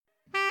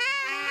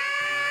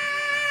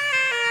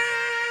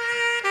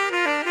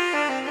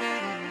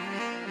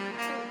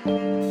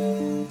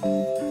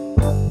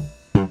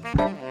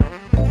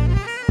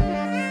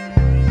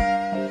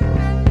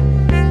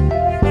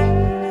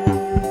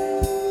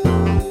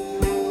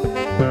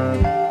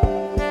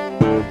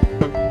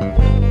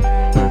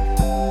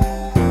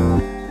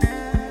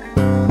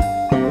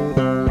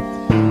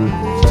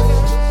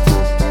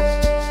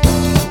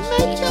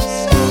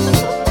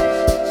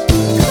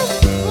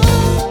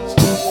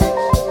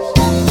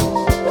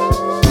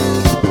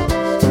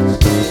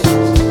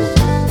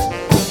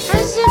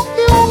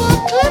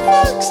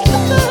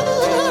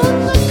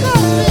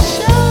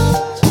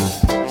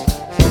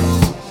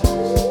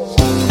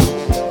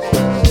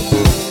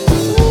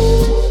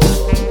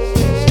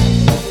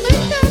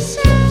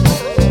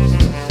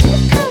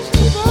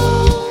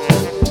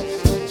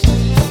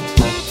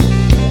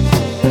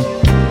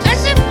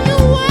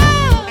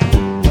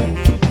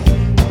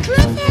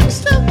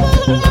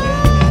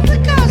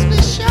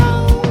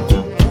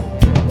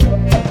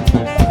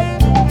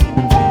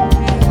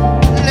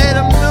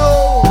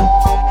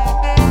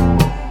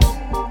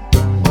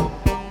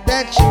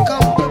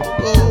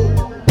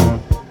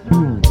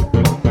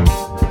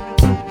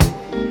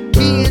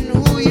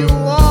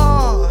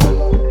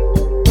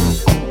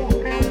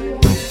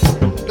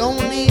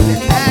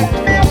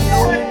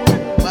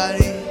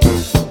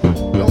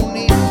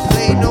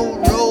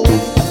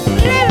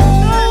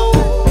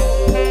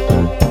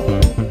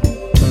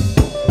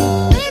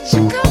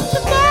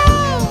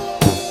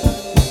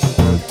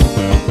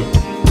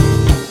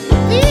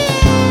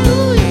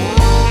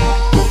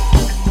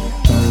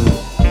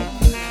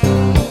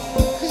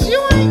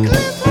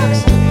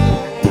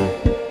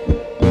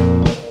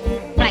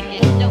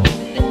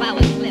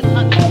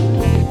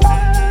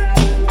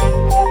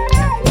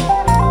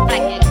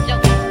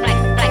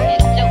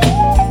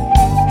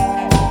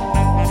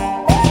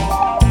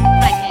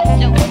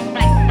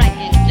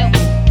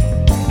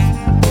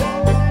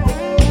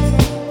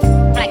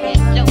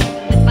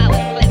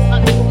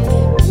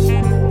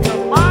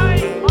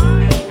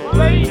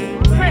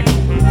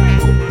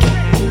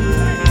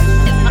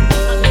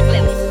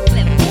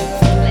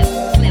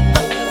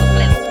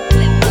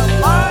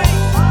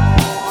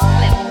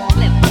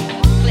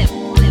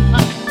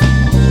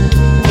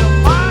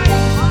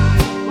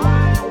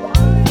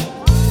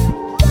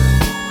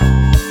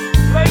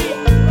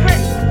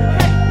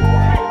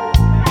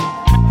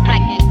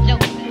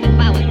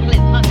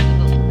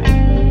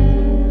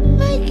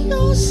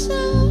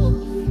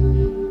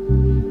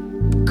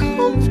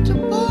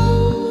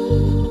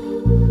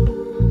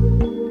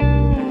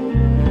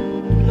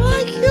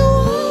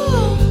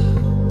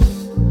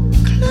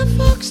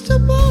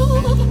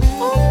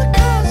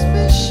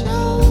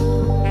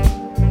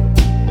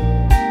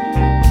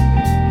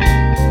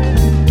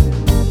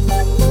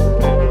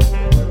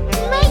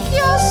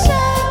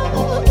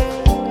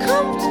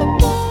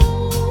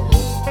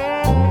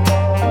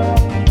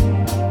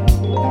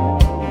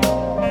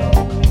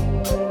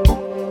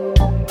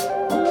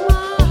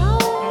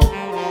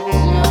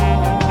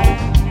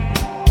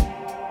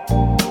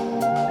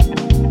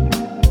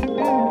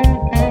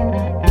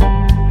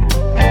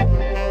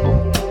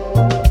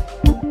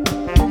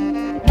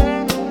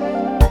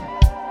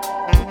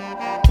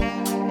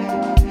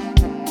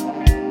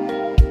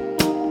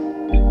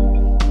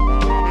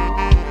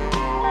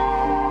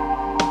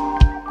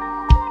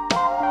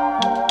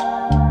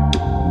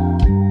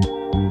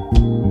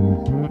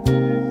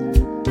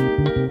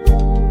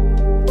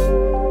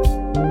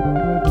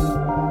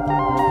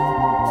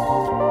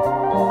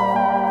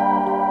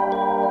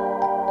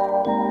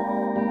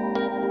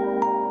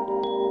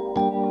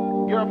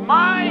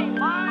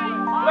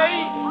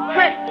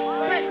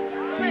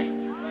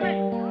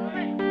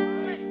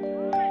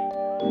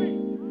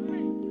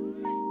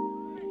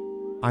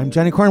I'm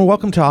Johnny Corn.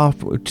 Welcome to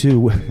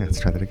let's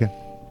try that again.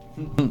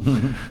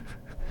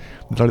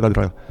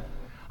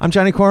 I'm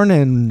Johnny Corn,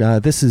 and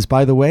this is,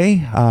 by the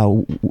way,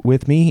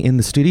 with me in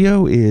the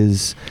studio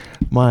is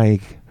my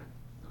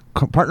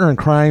partner in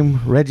crime,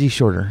 Reggie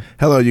Shorter.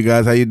 Hello, you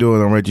guys. How you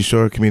doing? I'm Reggie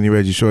Shorter, Community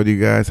Reggie Shorter.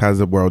 You guys, how's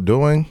the world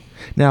doing?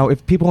 Now,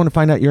 if people want to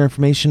find out your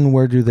information,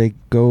 where do they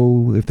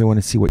go if they want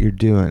to see what you're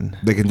doing?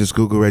 They can just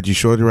Google Reggie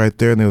Shorter right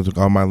there, and there's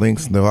all my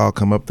links, and they'll all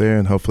come up there,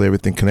 and hopefully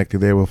everything connected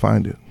there will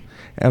find it.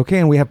 Okay,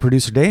 and we have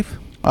producer Dave.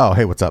 Oh,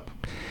 hey, what's up?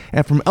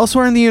 And from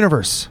elsewhere in the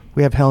universe,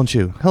 we have Helen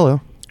Chu.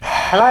 Hello.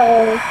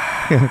 Hello.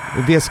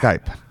 Via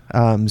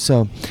Skype.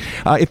 So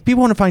if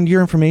people want to find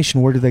your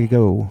information, where do they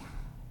go?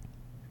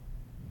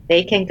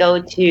 They can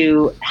go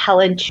to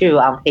Helen Chu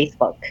on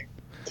Facebook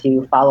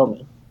to follow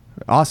me.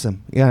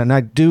 Awesome. Yeah, and I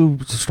do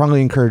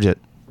strongly encourage it.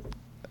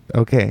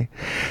 Okay.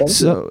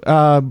 So,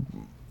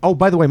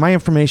 by the way, my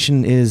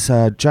information is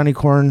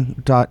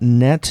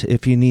johnnycorn.net.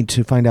 If you need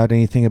to find out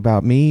anything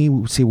about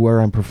me, see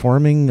where I'm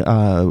performing,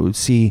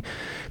 see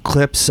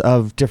clips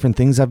of different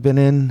things I've been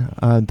in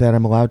that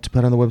I'm allowed to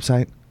put on the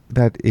website.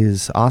 That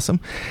is awesome.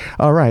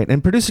 All right.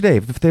 And producer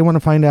Dave, if they want to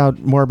find out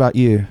more about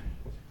you.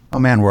 Oh,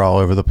 man, we're all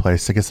over the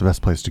place. I guess the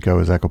best place to go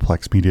is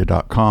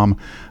echoplexmedia.com.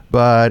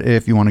 But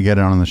if you want to get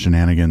in on the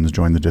shenanigans,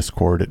 join the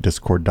Discord at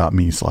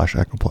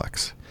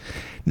discord.me/echoplex.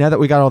 Now that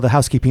we got all the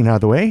housekeeping out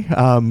of the way,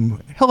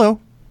 hello.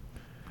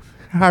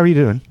 How are you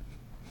doing?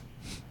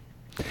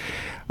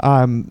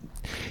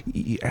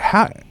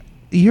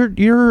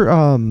 You're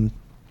a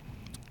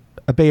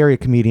Bay Area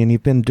comedian.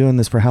 You've been doing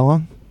this for how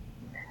long?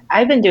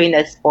 I've been doing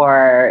this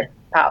for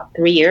about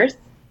 3 years.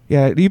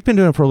 Yeah, you've been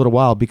doing it for a little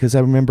while because I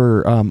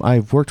remember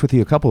I've worked with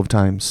you a couple of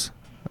times.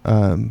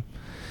 How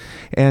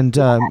did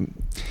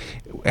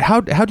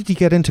you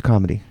get into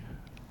comedy?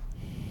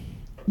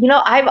 You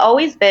know, I've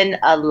always been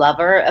a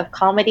lover of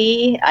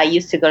comedy. I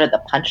used to go to the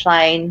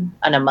Punchline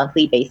on a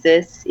monthly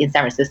basis in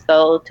San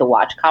Francisco to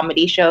watch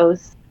comedy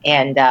shows.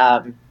 And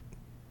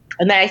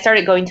then I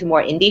started going to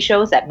more indie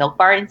shows at Milk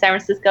Bar in San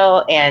Francisco.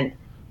 And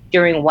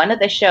during one of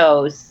the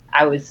shows,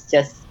 I was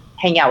just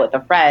hanging out with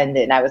a friend.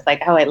 And I was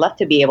like, oh, I'd love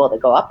to be able to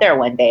go up there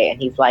one day. And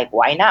he's like,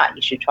 why not?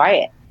 You should try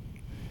it.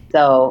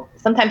 So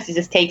sometimes it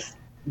just takes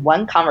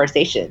one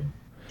conversation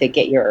to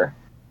get your...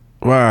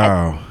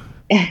 Wow.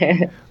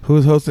 Who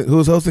was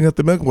hosting at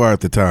the Milk Bar at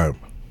the time?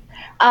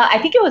 I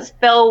think it was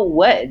Phil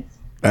Woods.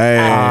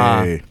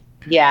 Hey.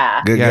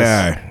 Yeah. Good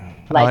guy.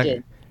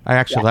 Legend. I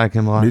actually like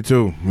him a lot. Me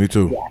too.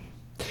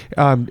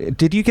 Yeah.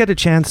 Did you get a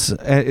chance,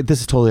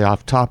 this is totally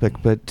off topic,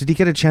 but did you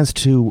get a chance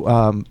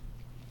to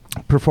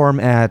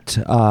perform at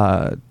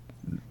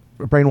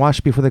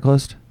Brainwash before they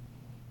closed?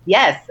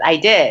 Yes, I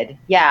did.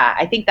 Yeah,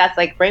 I think that's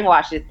like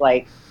Brainwash is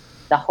like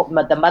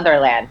the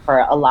motherland for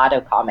a lot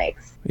of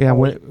comics. Yeah,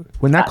 when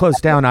that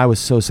closed down, I was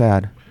so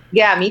sad.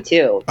 Yeah, me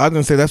too. I was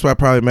gonna say that's where I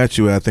probably met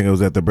you. I think it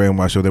was at the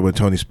Brainwash show there with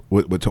Tony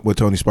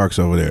Sparks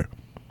over there.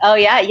 Oh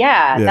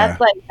yeah. That's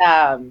like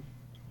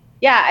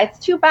it's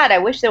too bad. I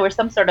wish there was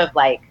some sort of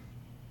like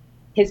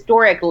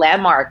historic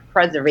landmark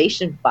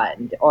preservation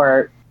fund,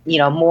 or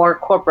more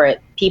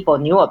corporate people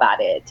knew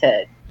about it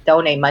to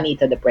donate money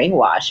to the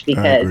Brainwash,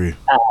 because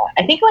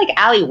I think like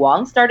Ali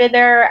Wong started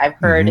there. I've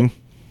heard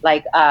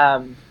like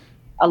a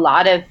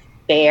lot of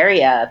Bay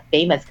Area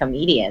famous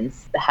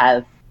comedians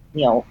have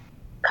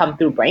come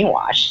through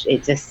Brainwash.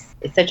 It's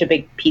such a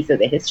big piece of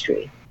the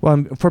history.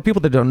 Well, for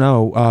people that don't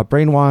know,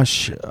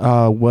 Brainwash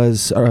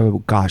was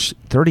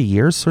 30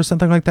 years or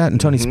something like that, and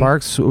Tony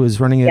Sparks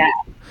was running it.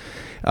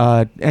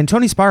 Yeah. And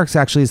Tony Sparks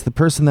actually is the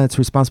person that's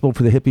responsible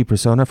for the hippie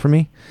persona for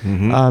me,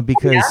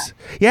 because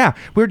we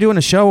were doing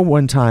a show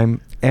one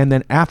time, and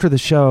then after the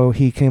show,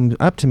 he came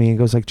up to me and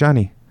goes like,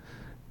 Johnny,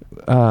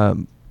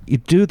 you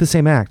do the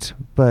same act,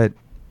 but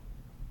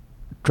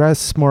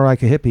dress more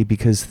like a hippie,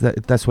 because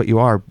that's what you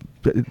are.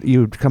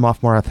 You'd come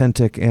off more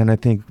authentic, and I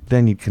think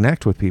then you'd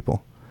connect with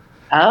people.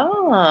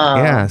 Oh.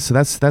 Yeah, so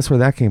that's where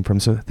that came from.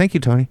 So thank you,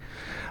 Tony.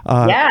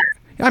 Yeah.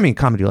 I mean,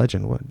 comedy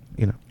legend,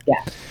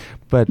 Yeah.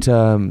 But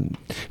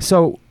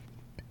so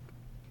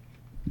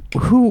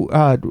who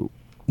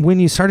when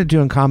you started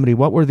doing comedy,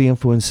 what were the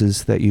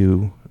influences that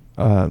you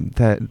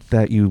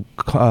that you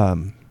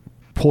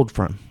pulled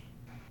from?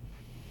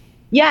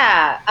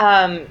 Yeah,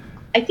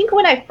 I think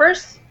when I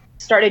first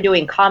started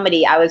doing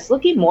comedy, I was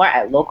looking more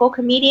at local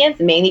comedians,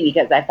 mainly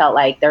because I felt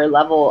like their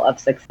level of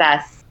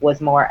success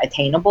was more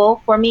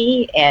attainable for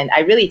me, and I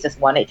really just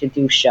wanted to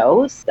do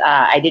shows.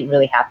 I didn't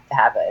really have to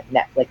have a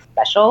Netflix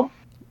special.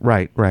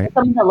 Right.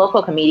 Some of the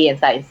local comedians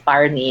that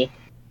inspired me,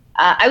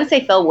 I would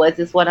say Phil Woods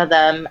is one of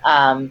them.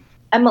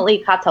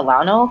 Emily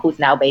Catalano, who's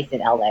now based in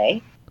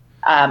LA.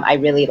 I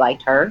really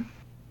liked her.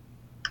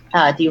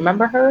 Do you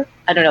remember her?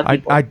 I don't know.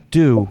 I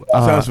do.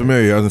 Sounds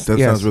familiar. That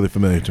sounds really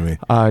familiar to me.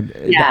 I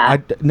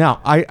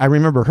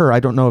remember her. I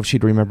don't know if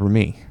she'd remember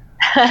me.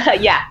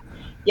 Yeah.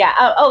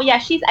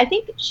 I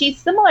think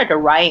she's similar to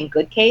Ryan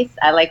Goodcase.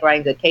 I like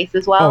Ryan Goodcase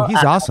as well. Oh,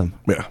 he's awesome.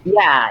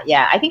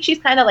 Yeah. I think she's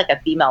kind of like a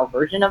female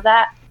version of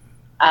that.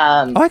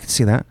 I can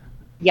see that.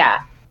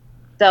 Yeah.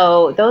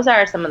 So those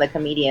are some of the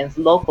comedians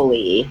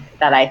locally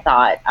that I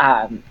thought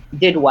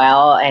did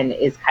well and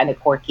is kind of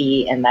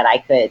quirky and that I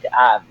could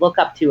look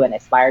up to and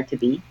aspire to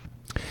be.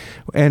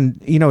 And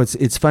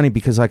it's funny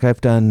because like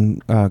I've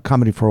done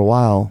comedy for a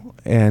while,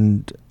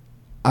 and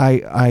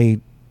I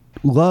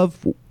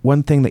love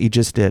one thing that you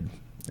just did.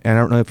 And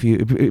I don't know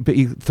but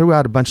you threw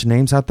out a bunch of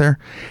names out there,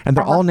 and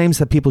they're all names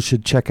that people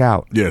should check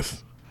out.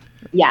 Yes.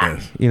 Yeah.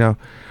 Yes.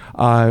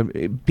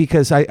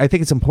 Because I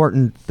think it's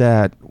important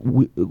that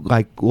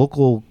like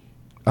local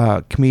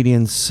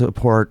comedians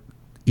support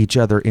each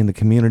other in the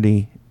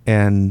community.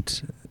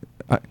 And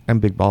I'm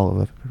big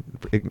ball of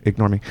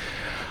ignore me.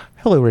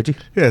 Hello, Reggie.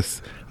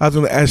 Yes, I was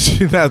going to ask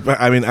you that. But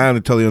I mean, I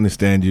totally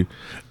understand you.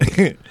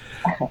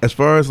 As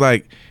far as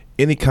like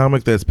any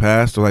comic that's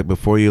passed or like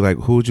before you, like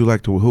who would you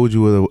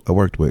have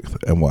worked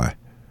with and why?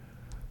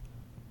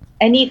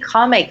 Any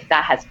comic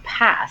that has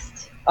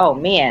passed. Oh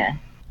man.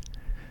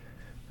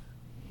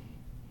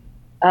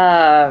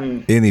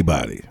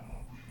 Anybody.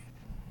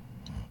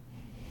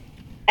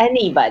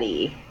 I'm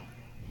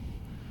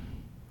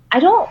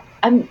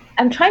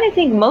trying to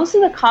think. Most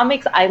of the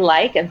comics I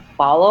like and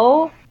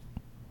follow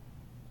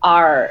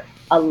are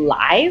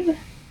alive.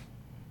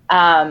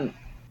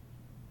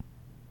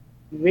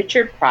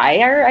 Richard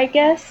Pryor, I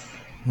guess.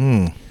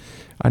 I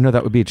know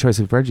that would be a choice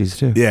of Reggie's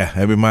too. Yeah,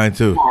 that'd be mine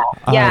too.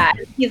 Yeah,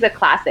 he's a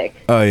classic.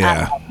 Oh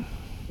yeah.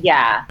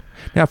 Yeah.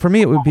 Now for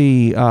me, it would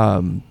be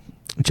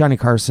Johnny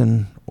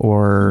Carson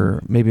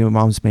or maybe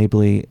Mom's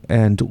Mabley,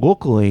 and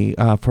locally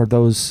for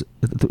those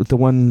the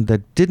one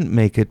that didn't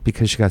make it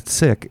because she got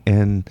sick,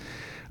 and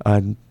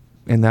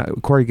that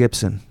Corey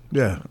Gibson.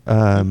 Yeah.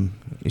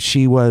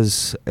 She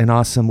was an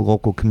awesome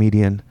local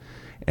comedian,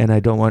 and I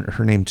don't want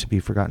her name to be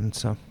forgotten.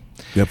 So.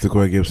 Yep, the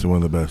Corey Gibson,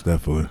 one of the best,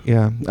 definitely.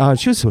 Yeah,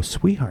 she was so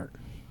sweetheart.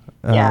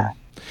 Yeah.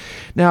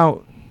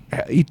 Now,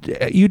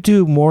 you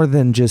do more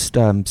than just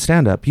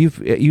stand up.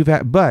 You've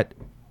had, but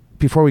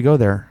before we go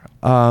there,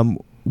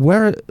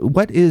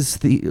 what is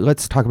the?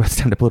 Let's talk about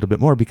stand up a little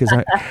bit more because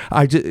a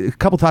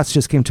couple thoughts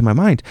just came to my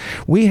mind.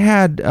 We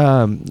had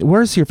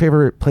where's your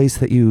favorite place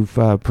that you've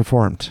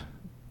performed?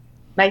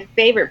 My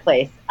favorite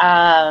place.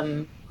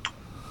 I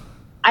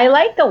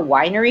like the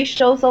winery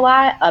shows a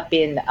lot up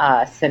in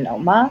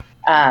Sonoma.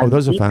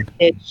 Those are fun.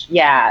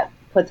 Yeah,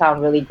 puts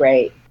on really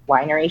great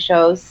winery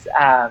shows.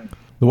 The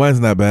wine's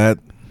not bad.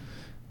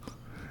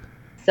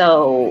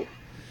 So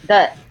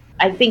I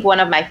think one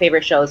of my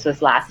favorite shows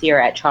was last year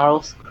at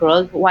Charles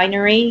Krug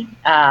Winery.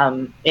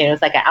 It was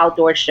like an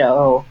outdoor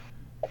show,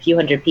 a few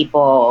hundred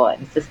people.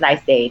 And it's just a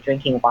nice day,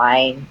 drinking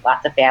wine,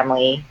 lots of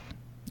family.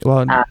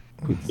 Well,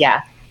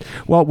 yeah.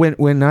 Well,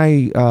 when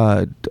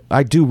I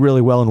do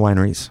really well in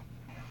wineries.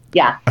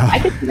 Yeah, I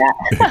could see that.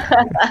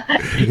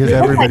 Because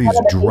everybody's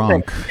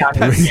drunk.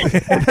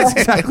 That's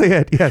exactly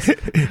it. Yes,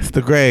 it's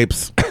the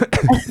grapes.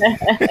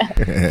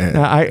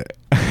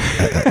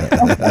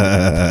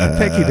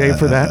 Thank you, Dave,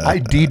 for that. I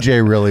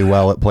DJ really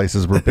well at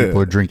places where people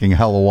are drinking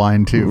hella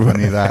wine too.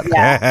 Funny that.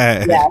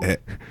 Yeah.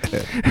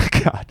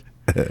 God.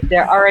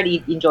 They're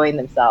already enjoying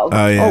themselves.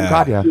 Oh yeah. Oh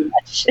God, yeah.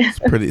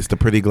 It's the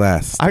pretty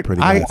glass.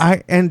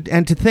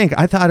 And to think,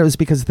 I thought it was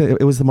because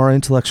it was the more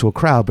intellectual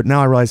crowd, but now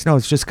I realize no,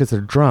 it's just because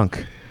they're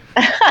drunk.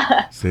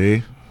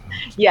 See?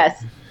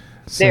 Yes.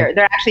 So,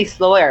 they're actually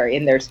slower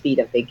in their speed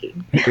of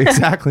thinking.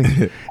 Exactly.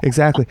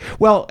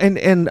 Well,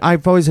 and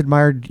I've always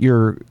admired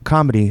your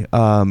comedy,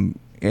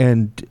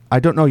 and I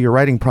don't know your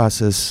writing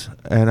process,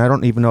 and I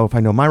don't even know if I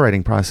know my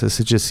writing process.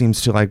 It just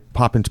seems to like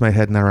pop into my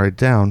head and I write it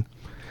down.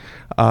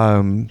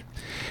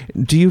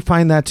 Do you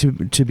find that to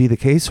be the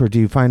case, or do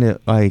you find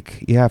it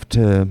like you have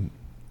to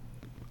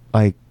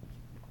like?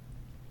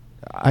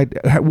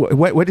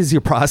 What is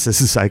your process?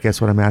 Is I guess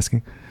what I'm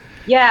asking.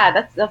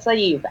 Yeah, that's what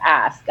you've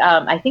asked.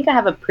 I think I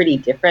have a pretty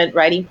different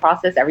writing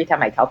process. Every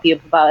time I tell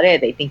people about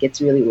it, they think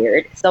it's really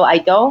weird. So I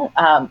don't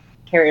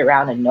carry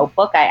around a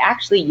notebook. I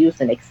actually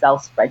use an Excel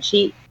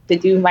spreadsheet to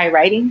do my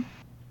writing.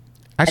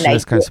 Actually,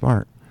 that's kind of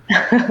smart.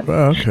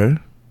 Okay.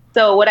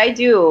 So what I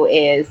do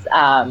is,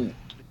 and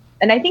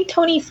I think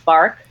Tony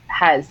Spark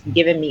has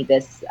given me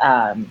this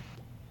advice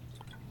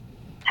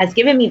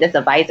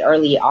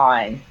early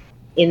on,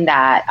 in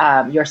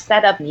that your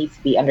setup needs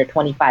to be under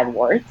 25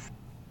 words.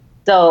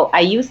 So I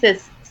use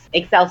this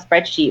Excel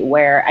spreadsheet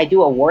where I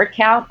do a word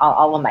count on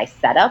all of my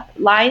setup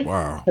lines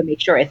to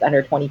make sure it's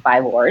under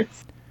 25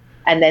 words.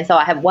 And then so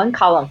I have one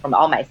column from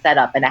all my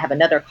setup and I have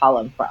another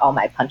column for all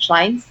my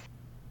punchlines.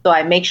 So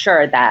I make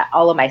sure that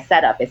all of my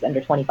setup is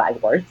under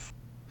 25 words.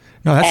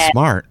 No, that's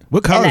smart.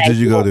 What college did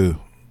you go to?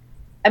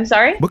 I'm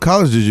sorry? What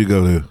college did you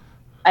go to?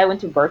 I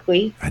went to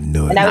Berkeley. I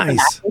knew it. And I was a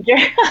math major.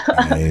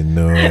 I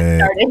knew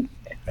it.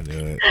 I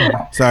knew it.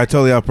 Sorry,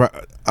 totally off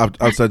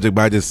subject,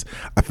 but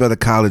I felt a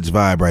college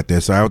vibe right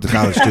there. So I went to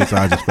college too, so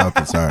I just felt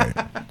it. Sorry.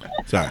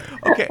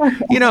 Okay,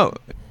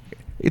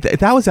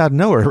 that was out of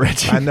nowhere,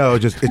 Reggie. I know.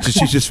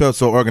 She just felt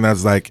so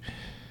organized. Like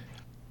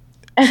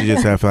she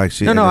just felt like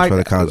she felt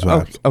a college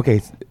vibe.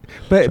 Okay,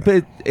 but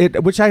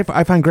which I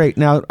find great.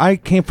 Now I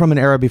came from an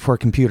era before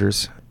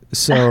computers,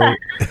 So,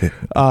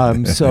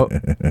 so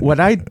what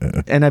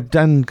I've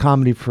done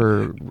comedy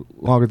for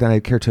longer than I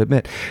care to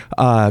admit,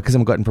 because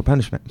I'm a glutton for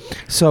punishment.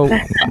 So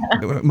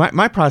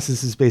my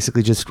process is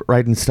basically just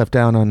writing stuff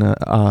down on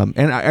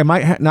and I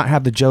might not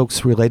have the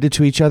jokes related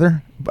to each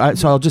other,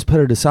 so I'll just put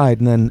it aside,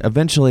 and then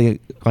eventually,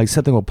 like,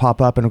 something will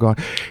pop up, and I'm going,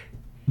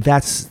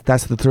 that's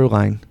the through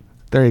line.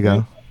 There you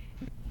go.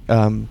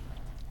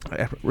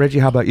 Reggie,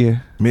 how about you?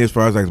 Me, as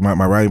far as like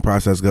my writing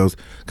process goes,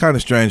 kind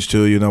of strange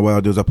too. You know, what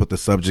I'll do is I'll put the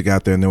subject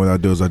out there, and then what I'll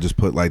do is I'll just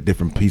put like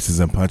different pieces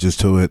and punches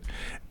to it,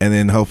 and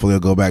then hopefully I'll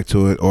go back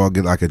to it, or I'll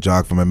get like a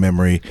jog from my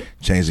memory,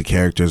 change the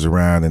characters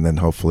around, and then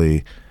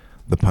hopefully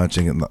the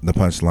punching and the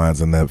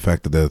punchlines and the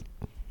effect of the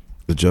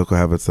joke will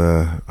have its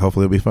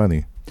hopefully it'll be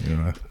funny. You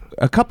know?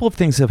 A couple of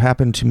things have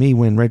happened to me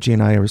when Reggie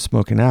and I are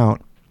smoking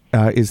out.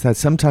 Is that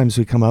sometimes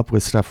we come up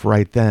with stuff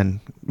right then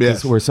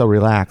because we're so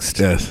relaxed.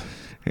 Yes.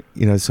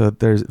 You know, so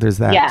there's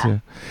that too.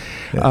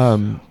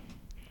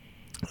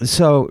 Yes.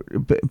 So,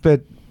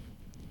 but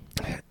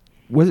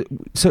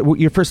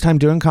your first time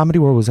doing comedy?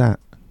 Where was that?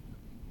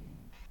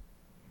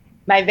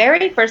 My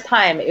very first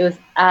time, it was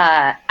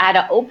at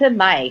an open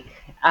mic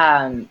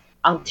on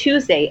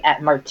Tuesday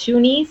at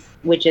Martuni's,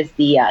 which is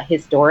the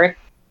Hysteria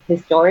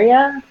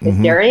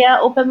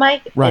open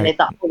mic, right. And it's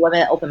a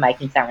women open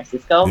mic in San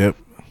Francisco. Yep.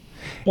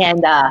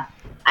 And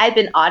I've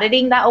been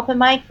auditing that open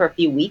mic for a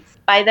few weeks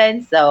by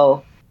then,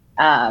 so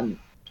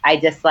I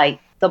just by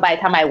the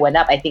time I went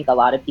up, I think a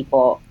lot of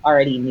people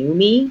already knew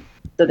me.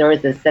 So there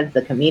was a sense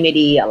of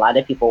community. A lot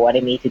of people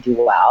wanted me to do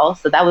well.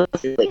 So that was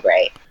really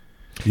great.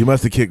 You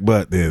must have kicked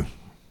butt then.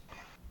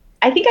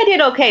 I think I did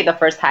okay the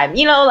first time.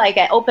 You know, like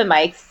at open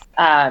mics,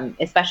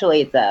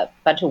 especially it's a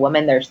bunch of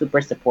women, they're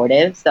super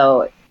supportive.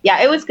 So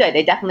yeah, it was good.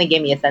 It definitely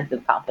gave me a sense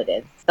of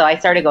confidence. So I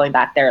started going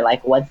back there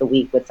like once a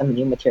week with some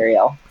new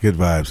material. Good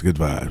vibes, good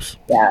vibes.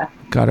 Yeah.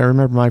 God, I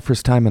remember my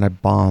first time and I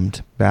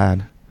bombed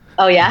bad.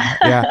 Oh, yeah?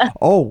 Yeah.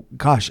 Oh,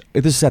 gosh.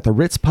 This is at the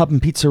Ritz Pub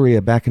and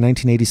Pizzeria back in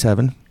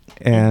 1987.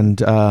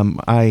 And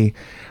I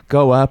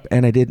go up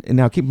and I did, and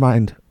now keep in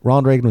mind,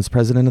 Ronald Reagan was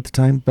president at the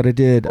time, but I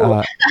did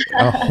a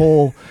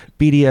whole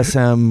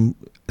BDSM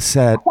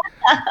set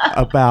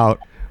about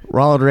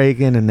Ronald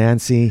Reagan and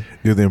Nancy.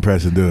 Do the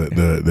impression. Do it.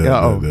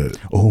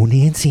 Oh,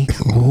 Nancy.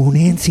 Oh,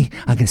 Nancy.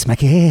 I'm going to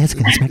smack your ass.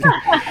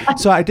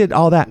 So I did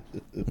all that.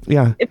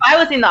 Yeah. If I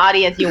was in the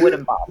audience, you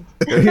wouldn't bomb.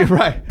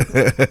 Right.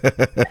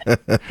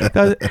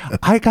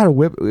 I got to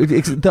whip.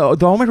 The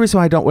only reason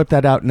why I don't whip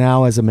that out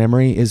now as a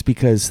memory is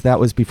because that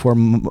was before,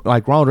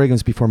 like, Ronald Reagan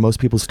was before most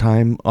people's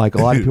time. Like, a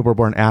lot of people were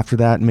born after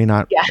that and may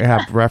not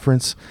have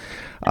reference.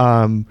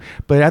 But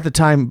at the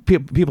time,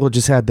 people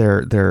just had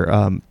their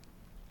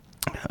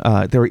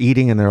they were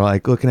eating and they're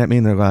like looking at me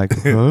and they're like,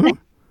 huh?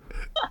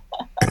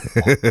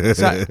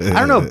 So I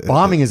don't know if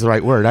bombing is the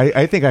right word.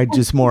 I think I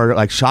just more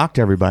like shocked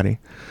everybody.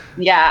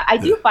 Yeah, I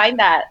do find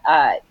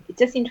that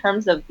just in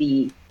terms of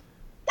the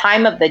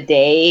time of the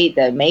day,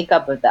 the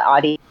makeup of the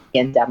audience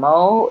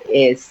demo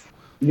is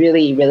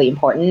really, really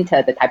important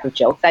to the type of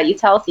jokes that you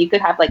tell. So you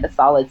could have like a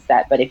solid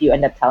set, but if you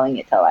end up telling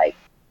it to like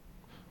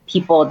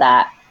people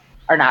that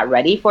are not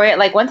ready for it.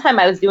 Like one time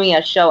I was doing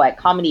a show at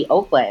Comedy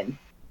Oakland,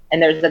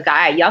 and there's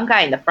a young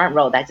guy in the front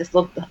row that just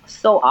looked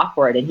so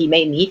awkward, and he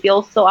made me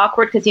feel so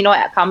awkward because, you know,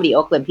 at Comedy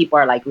Oakland, people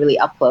are like really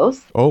up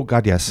close. Oh,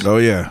 God, yes. Oh,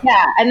 yeah.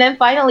 Yeah. And then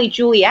finally,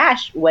 Julie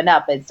Ash went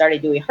up and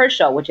started doing her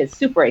show, which is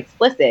super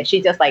explicit.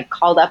 She just like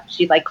called on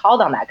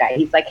that guy.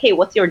 He's like, hey,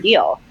 what's your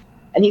deal?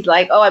 And he's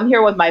like, oh, I'm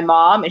here with my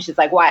mom. And she's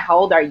like, why? How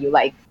old are you?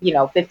 Like,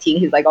 15.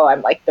 He's like, oh,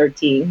 I'm like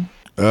 13.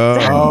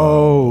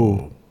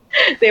 Oh.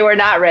 They were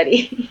not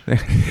ready.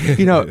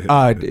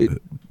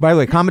 By the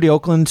way, Comedy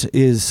Oakland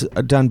is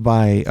done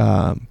by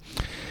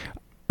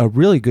a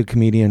really good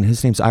comedian.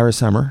 His name's Ira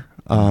Summer.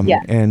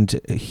 And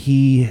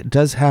he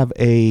does have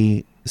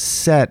a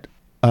set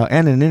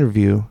and an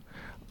interview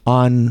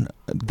on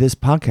this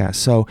podcast.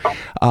 So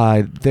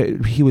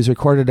he was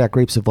recorded at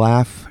Grapes of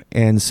Laugh.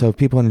 And so if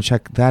people want to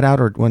check that out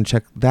or want to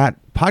check that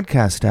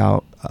podcast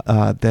out,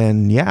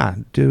 then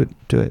do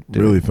it.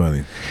 Really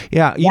funny.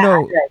 Yeah,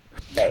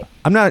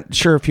 I'm not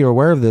sure if you're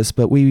aware of this,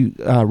 but we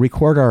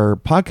record our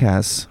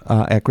podcasts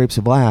at Grapes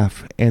of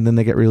Laugh, and then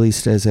they get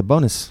released as a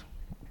bonus.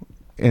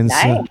 And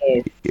nice.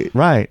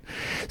 Right.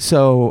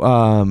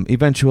 So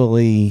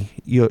eventually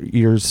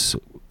yours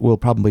will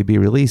probably be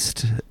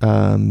released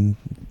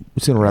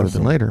sooner rather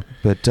than later.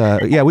 But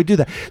we do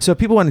that. So if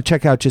people want to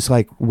check out just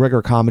like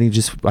regular comedy,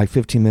 just like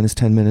 15 minutes,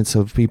 10 minutes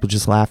of people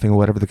just laughing or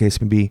whatever the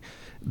case may be,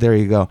 there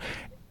you go.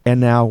 And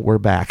now we're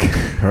back.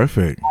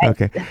 Perfect.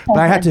 Okay. But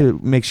I had to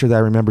make sure that I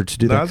remembered to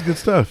do that. That's good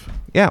stuff.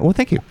 Yeah. Well,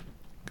 thank you.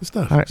 Good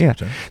stuff. All right, yeah.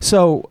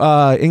 So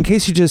in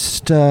case you're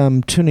just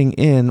tuning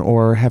in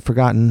or have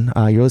forgotten,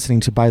 you're listening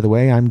to By the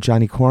Way. I'm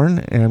Johnny Korn,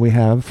 and we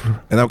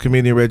have... And I'm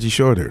comedian Reggie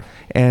Shorter.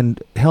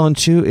 And Helen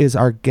Chu is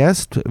our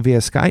guest via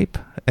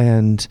Skype.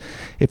 And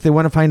if they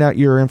want to find out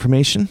your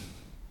information...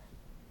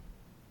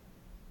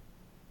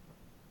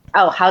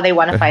 Oh, how they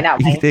want to find out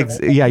my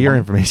information. Yeah, your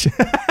information.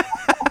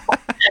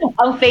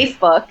 On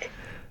Facebook,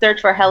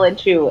 search for Helen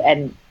Chu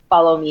and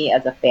follow me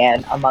as a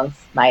fan amongst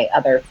my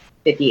other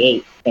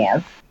 58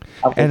 fans.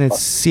 And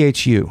it's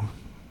CHU.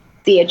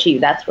 CHU,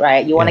 that's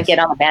right. You want to Yes. get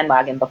on the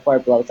bandwagon before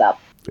it blows up.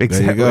 you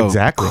go.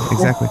 Exactly.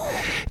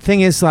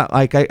 Thing is,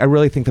 like, I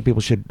really think that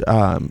people should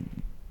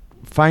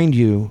find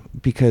you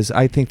because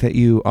I think that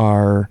you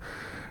are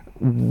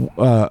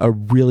a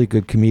really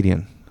good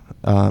comedian.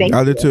 Thank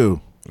I do you.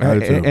 too. I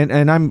do too.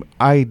 And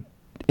I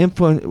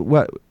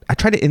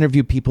try to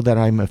interview people that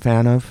I'm a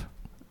fan of.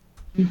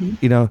 Mm-hmm.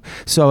 You know,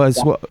 so as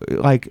well,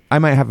 like I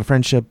might have a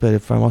friendship, but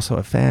if I'm also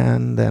a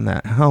fan, then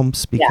that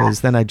helps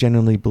because then I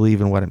genuinely believe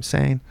in what I'm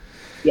saying.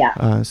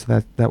 Yeah,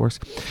 So that works.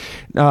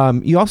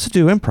 You also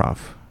do improv.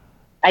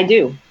 I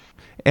do.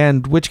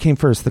 And which came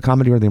first, the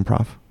comedy or the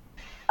improv?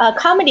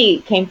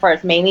 Comedy came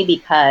first, mainly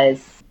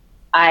because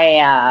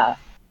I'm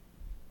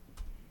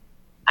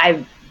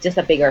just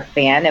a bigger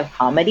fan of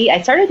comedy.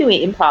 I started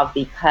doing improv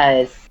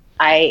because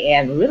I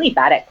am really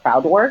bad at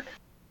crowd work.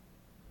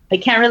 I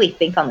can't really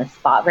think on the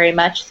spot very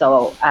much.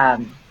 So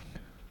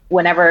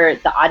whenever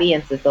the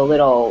audience is a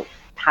little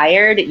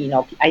tired, you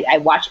know, I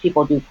watch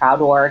people do crowd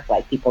work,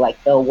 like people like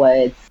Phil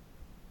Woods,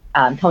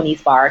 Tony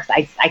Sparks.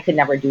 I could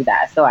never do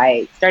that. So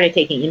I started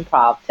taking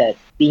improv to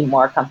be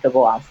more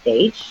comfortable on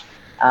stage.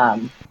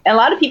 And a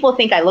lot of people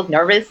think I look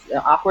nervous and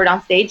awkward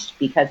on stage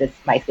because it's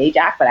my stage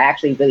act, but I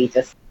actually really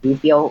just do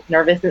feel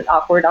nervous and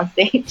awkward on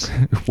stage.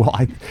 Well,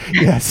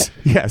 yes.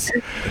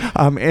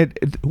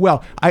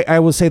 Well, I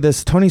will say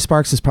this: Tony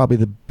Sparks is probably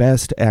the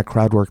best at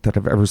crowd work that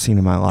I've ever seen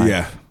in my life.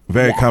 Yeah.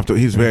 Very comfortable.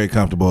 He's very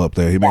comfortable up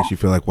there. He makes you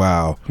feel like,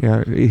 wow.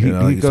 Yeah, he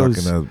he's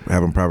goes. talking to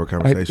having proper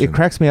conversation. It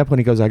cracks me up when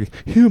he goes like,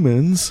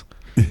 "Humans,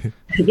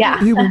 Yeah.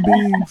 human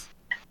beings."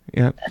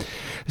 Yeah.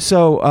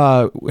 So,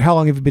 how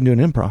long have you been doing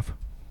improv?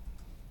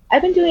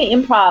 I've been doing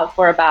improv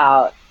for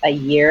about a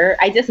year.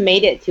 I just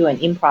made it to an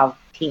improv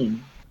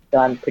team, so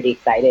I'm pretty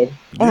excited.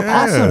 Oh,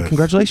 Yes. awesome!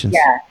 Congratulations.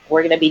 Yeah,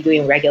 we're going to be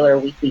doing regular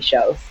weekly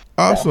shows.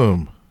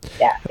 Awesome.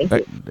 Yeah, thank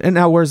you. And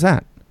now, where's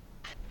that?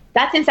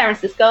 That's in San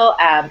Francisco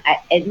at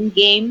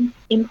Endgame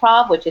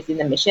Improv, which is in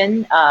the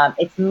Mission.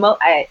 It's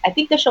I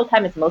think the show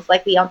time is most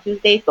likely on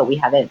Tuesdays, but we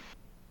haven't.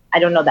 I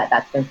don't know that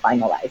that's been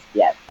finalized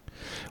yet.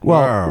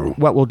 Well, Wow.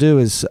 what we'll do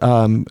is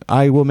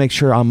I will make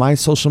sure on my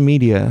social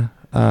media,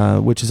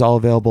 which is all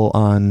available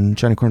on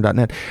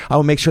johnnycorn.net, I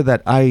will make sure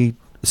that I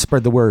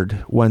spread the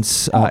word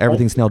once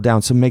everything's nailed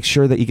down. So make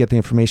sure that you get the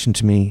information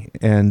to me,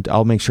 and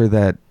I'll make sure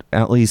that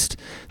at least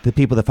the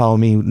people that follow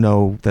me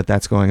know that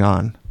that's going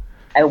on.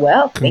 I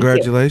will. Thank you.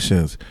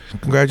 Congratulations.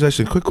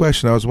 Congratulations. Quick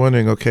question. I was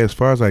wondering, okay, as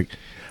far as like,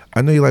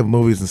 I know you like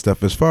movies and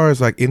stuff. As far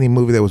as like any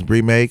movie that was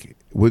remade,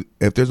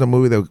 if there's a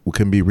movie that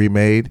can be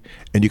remade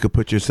and you could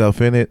put yourself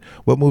in it,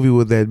 what movie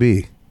would that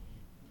be?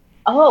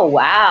 Oh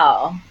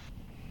wow,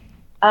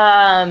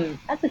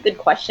 that's a good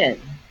question.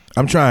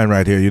 I'm trying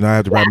right here. You know, I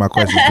have to write my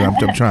questions.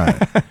 I'm trying.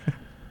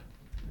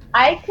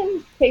 I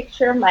can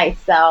picture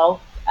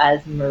myself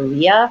as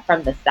Maria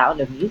from The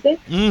Sound of Music.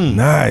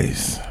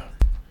 Nice.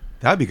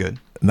 That'd be good.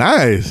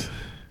 Nice.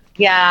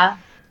 Yeah.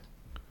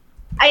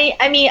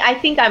 I mean, I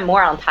think I'm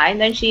more on time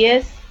than she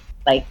is.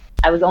 Like,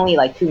 I was only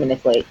like 2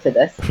 minutes late to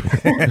this.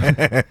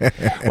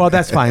 Well,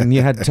 that's fine.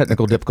 You had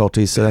technical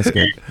difficulties, so that's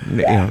good.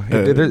 You know,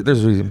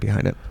 there's a reason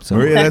behind it. So.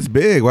 Maria, that's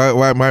big.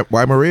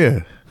 Why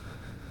Maria?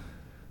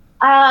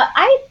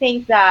 I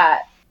think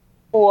that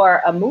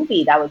for a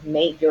movie that was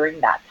made during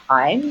that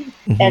time,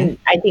 and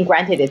I think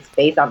granted it's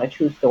based on a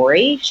true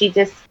story, she's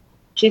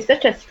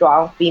such a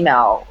strong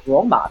female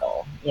role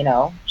model. You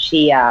know,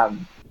 she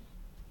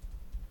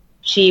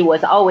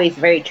was always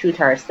very true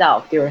to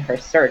herself during her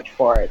search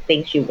for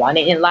things she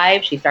wanted in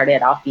life. She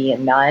started off being a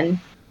nun.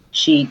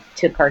 She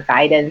took her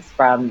guidance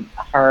from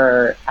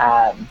her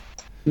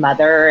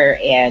mother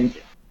and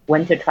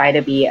went to try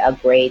to be a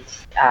great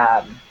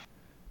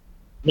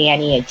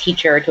nanny and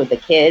teacher to the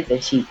kids,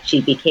 and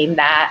she became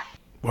that.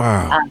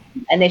 Wow.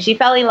 And then she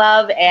fell in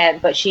love,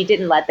 but she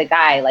didn't let the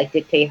guy like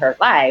dictate her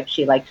life.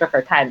 She like took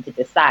her time to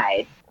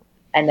decide,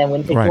 and then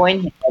went to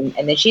join him.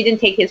 And then she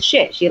didn't take his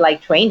shit. She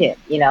like trained him.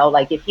 You know,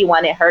 like if he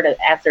wanted her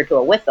to answer to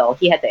a whistle,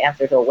 he had to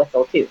answer to a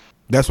whistle too.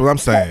 That's what I'm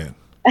saying.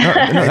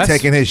 No,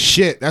 Taking his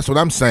shit. That's what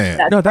I'm saying.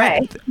 That's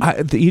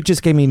right. You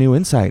just gave me new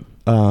insight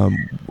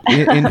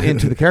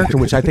into the character,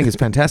 which I think is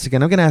fantastic.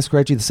 And I'm going to ask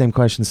Reggie the same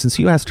question since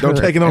you asked her.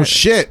 Don't take it on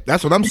shit.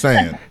 That's what I'm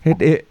saying.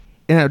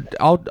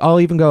 I'll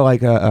even go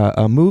like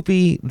a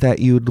movie that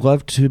you'd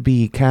love to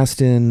be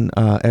cast in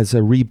as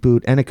a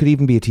reboot, and it could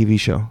even be a TV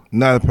show.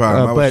 Not a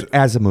problem. But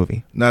as a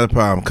movie. Not a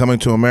problem. Coming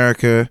to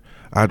America,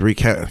 I'd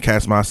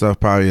recast myself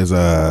probably as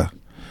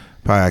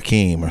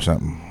Akeem or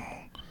something.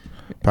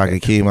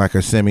 Probably Akeem like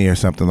a Semi or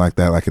something like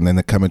that. Like, and then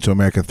the Coming to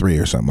America 3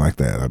 or something like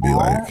that. I'd be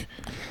like,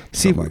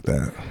 something like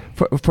that.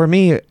 For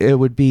me, it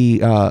would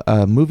be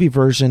a movie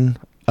version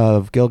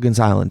of Gilligan's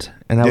Island,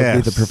 and I would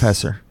be the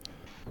professor.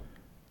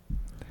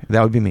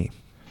 That would be me.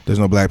 There's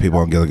no black people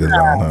on Gilligan's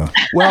Island,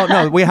 huh? Well,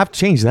 no, we have to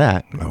change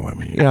that. No, I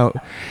mean, You know,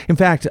 in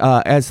fact,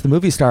 as the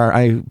movie star,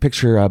 I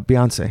picture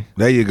Beyonce.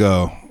 there you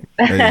go.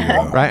 There you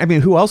go. Right? I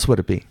mean, who else would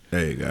it be?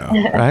 There you go.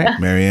 Right?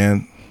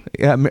 Marianne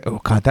Yeah. Oh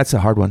God, that's a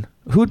hard one.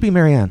 Who would be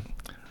Marianne?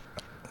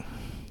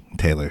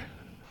 Taylor.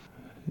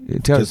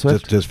 Taylor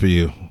Swift? Just for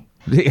you.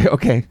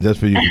 Okay. Just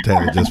for you,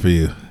 Taylor. Just for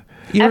you.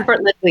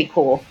 Effortlessly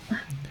cool.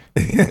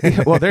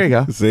 Well, there you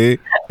go. See?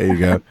 There you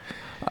go.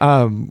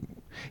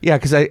 Yeah,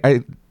 because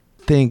I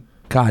think,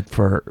 God,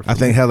 I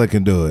think Hella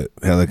can do it.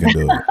 Hella can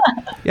do it.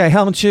 Yeah,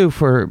 Helen Chu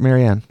for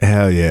Marianne.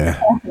 Hell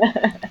yeah.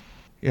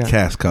 Yeah.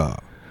 Cast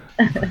call.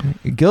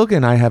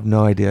 Gilligan, I have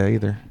no idea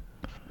either.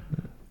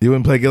 You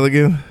wouldn't play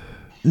Gilligan?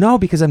 No,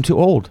 because I'm too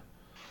old.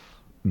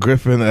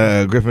 Griffin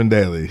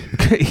Daly.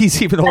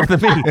 He's even older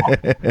than me.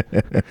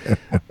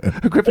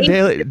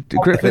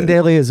 Griffin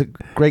Daly is a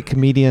great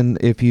comedian.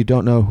 If you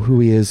don't know who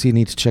he is, you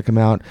need to check him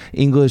out.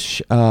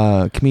 English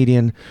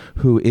comedian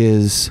who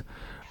is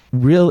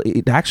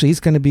really, actually, he's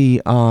going to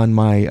be on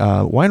my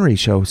winery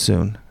show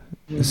soon.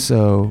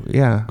 So,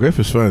 yeah. Griff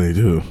is funny,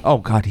 too. Oh,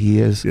 God, he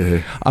is.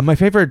 Yeah. My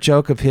favorite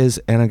joke of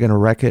his, and I'm going to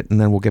wreck it,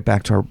 and then we'll get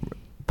back to our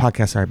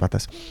podcast. Sorry about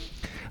this.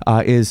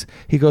 Is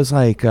he goes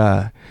like,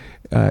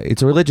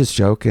 it's a religious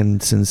joke,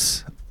 and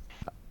since,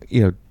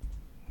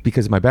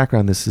 because of my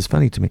background, this is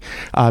funny to me.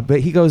 But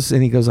he goes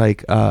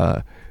like,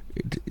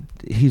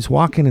 he's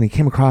walking and he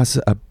came across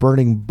a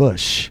burning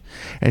bush,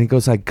 and he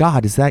goes like,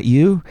 God, is that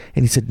you?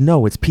 And he said,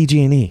 no, it's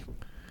PG&E.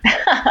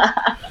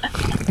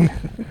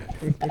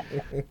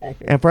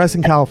 And for us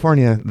in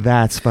California,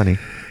 that's funny.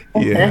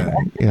 Yeah.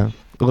 Yeah,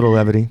 a little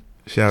levity.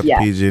 Shout out to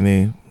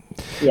PG&E.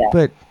 Yeah.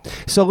 But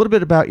so a little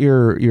bit about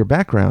your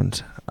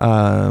background.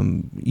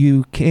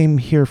 You came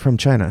here from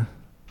China.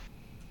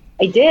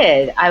 I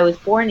did. I was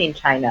born in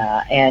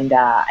China, and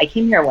I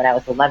came here when I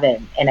was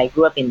 11, and I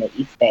grew up in the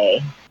East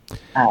Bay,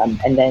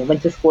 and then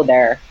went to school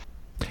there.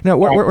 Now,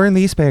 we're in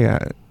the East Bay.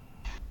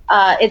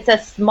 It's a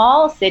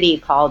small city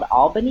called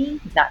Albany.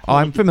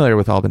 I'm familiar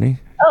with Albany.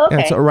 Oh, okay.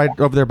 Yeah, it's right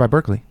over there by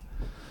Berkeley.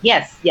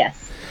 Yes. Yeah,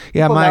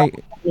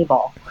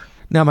 People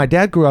my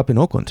dad grew up in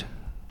Oakland.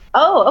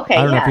 Oh, okay.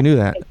 I don't know if you knew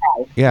that.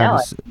 Yeah.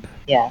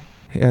 Yeah.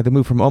 Yeah, they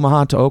moved from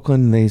Omaha to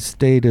Oakland, and they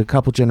stayed a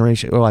couple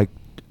generations, or like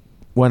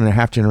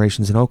 1.5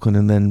 generations in Oakland,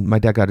 and then my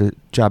dad got a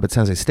job at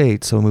San Jose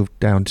State, so moved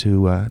down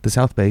to the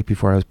South Bay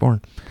before I was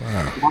born.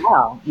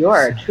 Wow,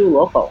 you're a true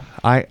local.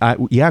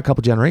 Yeah, a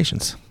couple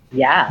generations.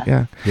 Yeah.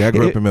 Yeah, I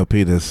grew up in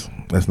Milpitas.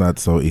 That's not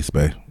so East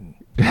Bay.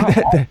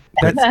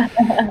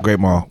 That's Great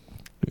mall.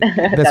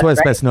 that's what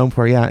it's best known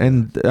for. Yeah,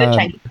 and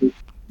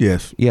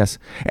yes,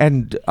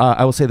 and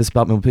I will say this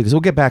about Milpitas.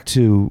 We'll get back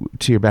to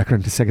your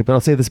background in a second, but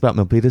I'll say this about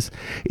Milpitas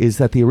is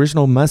that the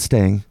original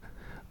Mustang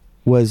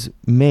was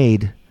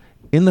made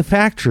in the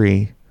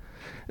factory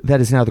that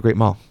is now the Great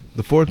Mall.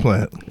 The Ford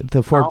plant.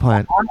 The Ford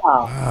plant.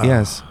 Wow.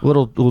 Yes,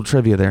 little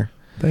trivia there.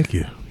 Thank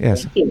you.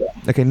 Yes. Thank you.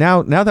 Okay,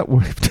 now that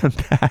we've done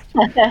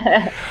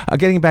that,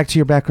 getting back to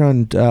your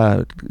background,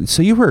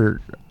 so you were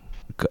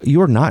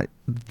not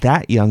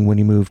that young when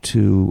you moved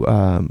to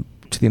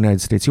the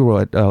United States. You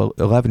were at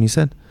 11, you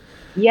said?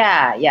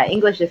 Yeah.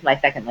 English is my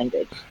second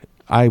language.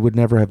 I would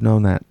never have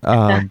known that.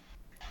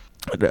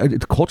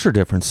 The culture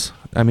difference.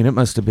 I mean, it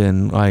must have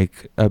been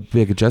like a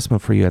big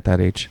adjustment for you at that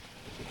age.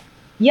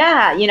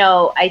 Yeah,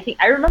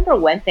 I remember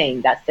one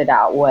thing that stood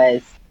out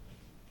was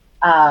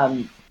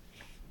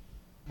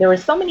there were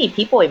so many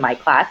people in my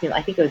class,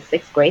 I think it was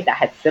 6th grade, that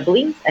had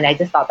siblings, and I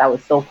just thought that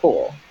was so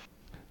cool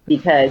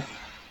because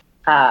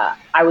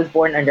I was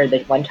born under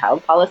the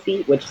one-child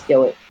policy, which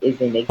still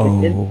is in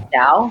existence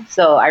now.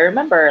 So I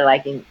remember,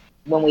 like,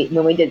 when we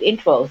did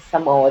intros,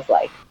 someone was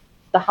like,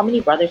 "So how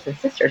many brothers and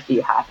sisters do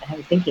you have?" And I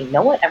was thinking,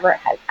 no one ever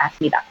has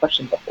asked me that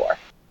question before.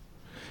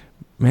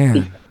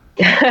 Man,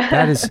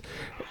 that is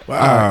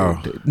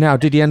wow. Now,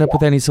 did you end up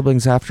with any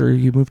siblings after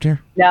you moved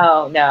here?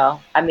 No,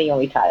 I'm the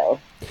only child.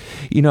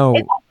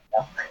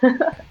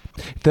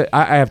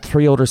 I have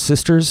 3 older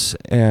sisters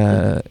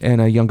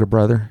and a younger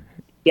brother.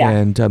 Yeah.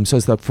 And so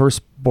it's the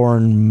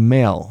firstborn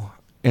male.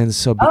 And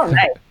so,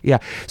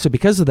 so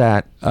because of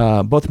that,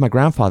 both of my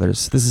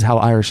grandfathers, this is how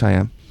Irish I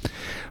am,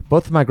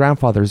 both of my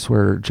grandfathers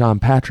were John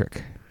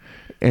Patrick.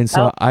 And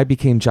so I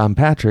became John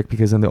Patrick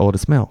because I'm the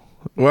oldest male.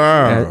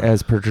 Wow.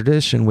 As per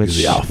tradition,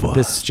 which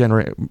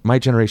my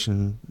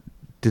generation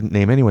didn't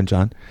name anyone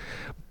John.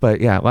 But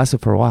yeah, it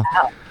lasted for a while.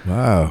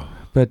 Wow.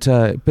 But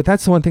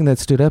that's the one thing that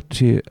stood up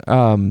to you.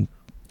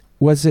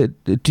 Was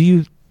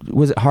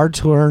it hard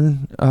to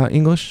learn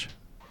English?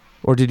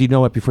 Or did you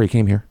know it before you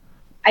came here?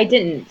 I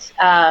didn't.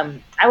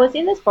 I was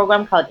in this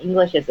program called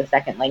English as a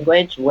Second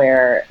Language,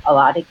 where a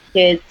lot of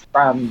kids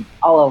from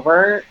all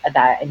over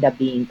that end up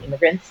being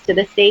immigrants to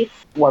the States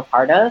were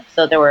part of.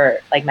 So there were,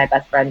 like, my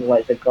best friend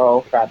was a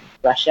girl from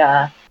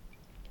Russia,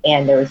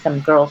 and there were some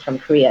girls from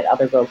Korea,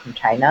 other girls from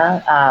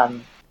China.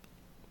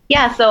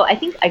 So I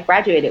think I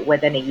graduated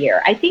within a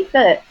year. I think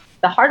the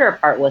harder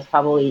part was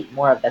probably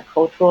more of the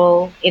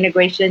cultural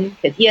integration,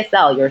 because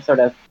ESL, you're sort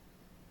of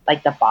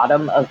like the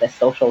bottom of the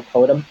social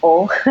totem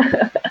pole,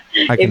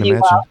 I can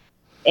imagine.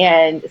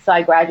 And so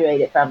I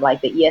graduated from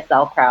like the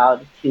ESL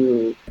crowd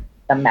to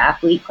the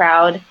mathlete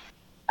crowd.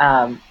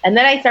 And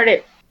then I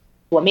started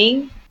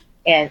swimming,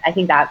 and I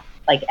think that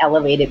like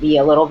elevated me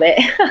a little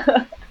bit.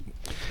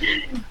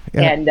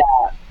 And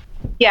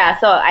Yeah,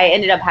 so I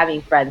ended up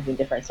having friends in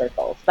different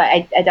circles, but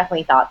I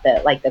definitely thought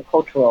that like the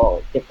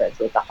cultural difference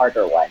was the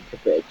harder one to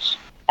bridge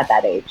at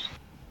that age.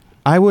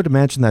 I would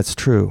imagine that's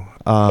true.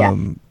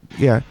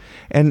 Yeah.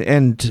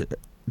 And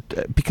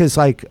because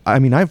like, I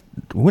mean,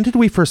 when did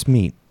we first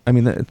meet? I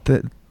mean,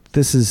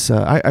 this is,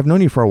 I've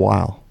known you for a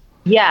while.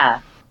 Yeah.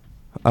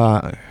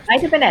 Might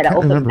have been at an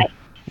open mic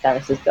in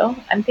San Francisco,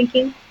 I'm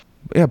thinking.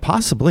 Yeah,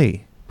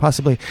 possibly.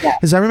 Yeah.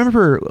 Because I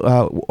remember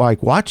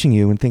like watching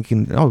you and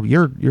thinking, oh,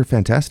 you're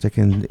fantastic,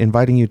 and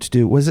inviting you to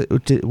do, was it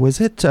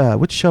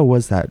which show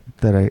was that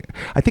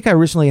I think I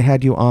originally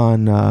had you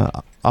on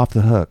Off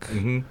the Hook.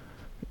 Mm-hmm.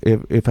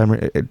 If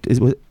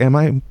am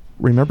I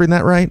remembering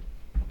that right?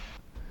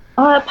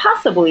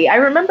 Possibly. I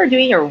remember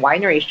doing your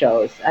winery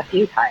shows a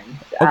few times.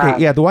 Okay,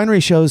 yeah, the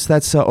winery shows,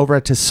 that's over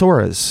at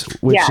Tesora's,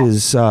 which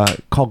is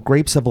called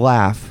Grapes of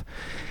Laugh.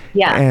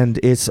 Yeah. And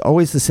it's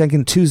always the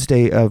second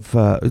Tuesday of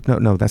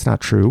no, that's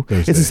not true.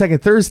 Thursday. It's the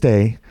second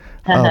Thursday.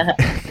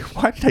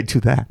 Why did I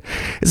do that?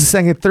 It's the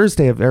second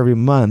Thursday of every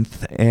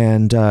month,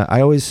 and I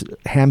always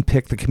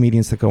handpick the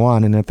comedians that go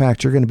on. And in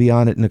fact, you're going to be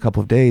on it in a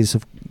couple of days,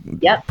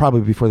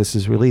 probably before this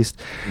is released.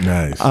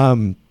 Nice.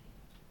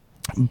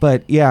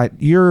 But yeah,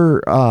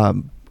 you're.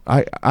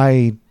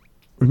 I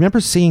remember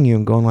seeing you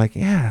and going like,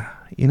 yeah,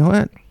 you know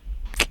what?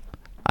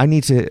 I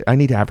need to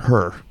have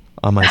her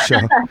on my show.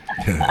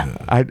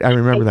 I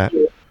remember that.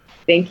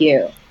 Thank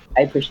you.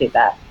 I appreciate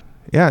that.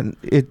 Yeah,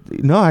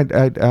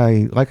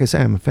 I like I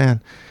say, I'm a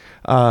fan.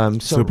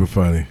 Super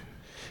funny.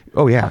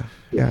 Oh yeah.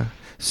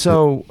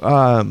 So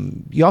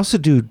you also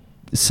do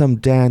some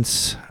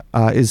dance.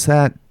 Is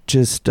that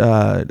just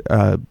how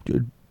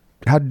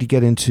did you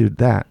get into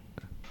that?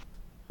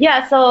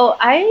 Yeah, so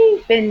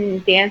I've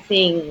been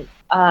dancing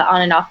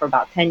on and off for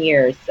about 10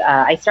 years.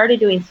 I started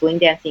doing swing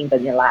dancing,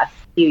 but in the last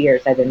few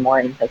years I've been more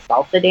into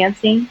salsa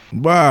dancing.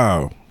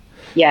 Wow.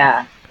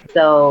 Yeah.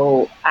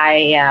 So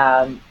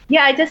I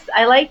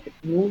like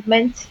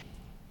movement.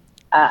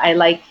 I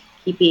like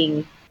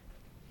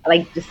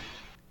just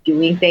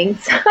doing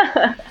things.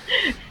 I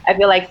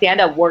feel like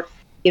stand-up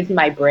gives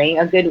my brain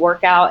a good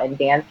workout, and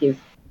dance gives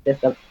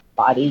just the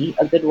body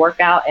a good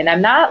workout. And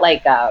I'm not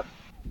like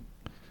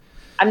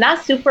I'm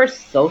not super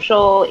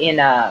social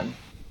I'm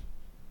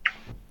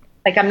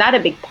not a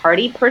big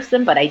party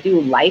person, but I do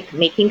like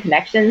making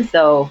connections.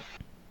 So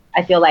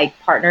I feel like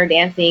partner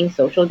dancing,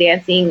 social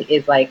dancing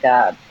is like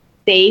a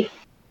safe,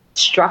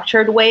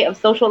 structured way of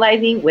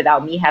socializing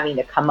without me having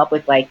to come up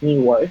with like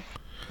new words.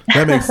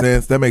 That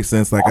makes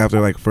sense. Like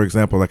after, for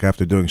example,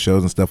 after doing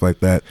shows and stuff like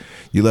that,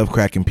 you love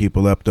cracking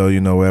people up though,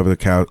 wherever the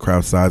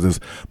crowd size is.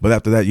 But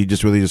after that, you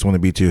just really just want to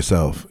be to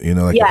yourself, you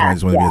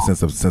just want to be a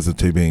sense of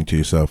being to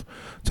yourself.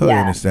 Totally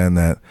understand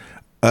that.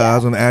 I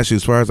was going to ask you,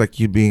 as far as like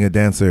you being a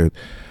dancer,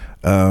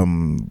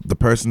 the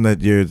person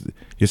that your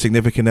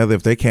significant other,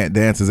 if they can't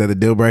dance, is that a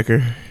deal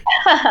breaker?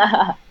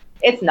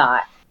 It's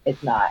not.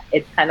 It's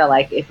kind of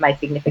like if my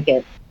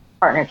significant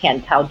partner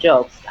can't tell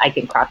jokes, I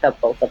can crack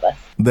up both of us.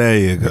 There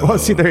you go. Well,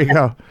 see, there you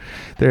go.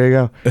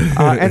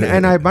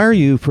 And I admire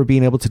you for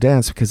being able to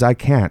dance, because I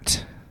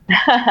can't.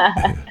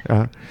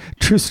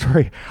 True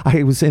story.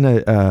 I was in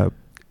a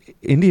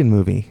Indian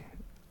movie.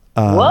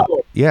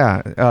 Whoa.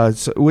 Yeah.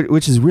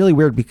 Which is really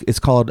weird. It's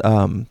called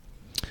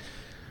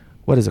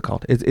what is it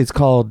called? It's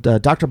called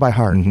Doctor by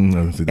Heart.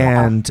 Mm-hmm.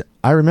 And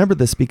I remember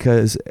this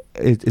because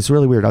it's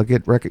really weird. I'll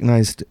get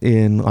recognized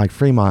in like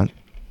Fremont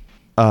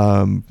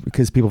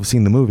because people have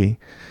seen the movie,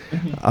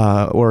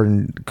 or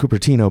in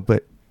Cupertino,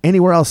 but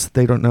anywhere else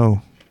they don't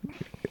know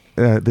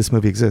this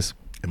movie exists.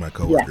 And my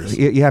coworkers.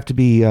 You have to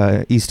be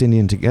East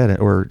Indian to get it,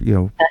 or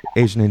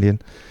Asian Indian.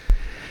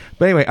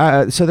 But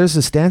anyway, so there's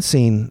this dance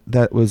scene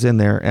that was in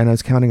there, and I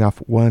was counting off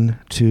 1,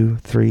 2,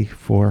 3,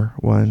 4,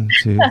 1,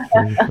 2,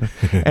 3,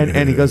 4.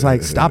 And he goes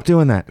like, "Stop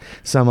doing that."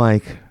 So I'm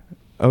like,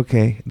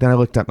 okay. Then I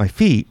looked at my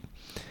feet,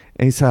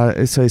 and so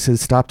he said,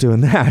 "Stop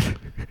doing that."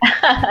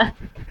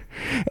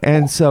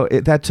 And so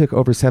that took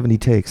over 70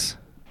 takes.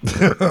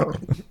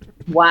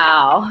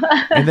 Wow.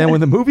 And then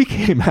when the movie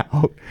came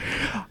out,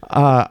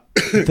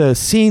 the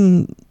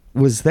scene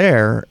was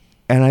there,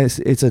 and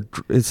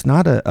it's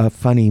not a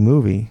funny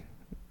movie.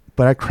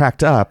 But I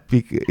cracked up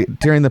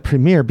during the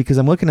premiere because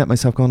I'm looking at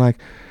myself going like,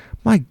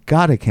 my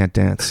God, I can't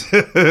dance.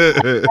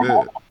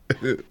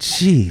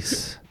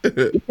 Jeez.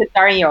 You could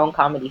start in your own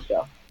comedy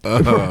show.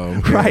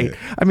 Right.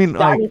 I mean,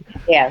 like,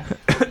 yes.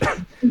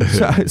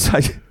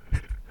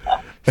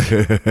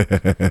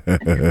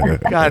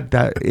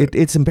 God,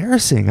 it's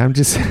embarrassing. I'm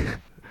just,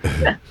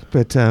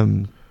 but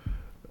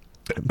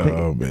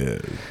oh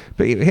man.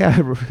 But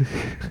yeah.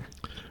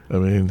 I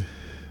mean,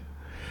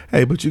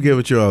 hey, but you give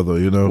it your all,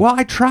 though, Well,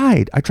 I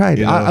tried.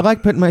 I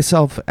like putting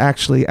myself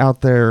actually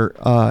out there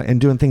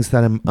and doing things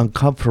that I'm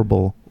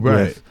uncomfortable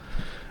with.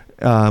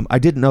 I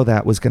didn't know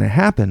that was going to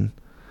happen.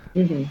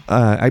 Mm-hmm.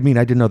 I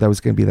didn't know that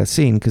was going to be that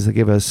scene, because they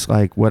give us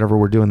like whatever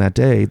we're doing that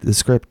day, the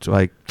script,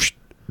 like,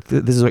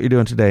 this is what you're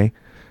doing today,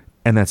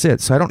 and that's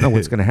it. So I don't know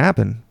what's going to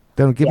happen.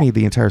 They don't give me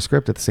the entire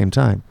script at the same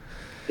time.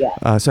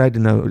 Yeah. So I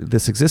didn't know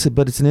this existed,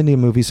 but it's an Indian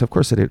movie, so of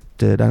course it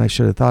did, and I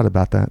should have thought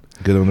about that.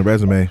 Good on the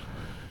resume.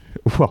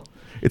 Well,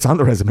 it's on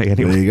the resume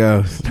anyway. There you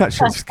go. Not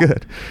sure it's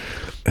good,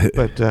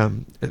 but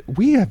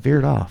we have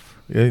veered off.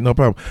 Yeah, no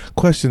problem.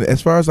 Question: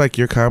 as far as like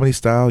your comedy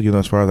style,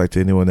 as far as like to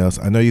anyone else,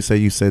 I know you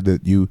said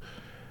that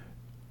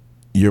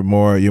you're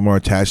more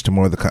attached to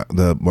more of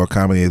the more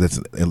comedy that's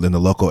in the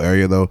local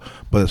area though.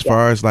 But as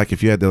far as like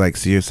if you had to like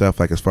see yourself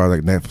like as far as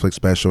like Netflix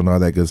special and all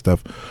that good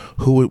stuff,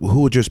 who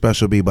would your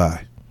special be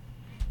by?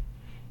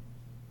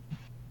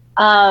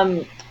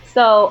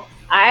 So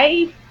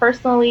I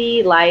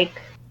personally like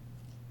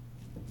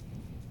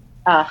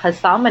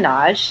Hassan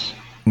Minaj.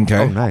 Okay.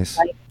 Oh, nice.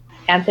 Like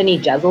Anthony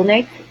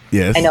Jeselnik.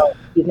 Yes. I know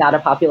he's not a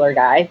popular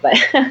guy, but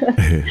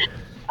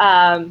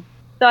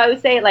so I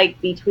would say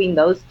like between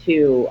those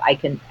two, I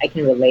can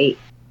relate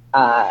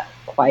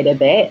quite a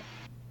bit.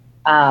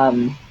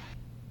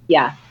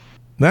 Yeah.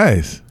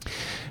 Nice.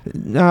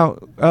 Now,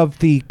 of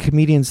the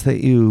comedians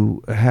that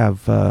you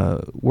have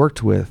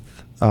worked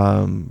with,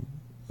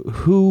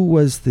 who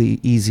was the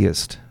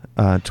easiest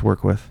to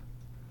work with?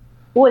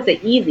 Who was the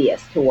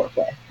easiest to work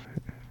with?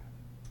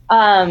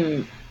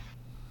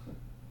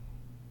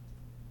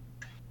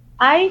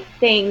 I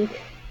think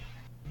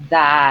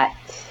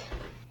that's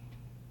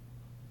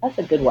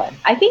a good one.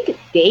 I think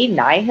Dave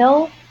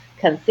Nihill,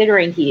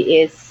 considering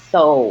he is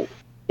so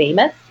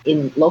famous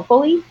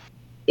locally,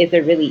 is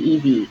a really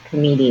easy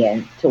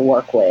comedian to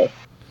work with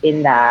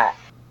in that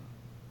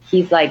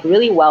he's like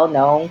really well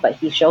known, but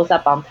he shows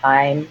up on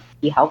time.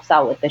 He helps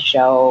out with the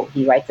show.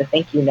 He writes a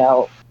thank you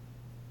note.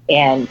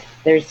 And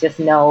there's just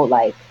no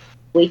like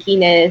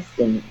flakiness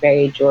and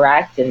very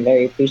direct and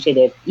very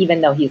appreciative,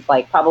 even though he's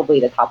like probably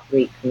the top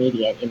 3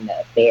 comedian in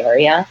the Bay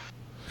Area.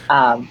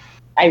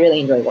 I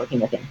really enjoy working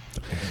with him.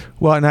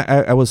 Well, and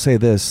I will say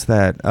this,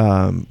 that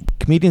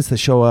comedians that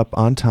show up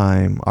on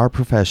time are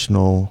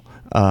professional.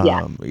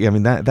 I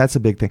mean, that's a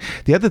big thing.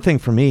 The other thing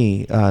for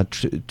me,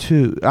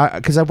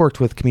 because I've worked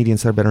with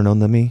comedians that are better known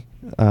than me.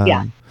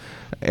 And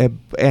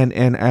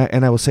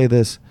I will say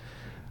this,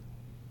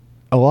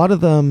 a lot of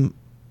them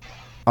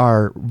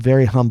are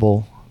very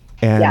humble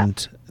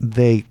and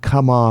they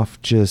come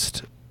off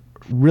just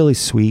really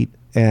sweet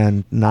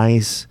and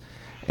nice.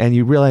 And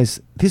you realize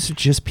these are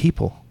just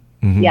people.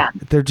 Mm-hmm. Yeah.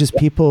 They're just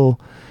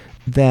people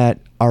that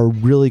are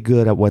really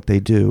good at what they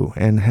do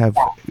and have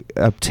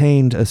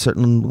obtained a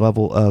certain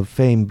level of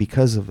fame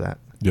because of that.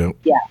 Yeah.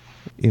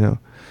 Yeah.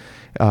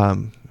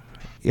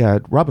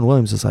 Robin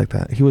Williams is like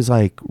that. He was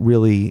like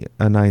really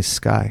a nice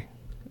guy.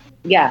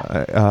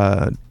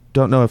 Yeah.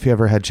 Don't know if you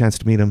ever had a chance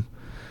to meet him.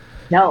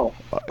 No.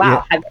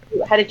 Wow. Have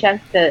you had a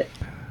chance to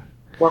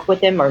work with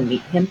him or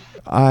meet him?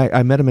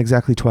 I met him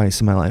exactly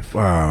twice in my life.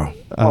 Wow.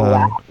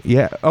 Wow.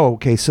 Yeah. Oh,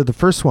 okay. So the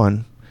first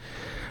one,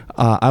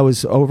 I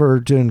was over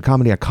doing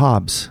comedy at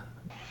Cobb's,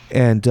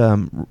 and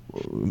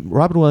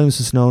Robin Williams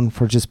is known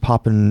for just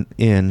popping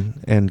in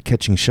and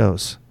catching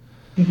shows.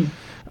 Mm-hmm.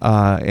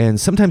 And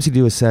sometimes he'd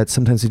do a set,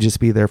 sometimes he'd just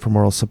be there for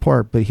moral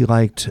support, but he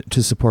liked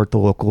to support the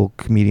local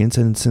comedians.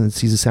 And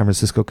since he's a San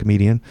Francisco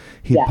comedian,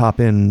 he'd pop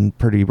in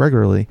pretty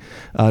regularly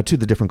to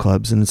the different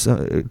clubs. And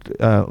so,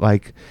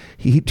 like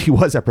he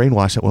was at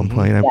Brainwash at one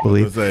point, I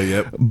believe.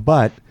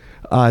 But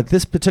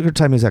this particular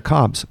time he was at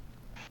Cobb's.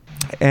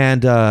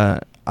 And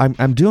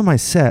I'm doing my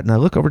set, and I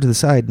look over to the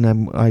side, and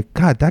I'm like,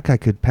 God, that guy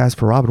could pass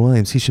for Robin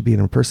Williams. He should be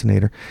an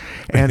impersonator.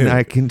 And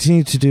I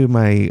continue to do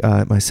my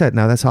my set.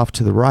 Now that's off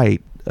to the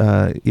right.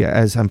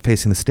 As I'm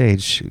facing the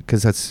stage,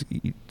 because that's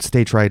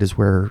stage right is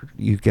where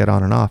you get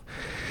on and off.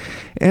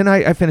 And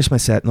I finish my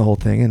set and the whole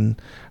thing,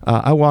 and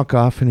I walk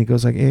off, and he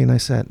goes like, "Hey,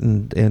 nice set,"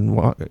 and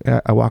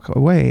I walk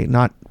away,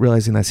 not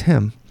realizing that's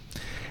him.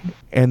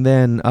 And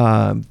then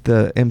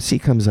the MC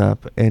comes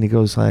up, and he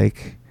goes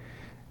like,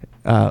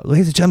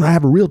 "Ladies and gentlemen, I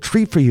have a real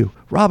treat for you,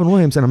 Robin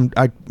Williams." And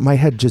my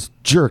head just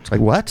jerked,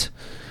 like, what?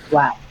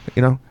 Wow.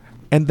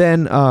 And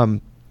then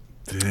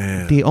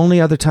the only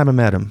other time I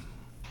met him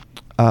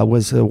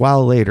was a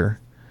while later,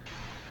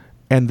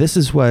 and this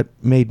is what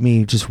made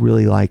me just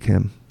really like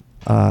him.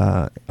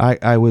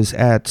 I was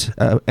at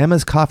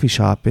Emma's Coffee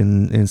Shop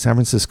in San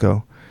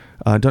Francisco.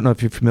 Don't know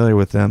if you're familiar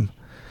with them,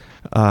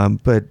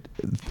 but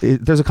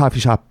there's a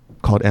coffee shop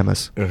called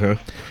Emma's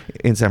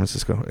in San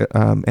Francisco.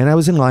 And I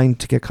was in line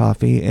to get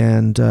coffee,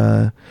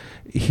 and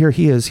here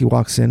he is. He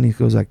walks in, he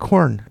goes like,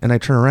 "Corn," and I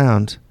turn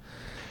around,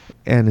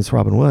 and it's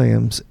Robin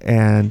Williams,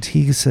 and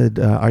he said,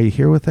 "Are you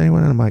here with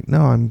anyone?" And I'm like,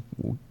 "No, I'm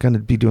going to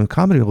be doing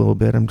comedy a little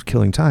bit. I'm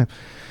killing time."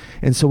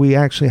 And so we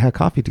actually had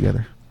coffee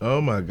together.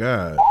 Oh my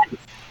God.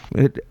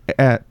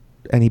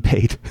 And he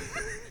paid.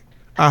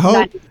 I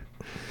hope.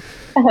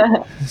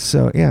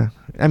 So yeah,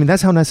 I mean,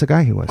 that's how nice a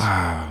guy he was.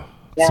 Wow.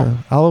 Yeah. So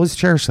I'll always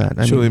cherish that.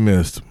 Truly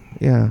missed.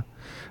 Yeah.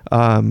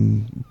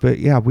 But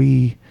yeah,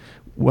 we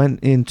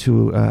went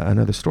into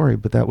another story,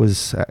 but that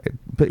was,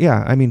 but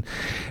yeah, I mean,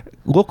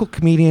 local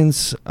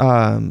comedians,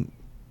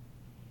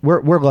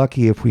 we're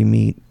lucky if we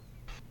meet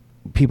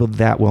people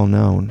that well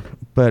known,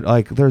 but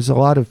like there's a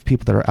lot of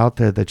people that are out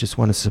there that just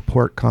want to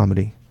support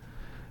comedy.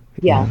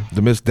 Yeah.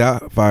 The Miss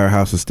Doubtfire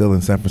House is still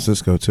in San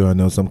Francisco too. I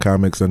know some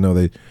comics, I know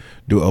they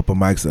do open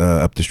mics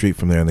up the street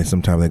from there, and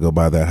sometimes they go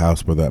by that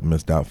house where that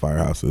Miss Doubtfire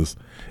House is.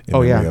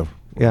 Oh yeah.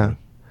 Yeah.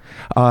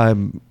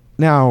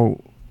 Now,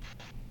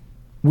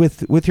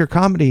 with your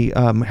comedy,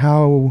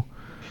 how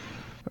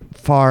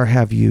far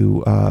have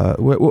you?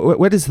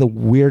 What is the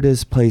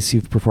weirdest place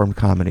you've performed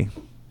comedy?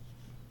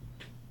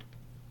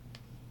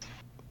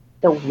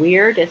 The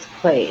weirdest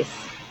place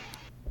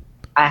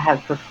I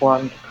have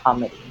performed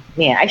comedy.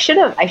 Man, I should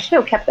have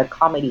kept a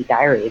comedy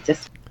diary. It's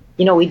just,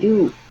 we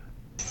do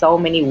so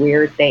many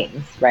weird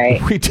things,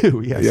 right? We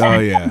do, yes. Oh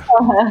yeah.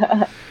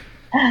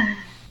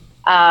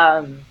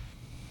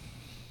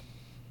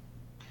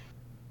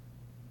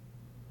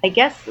 I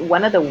guess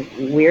one of the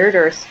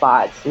weirder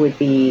spots would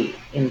be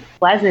in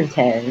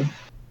Pleasanton.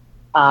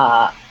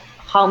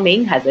 Hao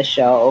Ming has a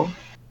show,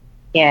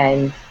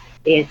 and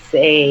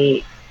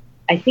I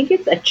think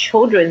it's a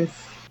children's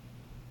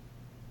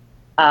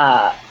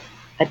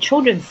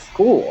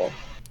school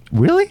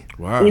Really?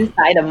 Wow.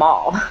 inside a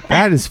mall.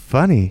 That is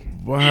funny.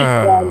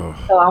 Wow.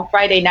 So on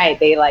Friday night,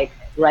 they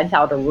rent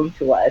out a room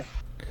to us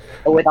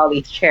with all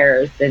these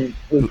chairs, and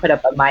we put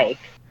up a mic.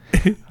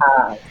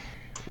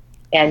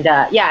 And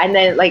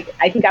then I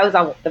think I was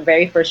on the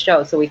very first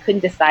show, so we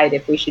couldn't decide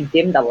if we should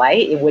dim the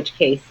light, in which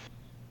case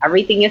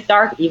everything is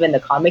dark, even the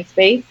comic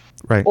space,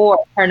 Right. or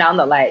turn on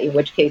the light, in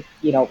which case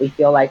we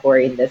feel like we're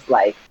in this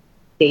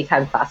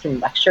daytime classroom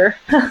lecture.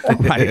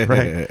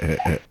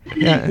 Right.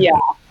 Yeah. Yeah.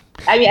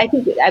 I mean, I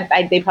think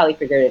they probably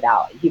figured it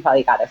out. He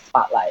probably got a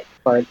spotlight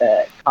for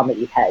the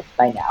comedy head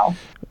by now.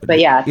 But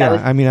yeah,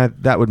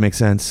 that would make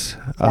sense.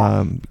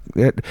 Yeah.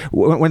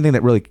 One thing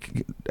that really,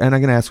 and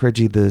I'm going to ask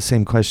Reggie the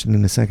same question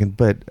in a second,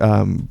 but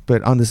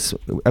on this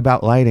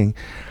about lighting,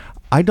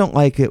 I don't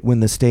like it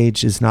when the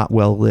stage is not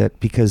well lit,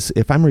 because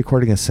if I'm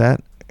recording a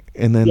set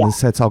and then the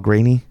set's all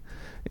grainy,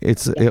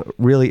 it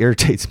really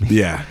irritates me.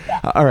 Yeah.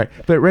 All right,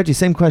 but Reggie,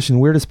 same question.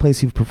 Weirdest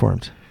place you've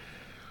performed?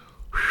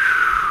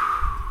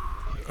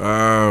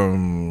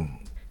 I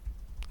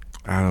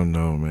don't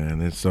know, man.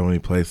 There's so many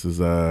places.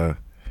 Probably.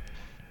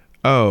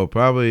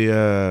 I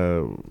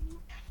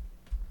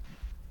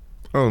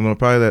don't know.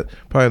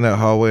 Probably in that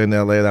hallway in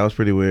L.A. That was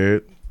pretty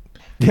weird.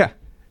 Yeah.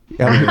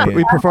 Yeah,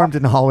 we performed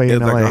in the hallway in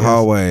It's LA. like a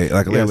hallway,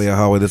 literally a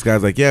hallway. This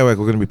guy's like, yeah, we're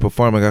going to be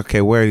performing.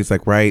 Okay, where? He's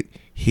like, right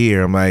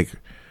here. I'm like,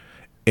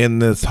 in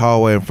this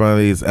hallway in front of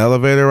these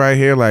elevator right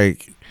here.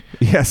 Like,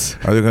 yes.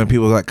 are there going to be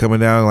people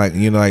coming down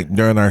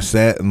during our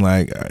set and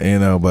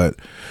but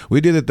we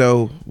did it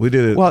though. We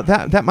did it. Well,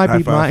 that might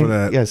be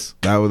mine. Yes.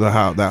 That was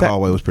that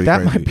hallway was pretty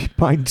that crazy. That might be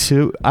mine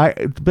too.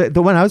 But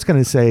the one I was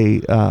going to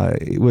say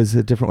it was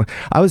a different one.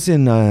 I was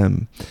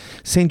in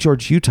St.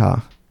 George,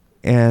 Utah,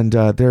 and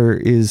there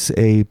is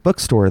a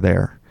bookstore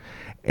there,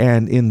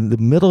 and in the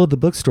middle of the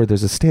bookstore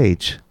there's a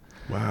stage.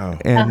 Wow.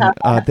 And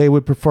they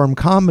would perform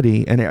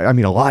comedy, and I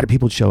mean a lot of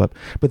people would show up,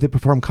 but they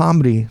perform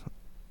comedy.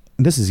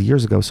 This is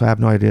years ago, so I have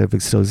no idea if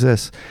it still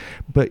exists,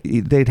 but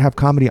they'd have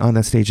comedy on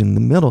that stage in the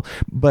middle.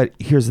 But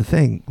here's the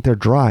thing, they're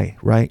dry,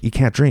 right? You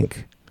can't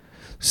drink.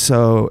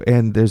 So,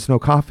 and there's no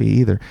coffee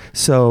either.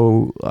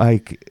 So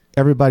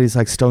everybody's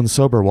stone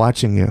sober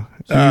watching you.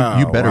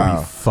 You better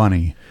be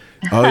funny.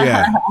 Oh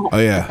yeah.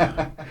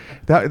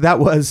 That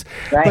was,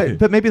 right.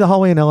 But maybe the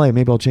hallway in LA,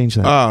 maybe I'll change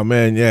that. Oh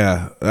man,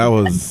 yeah. That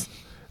was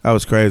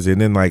crazy. And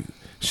then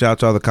shout out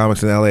to all the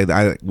comics in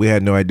LA. We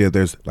had no idea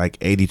there's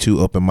 82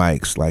 open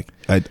mics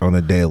on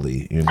a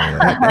daily.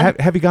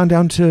 Have you gone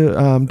down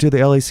to do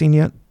the LA scene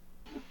yet?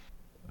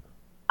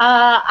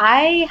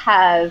 I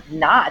have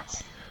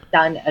not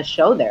done a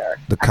show there.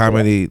 The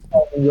comedy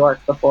in New York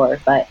before,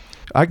 but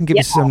I can give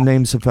you some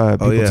names of people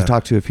to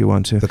talk to if you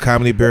want to. The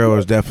Comedy Bureau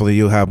is definitely,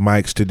 you'll have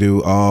mics to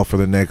do all for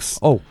the next.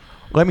 Oh,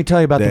 let me tell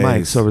you about days. the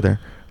mics over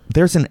there.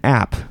 There's an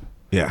app.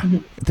 Yeah.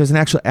 There's an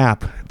actual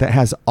app that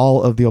has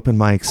all of the open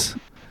mics.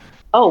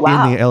 Oh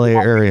wow! In the LA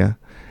area.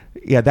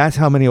 Yeah, that's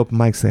how many open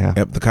mics they have.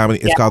 Yep,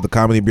 it's called the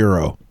Comedy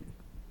Bureau.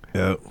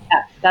 Yep.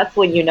 Yeah, that's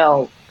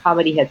when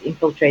comedy has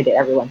infiltrated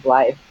everyone's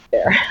life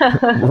there.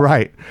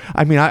 Right.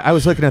 I mean, I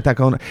was looking at that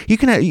going, you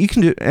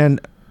can do,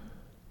 and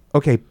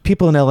okay,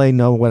 people in LA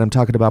know what I'm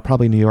talking about,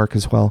 probably New York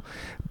as well,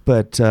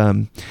 but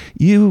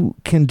you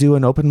can do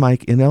an open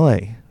mic in LA.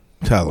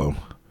 Tell them.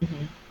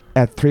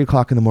 At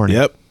 3:00 in the morning.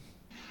 Yep.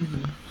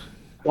 Mm-hmm.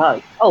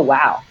 Wow. Oh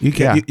wow! You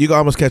can you can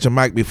almost catch a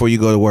mic before you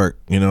go to work.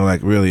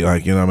 Really,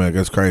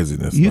 that's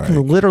craziness. You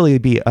can literally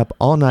be up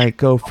all night,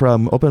 go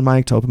from open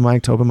mic to open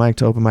mic to open mic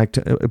to open mic.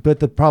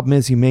 But the problem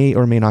is, you may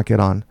or may not get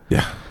on.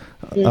 Yeah.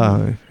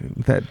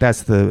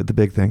 That's the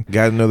big thing.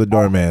 Got to know the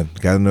doorman.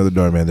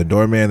 The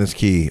doorman is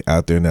key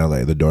out there in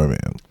LA. The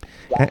doorman.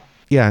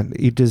 Yeah.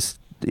 You just.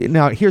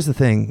 Now, here's the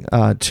thing,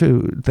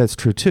 too. That's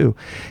true too,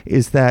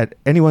 is that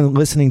anyone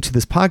listening to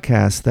this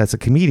podcast that's a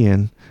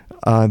comedian.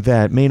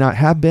 That may not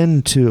have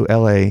been to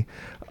LA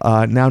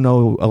now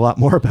know a lot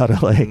more about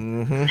LA.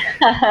 Mm-hmm.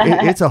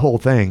 It's a whole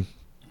thing.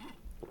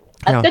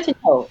 That's good to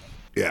know.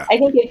 Yeah. I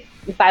think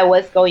if I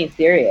was going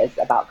serious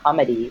about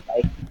comedy,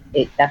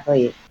 it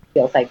definitely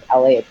feels like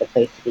LA is the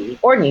place to be,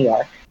 or New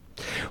York.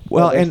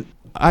 Well, and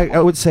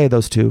I would say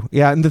those two.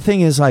 Yeah, and the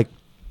thing is,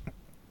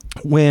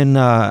 when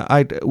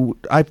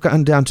I've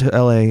gotten down to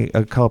LA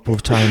a couple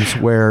of times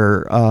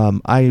where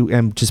I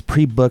am just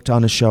pre-booked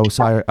on a show,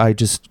 so I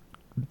just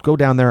go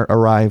down there,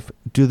 arrive,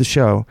 do the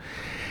show,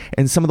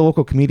 and some of the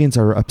local comedians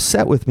are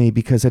upset with me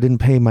because I didn't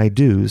pay my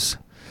dues.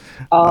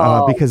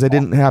 Because I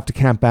didn't have to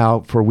camp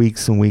out for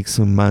weeks and weeks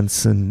and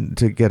months and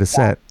to get a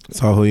set.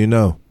 It's all who you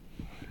know.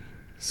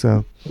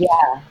 So Yeah.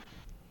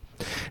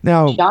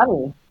 now,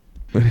 Johnny.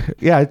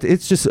 yeah,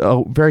 it's just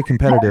very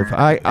competitive.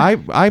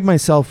 I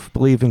myself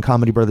believe in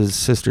comedy brothers and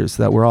sisters,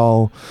 that we're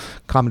all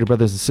comedy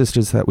brothers and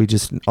sisters, that we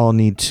just all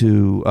need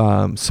to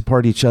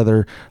support each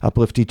other,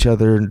 uplift each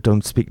other, and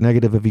don't speak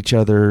negative of each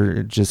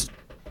other, just,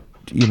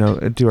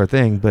 do our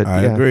thing. But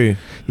I agree.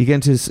 You get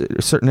into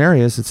certain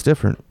areas, it's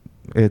different.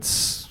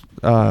 It's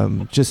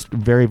just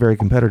very, very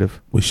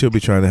competitive. We should be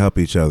trying to help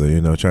each other,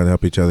 trying to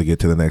help each other get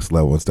to the next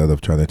level instead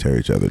of trying to tear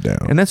each other down.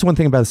 And that's one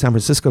thing about the San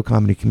Francisco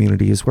comedy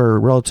community is we're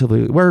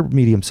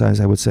medium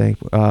sized, I would say,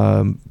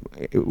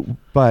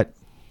 but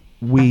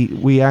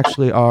we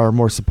actually are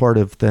more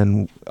supportive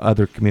than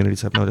other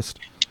communities, I've noticed.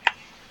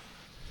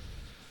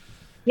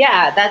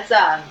 Yeah, that's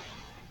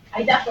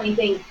I definitely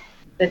think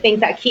the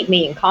things that keep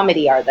me in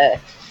comedy are the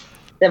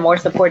more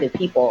supportive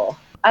people.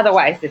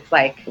 Otherwise, it's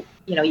like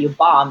you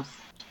bomb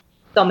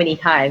so many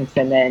times,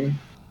 and then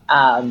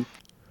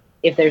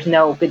if there's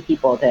no good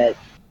people to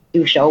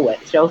do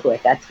shows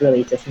with, that's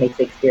really just makes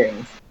the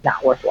experience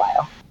not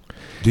worthwhile.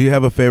 Do you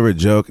have a favorite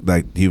joke?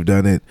 Like, you've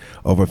done it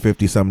over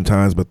 50 something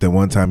times, but then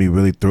one time you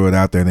really threw it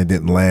out there and it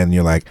didn't land, and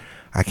you're like,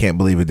 I can't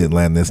believe it didn't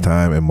land this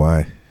time, and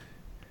why?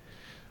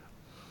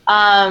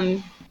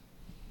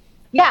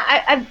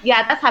 Yeah,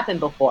 that's happened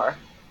before.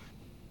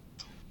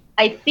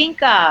 I think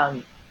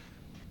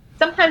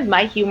sometimes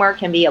my humor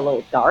can be a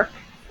little dark.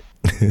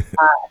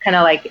 Kind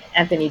of like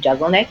Anthony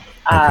Jeselnik.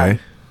 Okay.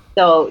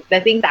 So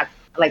the things that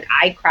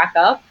I crack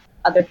up,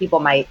 other people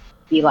might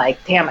be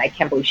like, "Damn, I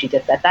can't believe she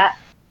just said that."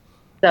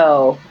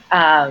 So,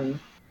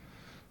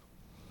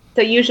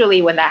 so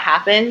usually when that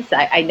happens,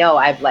 I know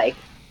I've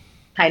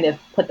kind of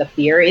put the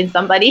fear in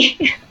somebody.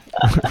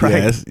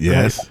 Right.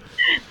 Yes.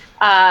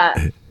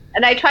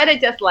 And I try to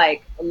just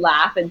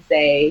laugh and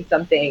say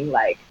something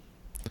like,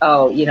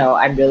 "Oh,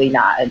 I'm really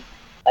not a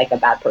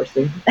bad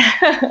person."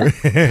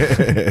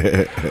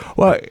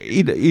 Well,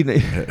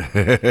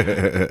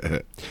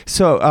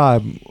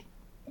 so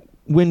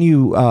when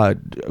you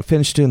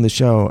finish doing the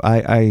show,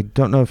 I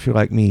don't know if you're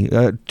like me.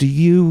 Do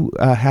you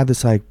have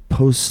this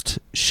post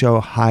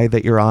show high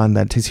that you're on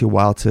that takes you a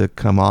while to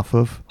come off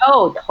of?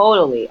 Oh,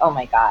 totally. Oh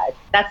my God.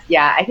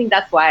 I think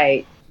that's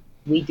why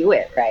we do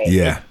it, right?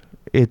 Yeah.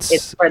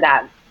 It's for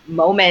that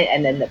moment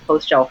and then the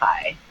post show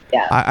high.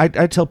 Yeah.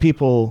 I tell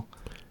people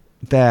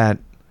that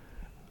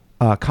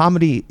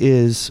comedy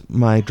is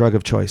my drug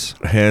of choice.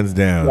 Hands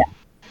down.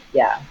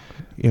 Yeah.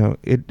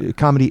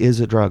 Comedy is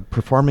a drug.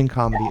 Performing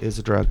comedy is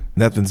a drug.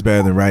 Nothing's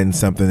better than writing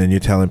something and you're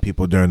telling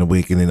people during the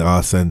week, and then all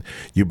of a sudden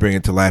you bring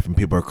it to life and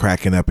people are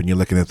cracking up and you're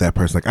looking at that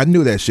person like, I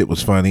knew that shit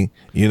was funny.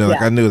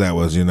 I knew that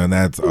was, and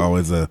that's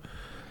always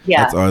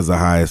that's always the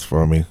highest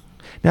for me.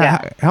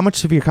 Now, how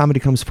much of your comedy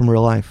comes from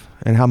real life,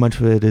 and how much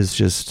of it is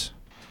just?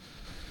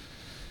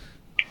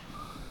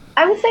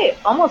 I would say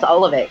almost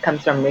all of it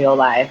comes from real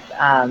life.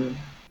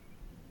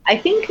 I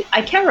think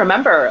I can't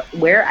remember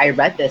where I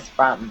read this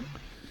from.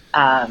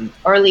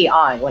 Early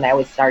on, when I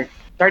was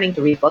starting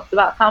to read books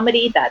about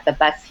comedy, that the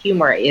best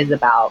humor is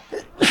about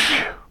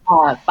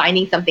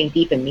finding something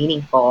deep and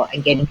meaningful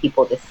and getting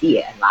people to see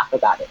it and laugh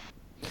about it.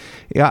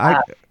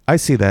 Yeah, I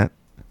see that.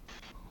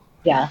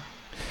 Yeah.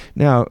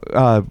 Now,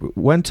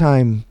 one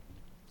time,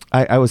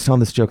 I was telling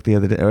this joke the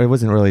other day. It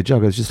wasn't really a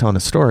joke. I was just telling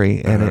a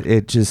story, and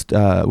it just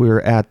we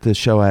were at the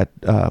show at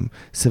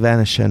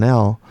Savannah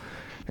Chanel,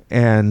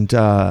 and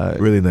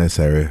really nice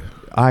area.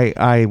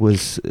 I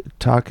was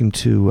talking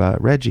to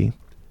Reggie.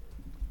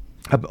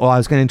 I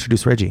was going to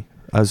introduce Reggie.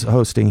 I was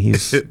hosting.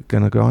 He's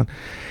going to go on.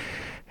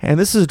 And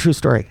this is a true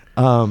story.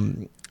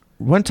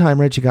 One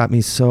time, Reggie got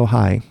me so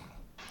high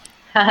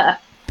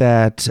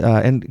that,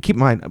 and keep in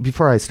mind,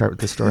 before I start with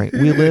the story,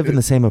 we live in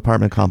the same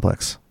apartment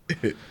complex.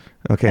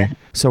 Okay?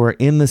 So we're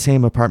in the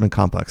same apartment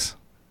complex.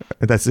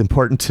 That's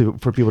important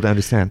for people to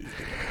understand.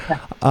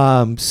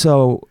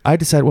 So I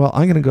decided, well,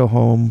 I'm going to go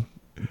home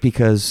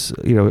because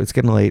it's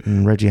getting late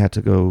and Reggie had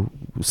to go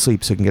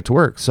sleep so he can get to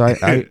work. So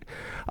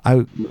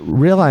I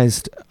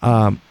realized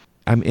I'm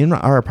in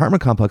our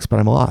apartment complex, but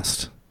I'm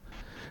lost.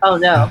 Oh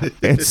no!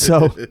 And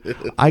so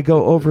I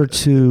go over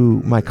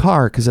to my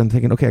car because I'm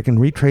thinking, okay, I can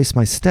retrace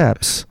my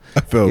steps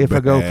if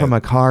I go from my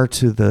car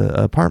to the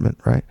apartment,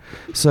 right?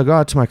 So I go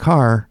out to my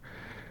car,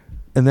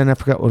 and then I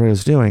forgot what I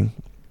was doing,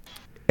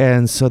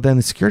 and so then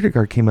the security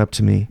guard came up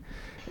to me,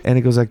 and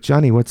he goes like,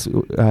 "Johnny, what's?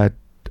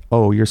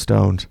 Oh, you're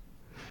stoned."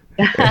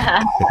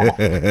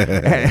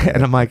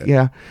 And I'm like,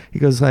 yeah. He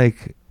goes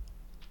like,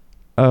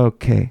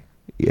 okay,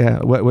 yeah.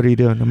 What are you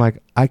doing? I'm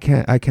like, I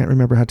can't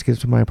remember how to get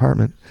to my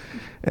apartment.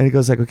 And he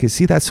goes like, okay,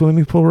 see that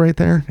swimming pool right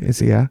there? I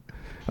say, yeah.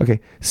 Okay,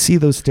 see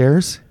those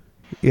stairs?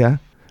 Yeah.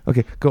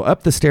 Okay, go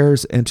up the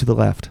stairs and to the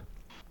left.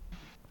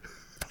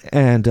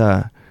 And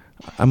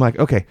I'm like,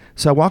 okay.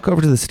 So I walk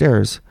over to the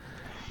stairs,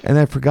 and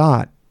I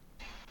forgot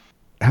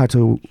how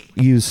to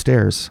use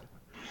stairs.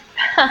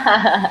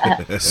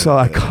 So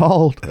I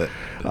called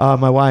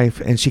my wife,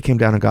 and she came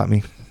down and got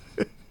me.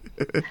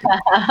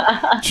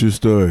 True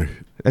story.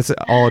 That's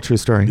all a true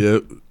story.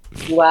 Yep.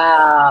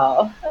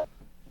 Wow.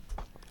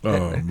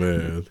 Oh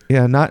man.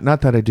 Yeah, not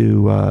that I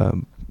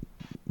do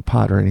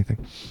pot or anything.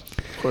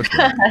 Of course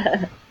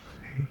not.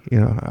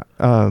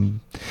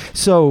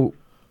 So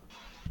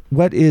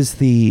what is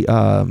the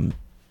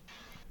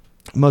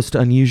most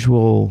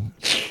unusual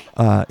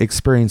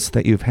experience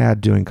that you've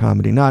had doing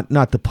comedy?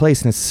 Not the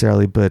place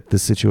necessarily, but the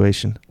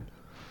situation.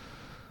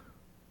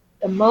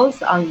 The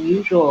most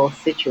unusual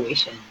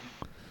situation.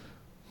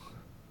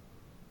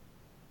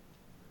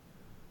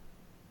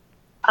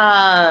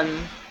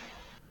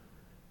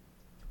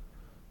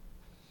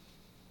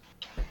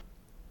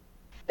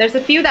 There's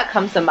a few that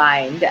comes to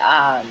mind.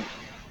 Some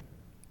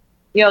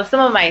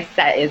of my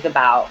set is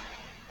about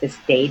just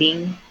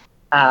dating.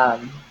 I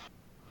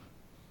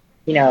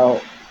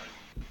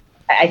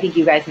think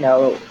you guys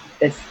know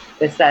this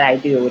set I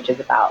do, which is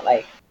about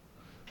like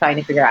trying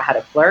to figure out how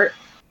to flirt.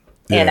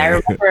 Yeah. And I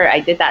remember I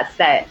did that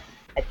set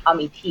at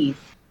Tommy T's,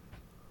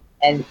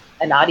 and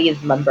an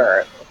audience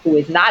member who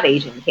is not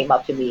Asian came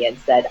up to me and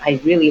said, "I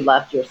really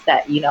loved your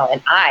set,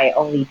 and I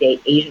only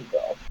date Asian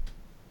girls."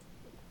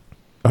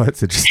 Oh,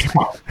 that's interesting.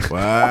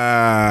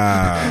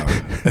 Wow.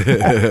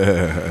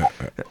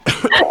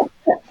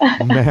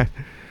 Man.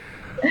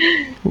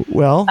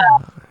 Well,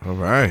 All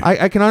right.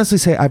 I can honestly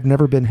say I've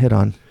never been hit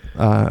on.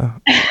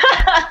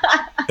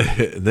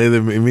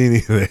 Neither me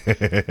neither.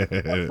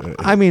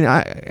 I mean,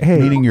 hey,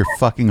 Meaning you're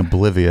fucking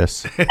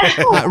oblivious.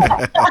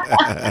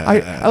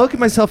 I look at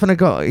myself and I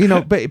go,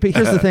 but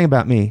here's the thing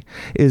about me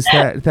is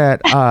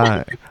that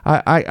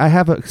I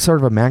have a sort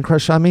of a man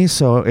crush on me.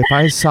 So if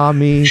I saw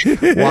me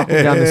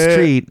walking down the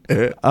street,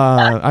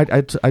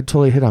 I'd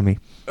totally hit on me.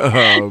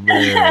 Oh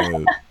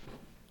man.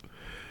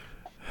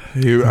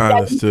 You're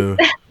honest too.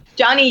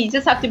 Johnny, you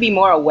just have to be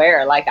more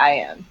aware like I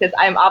am, because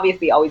I'm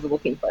obviously always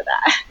looking for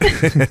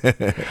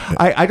that.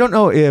 I don't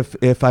know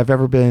if I've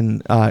ever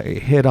been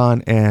hit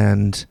on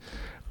and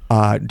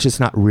just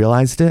not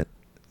realized it,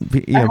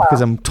 because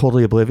I'm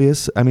totally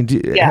oblivious. I mean,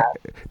 do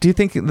you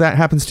think that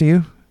happens to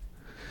you?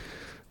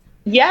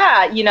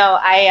 Yeah,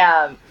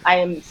 I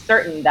am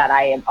certain that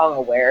I am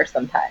unaware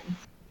sometimes.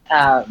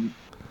 And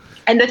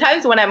the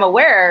times when I'm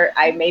aware,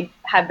 I may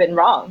have been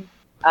wrong.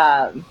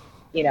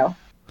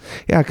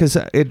 Yeah, because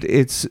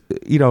it's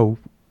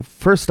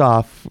first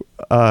off,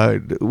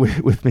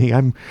 with me,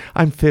 I'm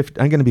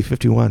going to be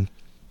 51.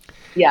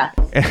 Yeah.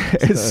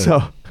 And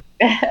so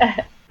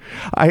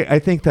I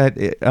think that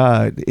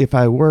if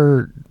I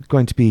were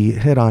going to be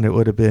hit on, it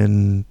would have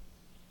been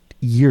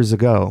years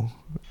ago.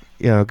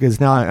 Because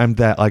now I'm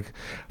that like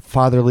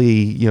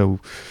fatherly,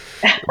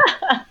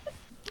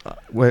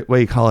 what do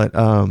you call it,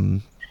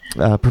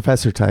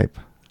 professor type.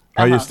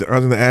 I was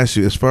going to ask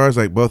you, as far as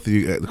like both of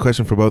you, the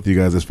question for both of you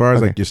guys, as far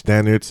as like your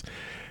standards,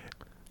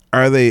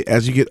 are they,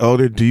 as you get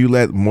older, do you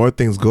let more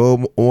things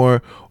go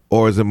or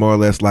is it more or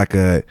less like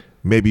a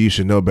maybe you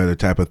should know better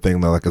type of thing?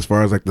 Like as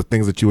far as like the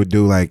things that you would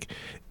do like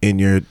in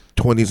your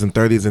 20s and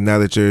 30s, and now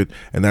that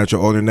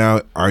you're older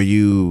now, are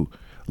you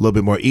a little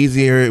bit more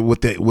easier with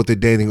the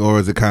dating, or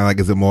is it kind of like,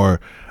 is it more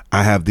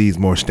I have these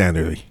more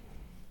standardly?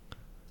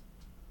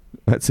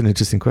 That's an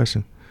interesting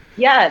question.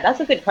 Yeah, that's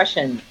a good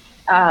question.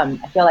 I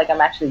feel like I'm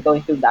actually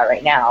going through that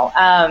right now.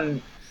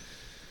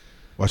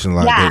 Watching a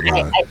lot of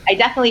Dateline. I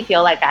definitely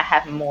feel like I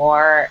have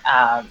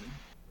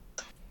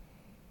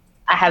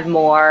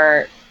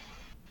more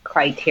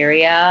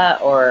criteria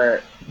or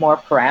more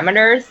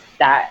parameters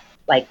that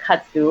like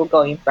cuts through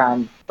going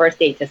from first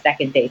date to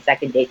second date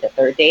to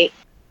third date.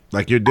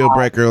 Like your deal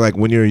breaker, like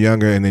when you were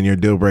younger, and then your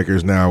deal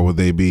breakers now, are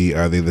they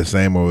the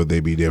same or would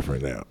they be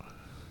different now?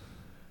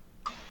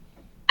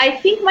 I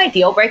think my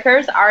deal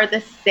breakers are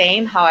the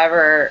same.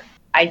 However,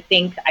 I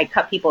think I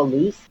cut people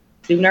loose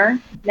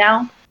sooner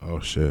now. Oh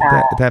shit.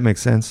 That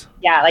makes sense.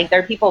 Yeah, like there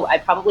are people I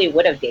probably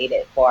would have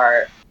dated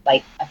for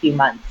like a few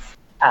months,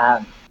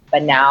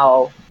 but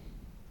now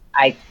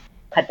I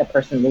cut the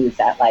person loose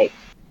at like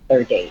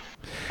third date.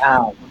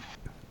 Well,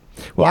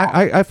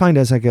 yeah. I find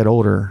as I get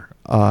older,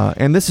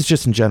 and this is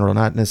just in general,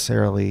 not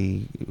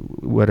necessarily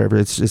whatever.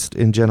 It's just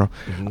in general.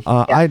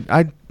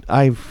 Mm-hmm.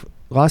 I've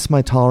lost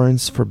my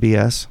tolerance for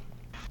BS.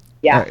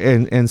 Yeah,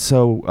 and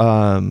so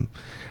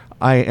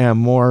I am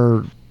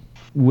more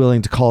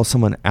willing to call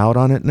someone out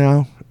on it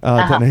now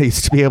than I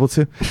used to be able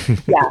to.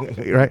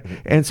 Yeah. Right.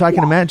 And so I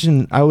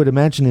would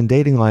imagine in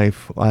dating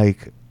life,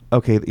 like,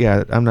 okay,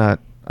 yeah, I'm not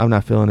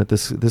feeling it.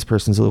 This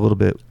person's a little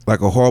bit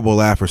like a horrible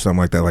laugh or something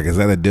like that. Like, is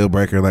that a deal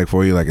breaker? Like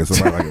for you, like it's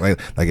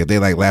like if they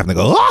like laugh and they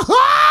go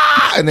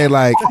and they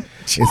like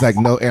it's like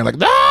no air, like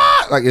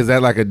like is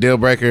that like a deal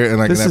breaker? And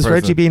like this that is person,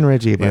 Reggie being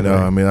Reggie. By the way.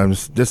 I mean, I'm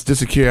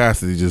just a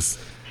curiosity. Just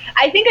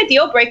I think a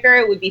deal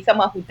breaker would be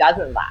someone who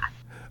doesn't laugh.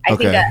 I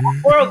think a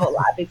horrible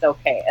laugh is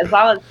okay as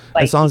long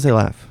as they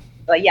laugh.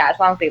 But yeah, as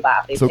long as they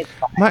laugh, it's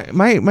fine.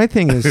 My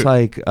thing is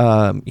like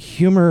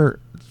humor.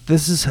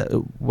 this is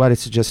what I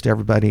suggest to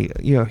everybody.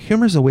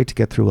 Humor is a way to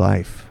get through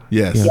life.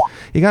 Yes.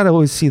 You got to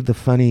always see the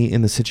funny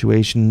in the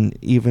situation,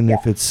 even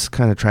if it's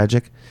kind of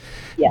tragic.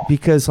 Yeah.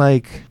 Because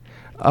I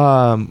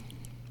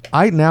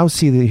now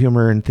see the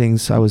humor in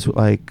things I was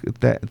like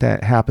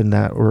that happened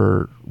that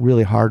were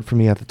really hard for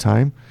me at the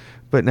time,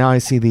 but now I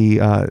see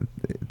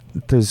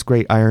there's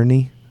great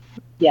irony.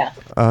 Yeah.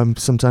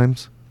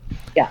 Sometimes.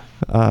 Yeah.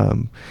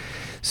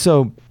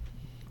 So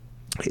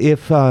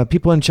if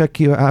people want to check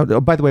you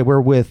out, by the way,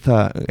 we're with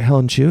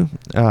Helen Chu,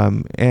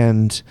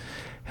 and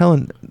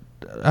Helen,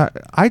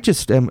 I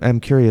just am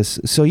curious.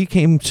 So you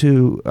came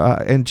to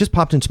and just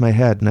popped into my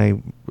head,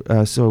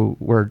 and so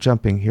we're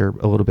jumping here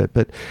a little bit,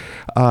 but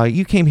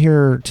you came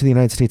here to the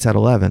United States at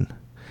 11.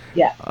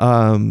 Yeah.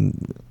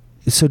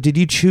 So did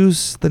you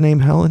choose the name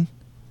Helen?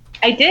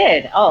 I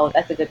did. Oh,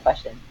 that's a good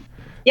question.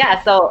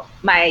 Yeah. So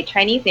my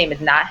Chinese name is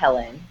not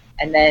Helen,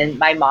 and then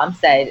my mom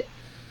said,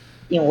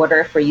 in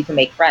order for you to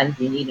make friends,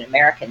 you need an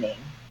American name.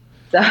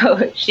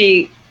 So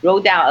she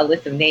wrote down a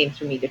list of names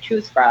for me to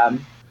choose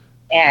from,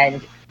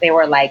 and they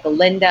were like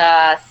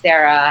Linda,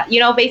 Sarah,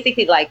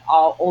 basically like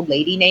all old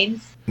lady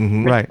names.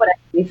 Mm-hmm. Right.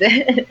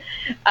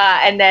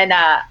 And then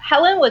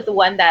Helen was the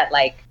one that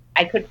like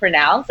I could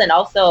pronounce. And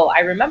also I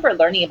remember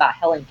learning about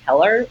Helen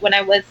Keller when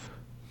I was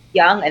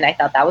young, and I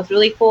thought that was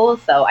really cool.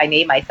 So I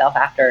named myself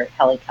after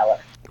Helen Keller.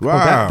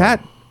 Wow.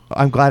 That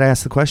I'm glad I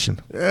asked the question.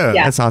 Yeah.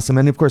 That's awesome.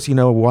 And of course, you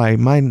know why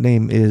my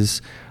name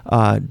is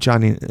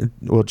Johnny.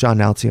 Well, John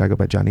Nalty. I go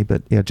by Johnny,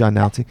 but yeah, John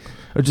Nalty.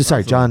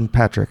 John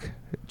Patrick.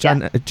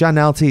 John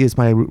Nalty is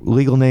my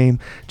legal name.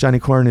 Johnny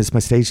Corn is my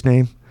stage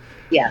name.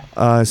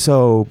 Yeah.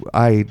 So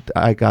I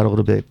got a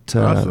little bit.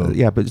 Awesome.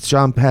 Yeah, but it's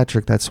John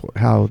Patrick. That's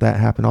how that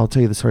happened. I'll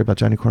tell you the story about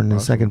Johnny Corn in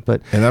a second.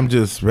 But and I'm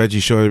just Reggie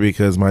Shorter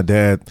because my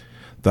dad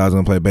thought I was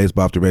gonna play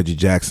baseball after Reggie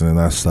Jackson, and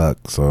I suck.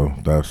 So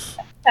that's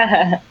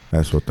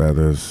what that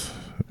is.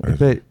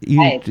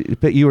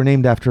 But you were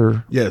named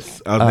after.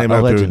 Yes, I was named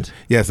after. Legend.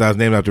 Yes, I was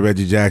named after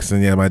Reggie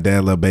Jackson. Yeah, my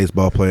dad loved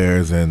baseball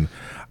players, and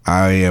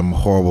I am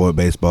horrible at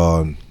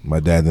baseball, and my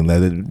dad didn't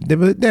let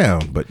it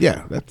down. But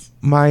yeah, that's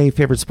my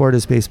favorite sport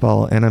is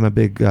baseball, and I'm a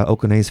big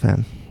Oakland A's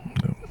fan.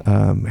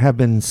 Have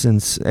been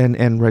since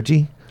and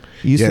Reggie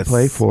used to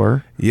play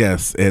for.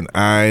 Yes, and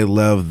I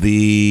love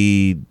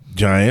the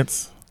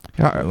Giants.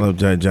 I love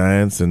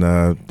Giants, and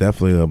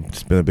definitely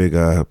just been a big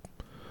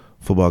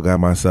football guy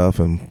myself,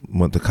 and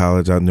went to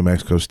college out in New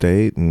Mexico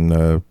State,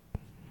 and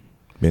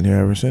been here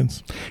ever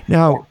since.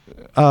 Now,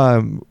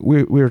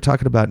 we were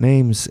talking about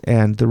names,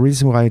 and the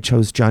reason why I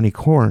chose Johnny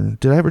Corn.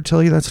 Did I ever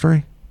tell you that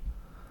story?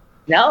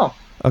 No.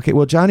 Okay,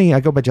 well, Johnny, I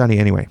go by Johnny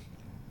anyway.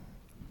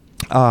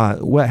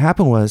 What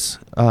happened was,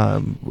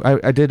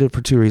 I did it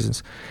for two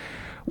reasons.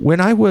 When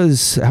I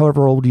was,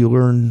 however old you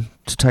learn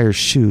to tie your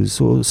shoes,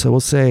 so we'll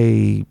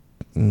say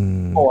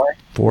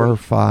 4 or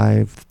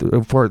 5,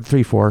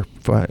 3, 4,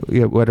 5,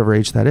 whatever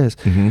age that is.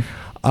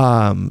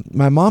 Mm-hmm.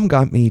 My mom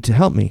got me to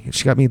help me.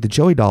 She got me the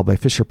Joey doll by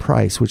Fisher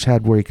Price, which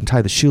had where you can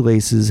tie the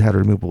shoelaces, had a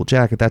removable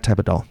jacket, that type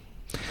of doll.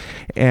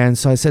 And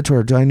so I said to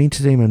her, do I need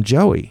to name him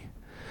Joey?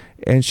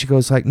 And she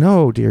goes like,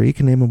 no, dear, you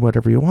can name him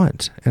whatever you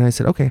want. And I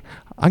said, okay,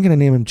 I'm going to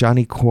name him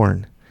Johnny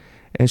Corn.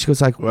 And she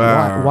goes like,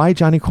 wow. Why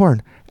Johnny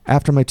Corn?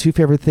 After my two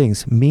favorite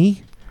things,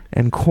 me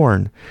and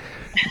corn.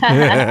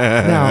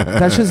 Now,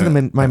 that's just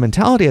my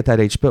mentality at that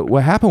age. But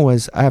what happened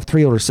was I have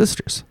 3 older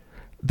sisters.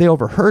 They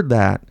overheard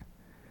that,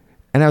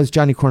 and I was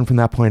Johnny Corn from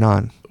that point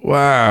on.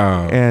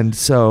 Wow. And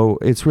so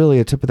it's really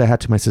a tip of the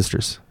hat to my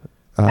sisters.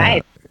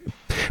 Nice.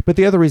 But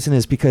the other reason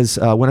is because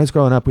when I was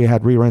growing up, we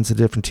had reruns of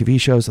different TV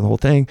shows and the whole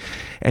thing.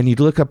 And you'd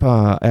look up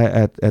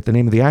at the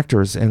name of the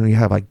actors, and you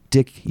have like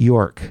Dick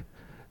York,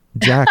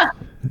 Jack,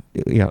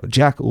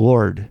 Jack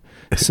Lord.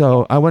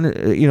 So I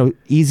wanted,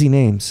 easy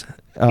names.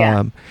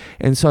 Yeah.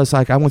 And so it's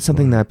like, I want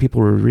something that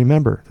people will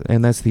remember.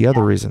 And that's the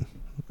other reason.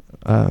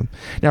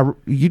 Now,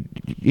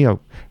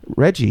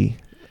 Reggie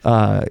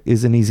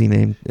is an easy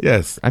name.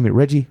 Yes. I mean,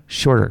 Reggie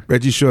Shorter.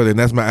 Reggie Shorter, and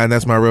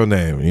that's my real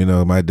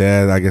name. My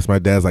dad, I guess my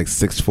dad's like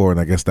 6'4", and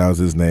I guess that was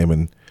his name.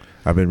 And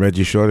I've been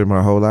Reggie Shorter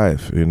my whole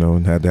life,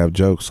 and had to have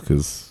jokes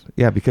because...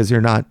 Yeah, because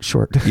you're not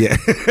short. Yeah.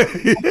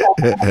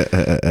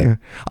 Yeah.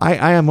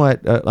 I am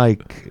like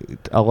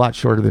a lot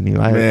shorter than you.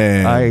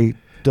 Man. I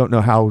don't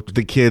know how.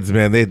 The kids,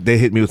 man, they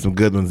hit me with some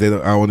good ones.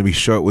 I want to be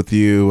short with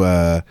you.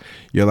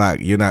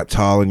 You're not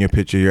tall in your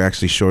picture. You're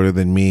actually shorter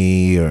than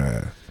me.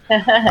 Or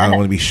I don't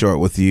want to be short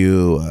with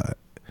you.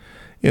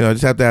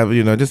 Just have to have,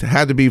 just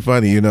had to be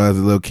funny, as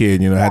a little kid,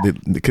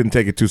 couldn't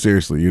take it too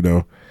seriously,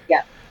 Yeah.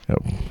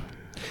 Yep.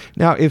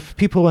 Now, if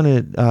people want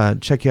to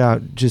check you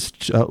out,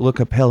 just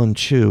look up Helen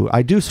Chu.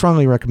 I do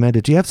strongly recommend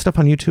it. Do you have stuff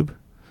on YouTube?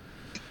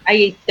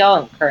 I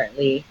don't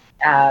currently.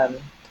 I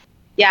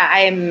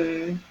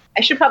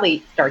should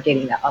probably start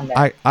getting that on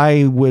there.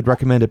 I would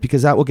recommend it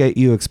because that will get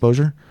you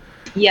exposure.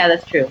 Yeah,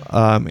 that's true.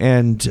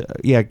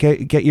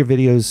 Get your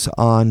videos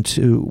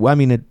onto,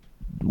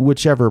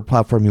 whichever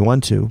platform you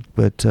want to.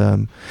 But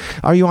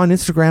are you on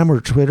Instagram or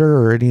Twitter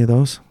or any of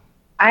those?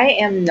 I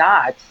am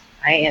not.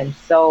 I am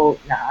so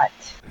not.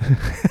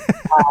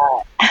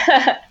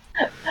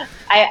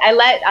 I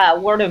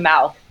let word of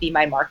mouth be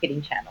my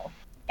marketing channel.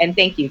 And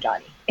thank you,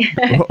 Johnny.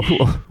 Well,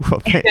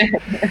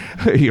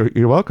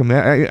 you're welcome.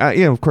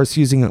 Of course,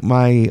 using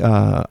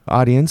my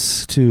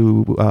audience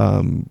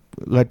to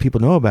let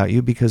people know about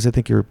you, because I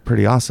think you're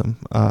pretty awesome.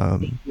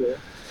 Thank you.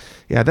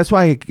 Yeah, that's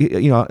why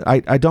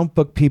I don't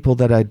book people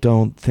that I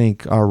don't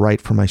think are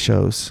right for my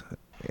shows.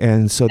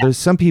 And so there's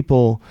some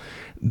people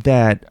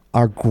that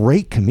are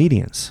great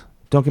comedians.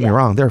 Don't get me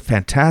wrong, they're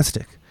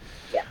fantastic.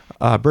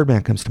 Yeah.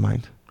 Birdman comes to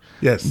mind.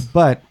 Yes.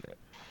 But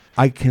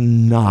I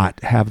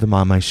cannot have them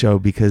on my show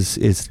because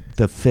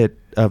the fit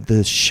of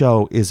the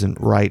show isn't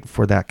right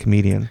for that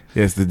comedian.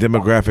 Yes, the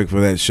demographic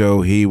for that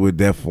show, he would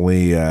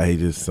definitely, he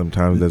just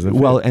sometimes doesn't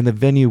fit. Well, and the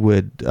venue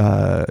would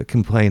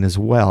complain as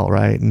well,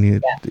 right?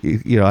 And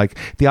like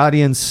the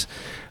audience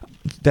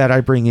that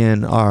I bring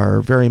in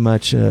are very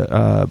much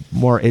a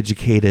more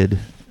educated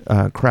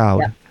crowd.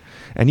 Yeah.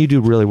 And you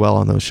do really well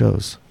on those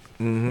shows.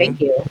 Mm-hmm.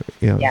 Thank you.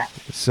 Yeah.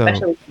 So,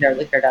 especially when they're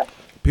liquored up.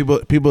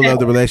 People love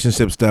the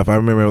relationship stuff. I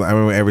remember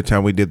every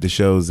time we did the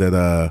shows at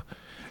the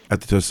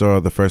Tesoro,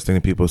 the first thing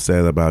that people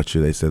said about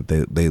you, they said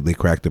they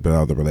cracked up at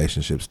all the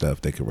relationship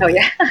stuff. They could relate.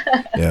 Oh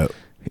yeah.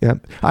 Yeah.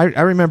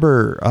 I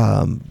remember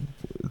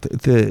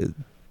the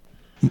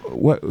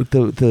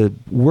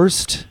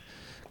worst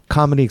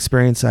comedy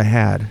experience I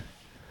had,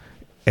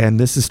 and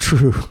this is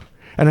true.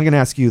 And I'm going to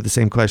ask you the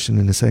same question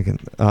in a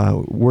second.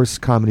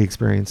 Worst comedy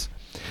experience.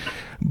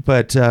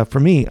 But for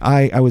me,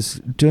 I was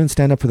doing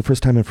stand-up for the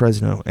first time in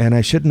Fresno, and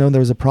I should have known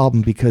there was a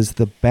problem because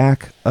the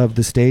back of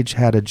the stage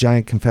had a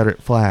giant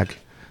Confederate flag.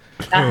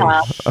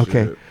 Uh-huh.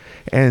 Okay.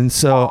 And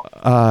so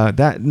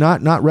that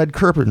not red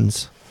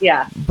curtains,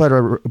 but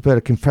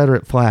a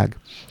Confederate flag.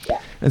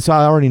 Yeah. And so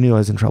I already knew I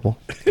was in trouble.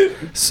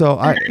 So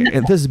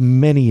and this is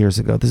many years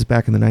ago. This is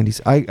back in the 90s.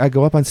 I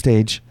go up on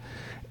stage,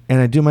 and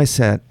I do my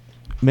set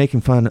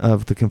making fun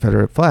of the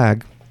Confederate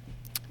flag.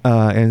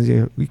 And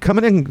you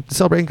coming in,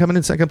 celebrating, coming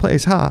in second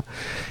place, that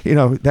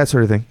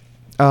sort of thing.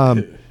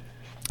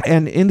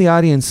 And in the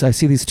audience, I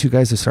see these two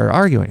guys that start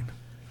arguing.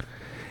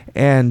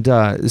 And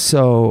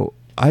so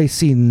I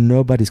see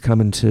nobody's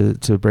coming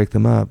to break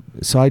them up.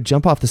 So I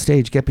jump off the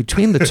stage, get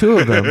between the two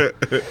of them,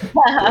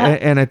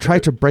 and I try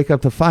to break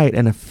up the fight,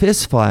 and a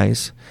fist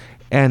flies,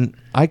 and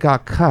I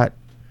got cut.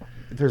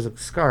 There's a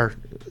scar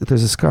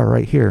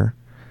right here,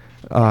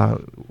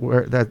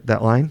 where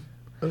that line.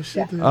 Oh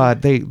shit!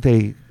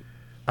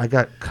 I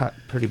got cut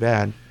pretty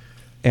bad,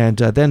 and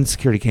then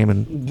security came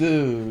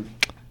and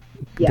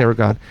they were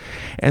gone.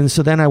 And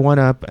so then I went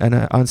up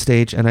and on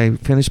stage and I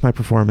finished my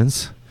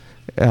performance,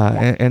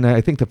 and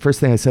I think the first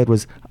thing I said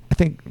was, I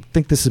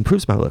think this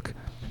improves my look.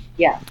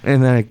 Yeah.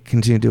 And then I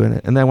continued doing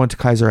it, and then I went to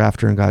Kaiser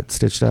after and got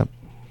stitched up.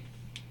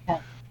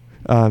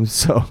 Yeah.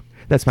 So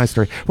that's my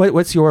story.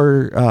 What's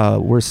your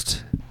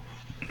worst?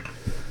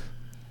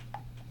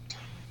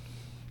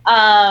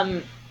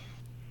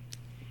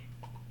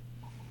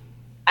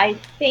 I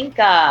think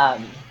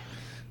the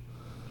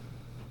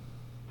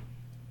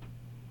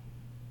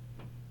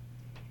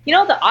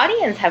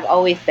audience have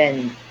always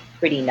been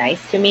pretty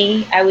nice to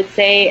me, I would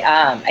say.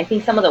 I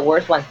think some of the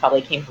worst ones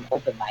probably came from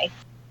open mics,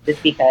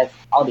 just because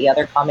all the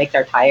other comics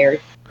are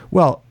tired.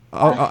 Well,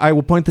 I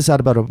will point this out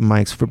about open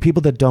mics. For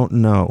people that don't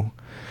know,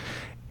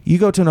 you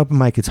go to an open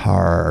mic, it's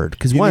hard.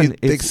 Because one, need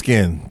thick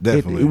skin,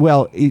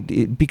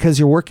 definitely. because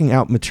you're working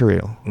out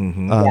material.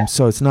 Mm-hmm.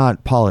 So it's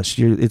not polished.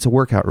 It's a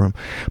workout room.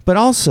 But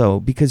also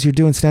because you're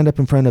doing stand-up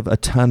in front of a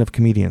ton of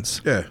comedians.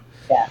 Yeah.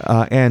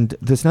 And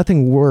there's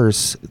nothing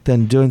worse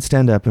than doing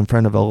stand-up in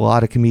front of a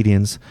lot of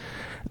comedians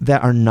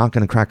that are not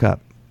going to crack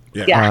up.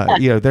 Yeah.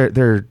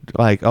 They're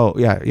like, oh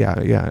yeah.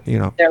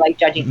 They're like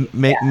judging.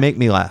 Make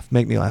me laugh,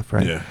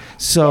 right? Yeah.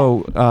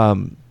 So,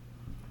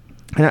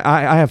 and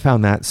I have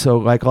found that. So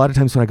like a lot of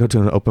times when I go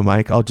to an open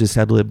mic, I'll just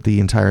ad-lib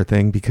the entire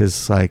thing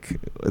because like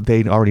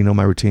they already know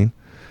my routine.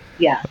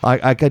 Yeah.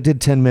 I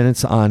did 10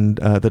 minutes on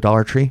the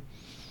Dollar Tree.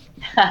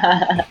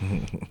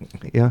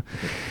 Yeah.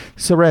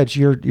 So Reg,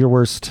 your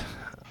worst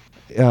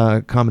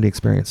comedy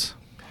experience?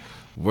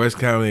 Worst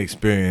comedy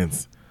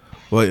experience?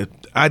 Well,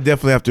 I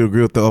definitely have to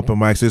agree with the open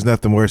mics. There's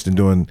nothing worse than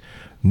doing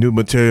new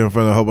material in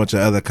front of a whole bunch of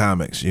other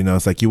comics.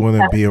 It's like you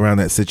want to be around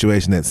that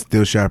situation that's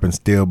still sharp and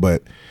still,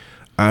 but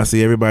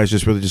honestly, everybody's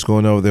just really just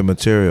going over their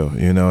material,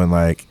 and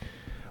like,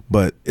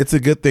 but it's a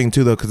good thing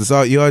too, though, because it's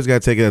all, you always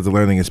got to take it as a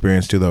learning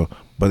experience too, though.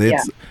 But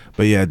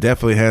but yeah,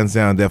 definitely hands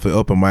down, definitely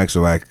open mics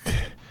are like,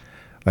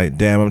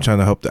 damn, I'm trying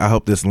to I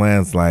hope this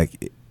lands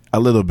like a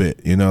little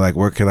bit, like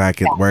where could I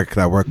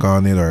work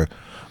on it or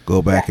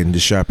go back and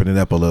just sharpen it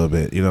up a little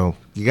bit, you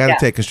got to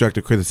take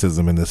constructive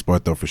criticism in this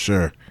sport though, for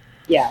sure.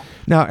 Yeah.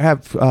 Now,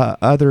 have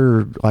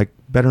other like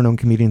better known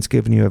comedians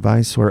given you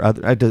advice, or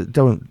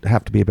don't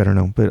have to be a better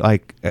known, but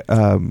like,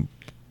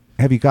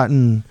 have you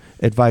gotten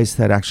advice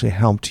that actually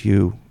helped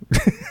you?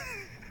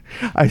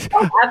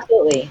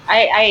 Absolutely.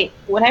 I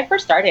when I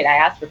first started, I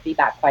asked for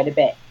feedback quite a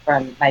bit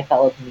from my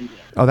fellow comedians.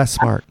 Oh, that's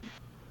smart.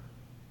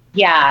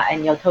 Yeah,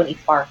 and Tony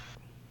Sparks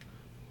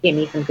gave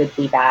me some good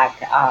feedback.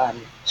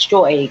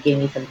 Stroy gave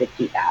me some good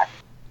feedback.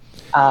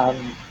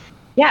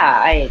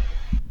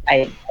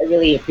 I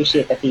really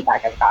appreciate the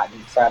feedback I've gotten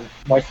from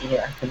more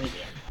senior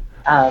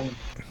comedians.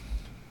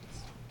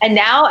 And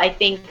now I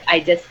think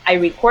I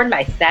record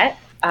my set,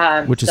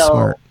 which is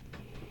smart.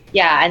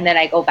 Yeah, and then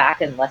I go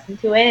back and listen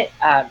to it.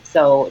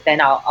 So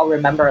then I'll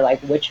remember like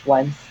which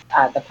ones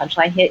the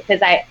punchline hit,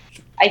 because I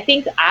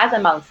think as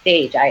I'm on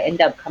stage, I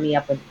end up coming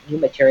up with new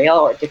material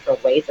or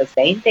different ways of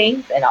saying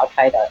things, and I'll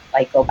try to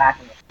like go back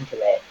and listen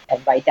to it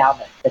and write down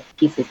the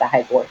pieces that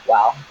have worked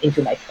well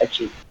into my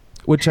spreadsheet.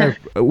 Which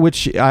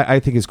I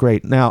think is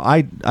great. Now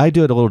I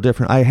do it a little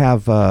different. I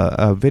have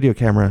a video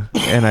camera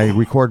and I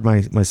record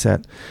my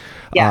set.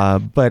 Yeah.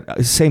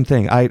 But same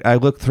thing. I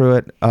look through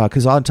it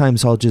because a lot of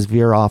times I'll just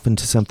veer off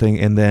into something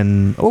and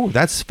then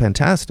that's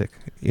fantastic,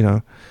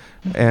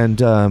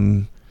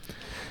 and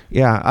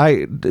yeah,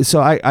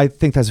 I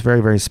think that's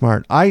very, very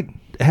smart. I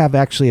have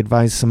actually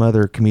advised some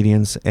other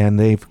comedians and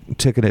they've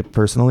taken it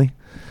personally.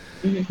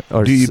 Mm-hmm.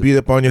 Or do you beat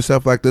up on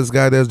yourself like this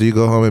guy does? Do you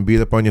go home and beat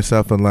up on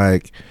yourself and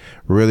like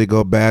really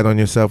go bad on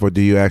yourself, or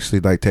do you actually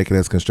like take it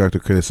as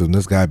constructive criticism?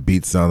 This guy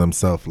beats on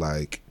himself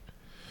like.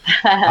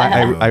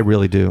 I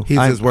really do.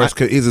 He's his worst.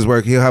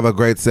 He'll have a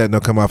great set and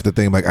he'll come off the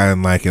thing like I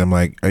didn't like it. I'm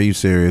like, are you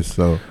serious?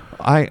 So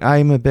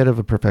I'm a bit of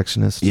a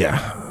perfectionist.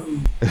 Yeah,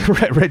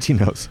 Reggie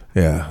knows.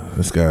 Yeah,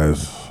 this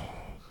guy's.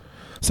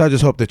 So I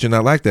just hope that you're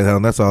not like that,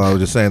 Helen. That's all I was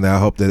just saying. That I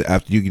hope that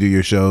after you do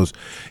your shows,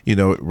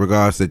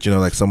 regardless that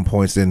like some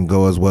points didn't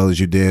go as well as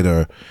you did,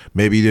 or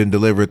maybe you didn't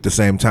deliver at the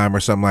same time or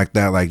something like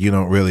that. Like you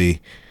don't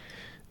really,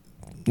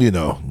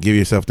 give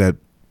yourself that,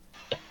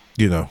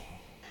 Yeah.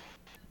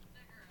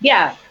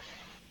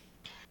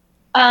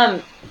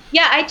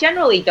 Yeah, I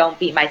generally don't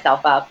beat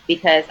myself up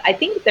because I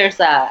think there's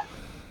I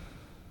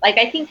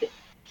think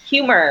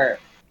humor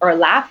or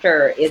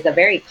laughter is a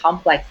very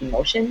complex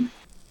emotion.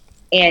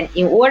 And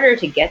in order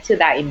to get to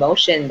that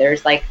emotion,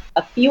 there's like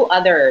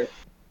there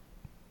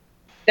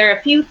are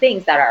a few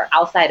things that are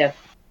outside of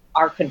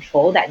our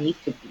control that needs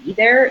to be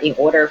there in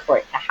order for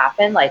it to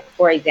happen. Like,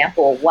 for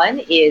example, one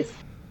is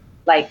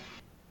like,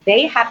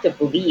 they have to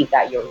believe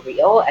that you're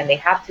real and they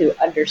have to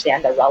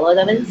understand the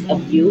relevance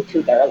of you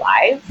to their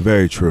lives.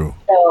 Very true.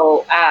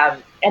 So,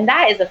 and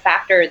that is a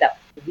factor that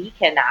we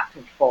cannot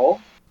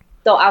control.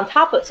 So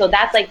so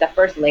that's like the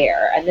first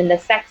layer. And then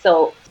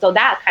so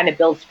that kind of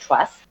builds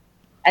trust.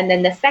 And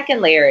then the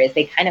second layer is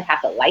they kind of have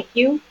to like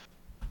you.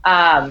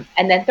 And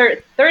then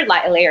third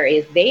layer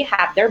is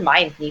their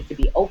minds need to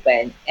be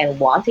open and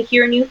want to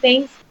hear new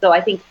things. So I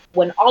think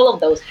when all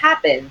of those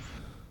happens,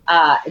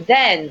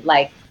 then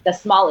like the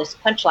smallest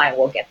punchline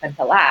will get them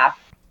to laugh.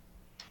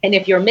 And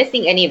if you're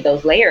missing any of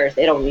those layers,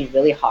 it'll be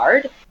really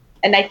hard.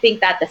 And I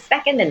think that the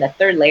second and the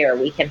third layer,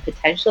 we can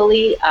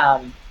potentially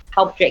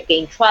help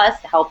gain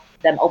trust, help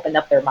them open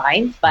up their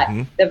minds. But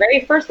the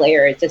very first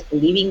layer is just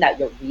believing that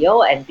you're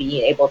real and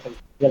being able to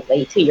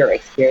relate to your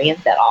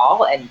experience at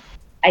all. And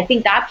I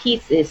think that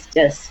piece is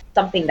just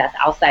something that's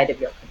outside of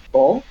your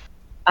control.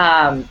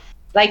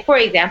 Like, for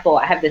example,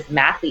 I have this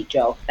mathlete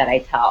joke that I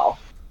tell,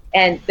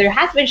 and there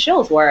has been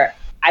shows where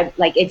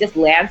it just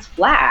lands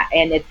flat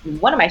and it's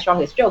one of my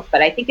strongest jokes,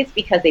 but I think it's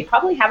because they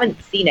probably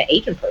haven't seen an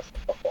Asian person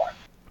before.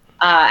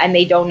 And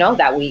they don't know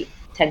that we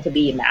tend to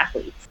be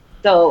mathletes.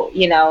 So,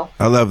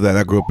 I love that.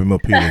 I grew up in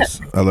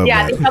Milpitas. I love that.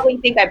 Yeah, they probably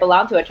think I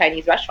belong to a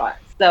Chinese restaurant.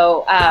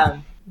 So,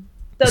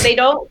 so they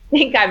don't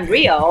think I'm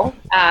real,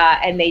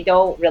 and they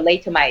don't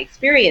relate to my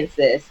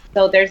experiences.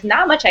 So there's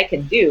not much I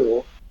can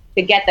do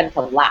to get them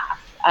to laugh.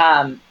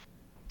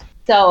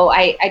 So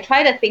I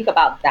try to think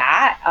about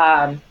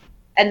that.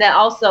 And then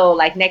also,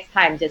 like, next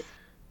time, just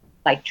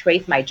like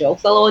trace my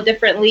jokes a little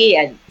differently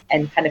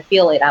and kind of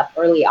feel it up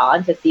early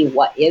on to see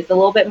what is a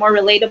little bit more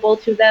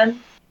relatable to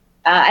them.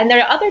 And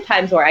there are other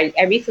times where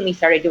I recently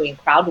started doing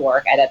crowd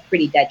work at a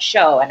Pretty Dead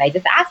show, and I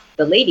just asked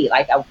the lady,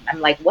 like, I'm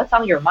like, what's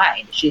on your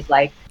mind? She's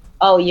like,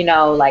 oh,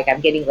 like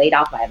I'm getting laid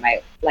off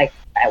my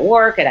at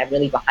work and I'm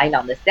really behind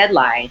on this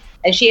deadline.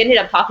 And she ended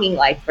up talking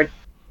like for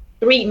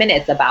 3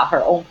 minutes about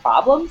her own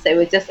problems.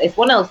 It's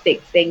one of those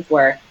things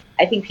where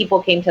I think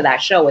people came to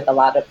that show with a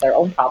lot of their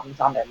own problems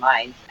on their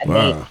minds, and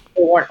they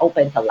weren't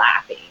open to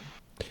laughing.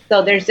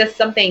 So there's just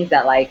some things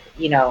that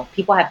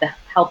people have to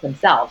help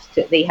themselves.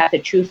 They have to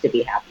choose to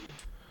be happy.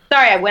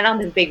 Sorry, I went on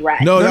this big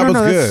rant. No, that was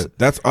good.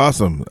 That's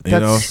awesome.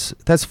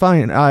 That's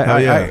fine.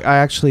 I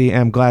actually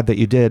am glad that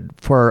you did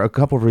for a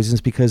couple of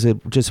reasons, because it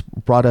just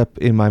brought up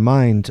in my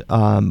mind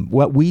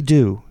what we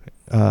do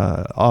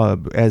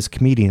as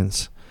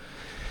comedians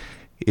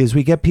is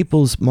we get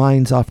people's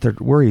minds off their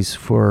worries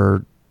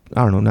for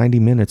 90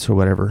 minutes or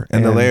whatever.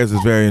 And the layers is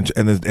very, and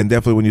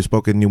definitely when you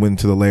spoke and you went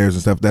into the layers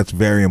and stuff, that's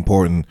very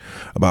important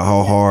about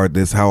how hard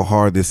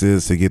this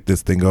is to get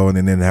this thing going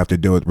and then have to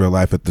do it real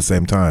life at the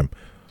same time.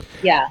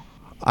 Yeah.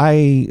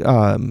 I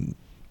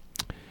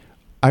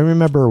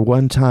remember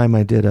one time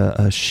I did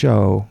a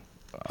show,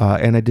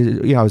 and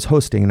I was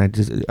hosting,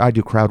 and I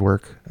do crowd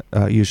work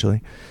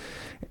usually,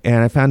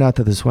 and I found out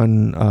that this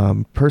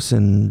one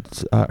person,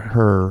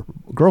 her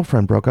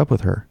girlfriend broke up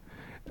with her,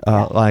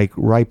 like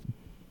right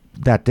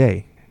that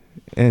day,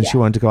 and she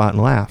wanted to go out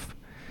and laugh,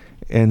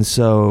 and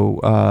so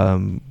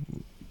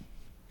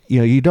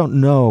you don't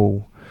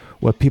know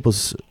what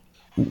people's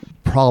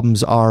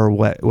problems are,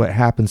 what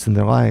happens in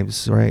their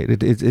lives, right?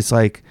 It's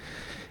like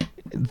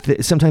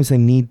sometimes they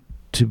need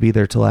to be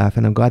there to laugh,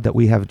 and I'm glad that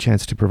we have a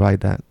chance to provide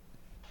that.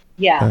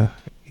 Yeah.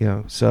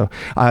 So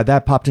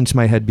that popped into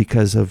my head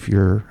because of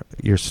your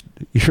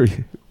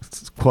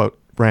quote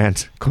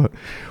rant, quote,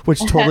 which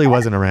totally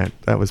wasn't a rant.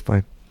 That was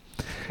fine.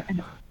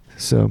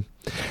 So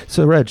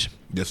Reg.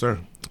 Yes, sir.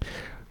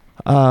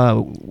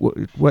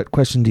 What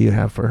question do you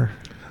have for her?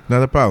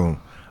 Not a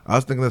problem. I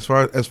was thinking as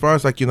far as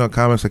like,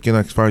 comics, like,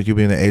 as far as you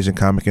being an Asian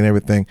comic and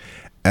everything,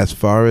 as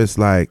far as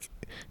like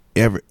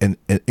and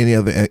any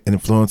other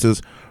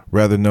influences,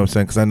 rather than,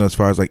 saying, because I know as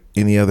far as like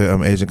any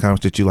other Asian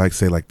comics that you like,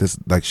 say like this,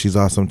 like she's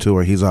awesome too,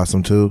 or he's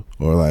awesome too,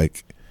 or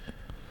like.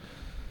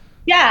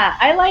 Yeah,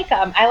 I like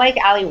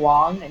Ali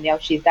Wong, and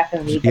she's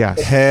definitely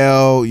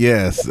hell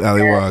yes,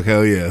 Ali Wong,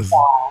 hell yes.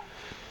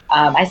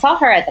 I saw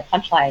her at the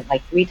Punchline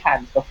like 3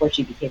 times before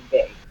she became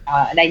big,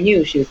 and I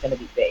knew she was going to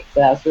be big, so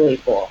that was really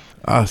cool.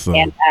 Awesome.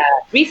 And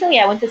recently,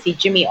 I went to see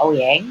Jimmy O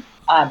Yang.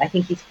 I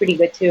think he's pretty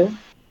good too.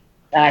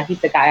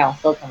 He's the guy on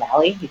Silicon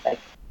Valley. He's like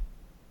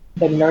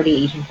the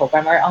nerdy Asian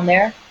programmer on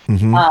there.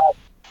 Mm-hmm. I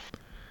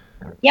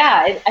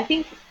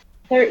think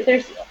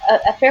there's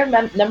a fair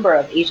number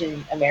of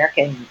Asian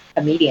American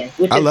comedians,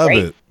 which is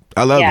great. It.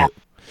 I love it.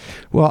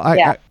 Well,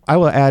 I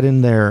will add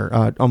in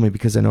there only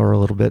because I know her a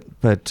little bit,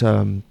 but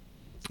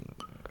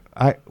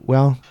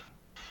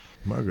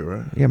Margaret,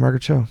 right? Yeah,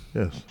 Margaret Cho.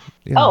 Yes.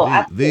 Yeah. Oh,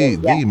 absolutely.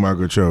 The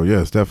Margaret Cho.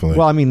 Yes, definitely.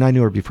 Well, I mean, I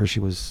knew her before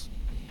she was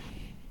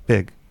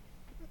big.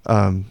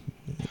 But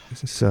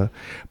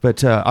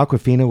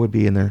Aquafina would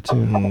be in there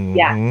too.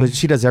 Yeah. But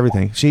she does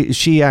everything.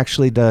 She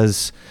actually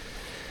does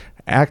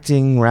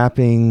acting,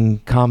 rapping,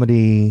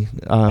 comedy.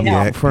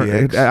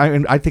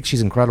 I think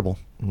she's incredible.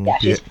 Yeah,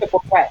 she's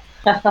triple threat.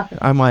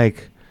 I'm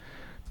like,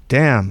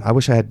 damn, I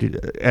wish I had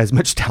as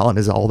much talent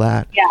as all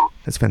that. Yeah.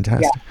 That's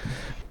fantastic. Yeah.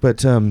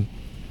 But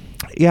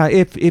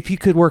if you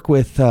could work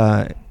with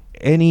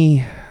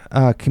any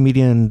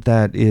comedian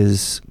that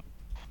is,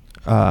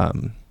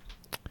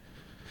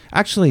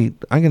 actually,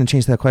 I'm going to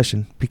change that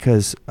question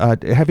because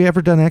have you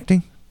ever done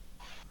acting?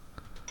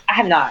 I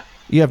have not.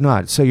 You have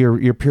not. So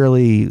you're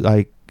purely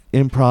like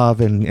improv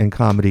and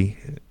comedy.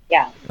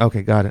 Yeah.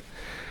 Okay, got it.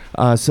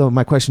 So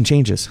my question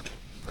changes.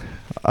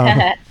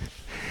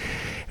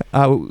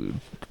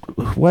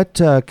 What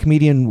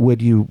comedian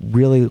would you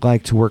really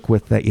like to work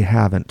with that you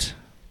haven't?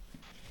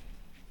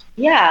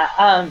 Yeah,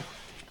 I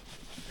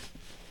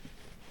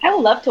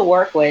would love to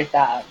work with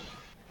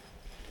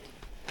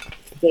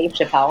Dave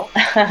Chappelle.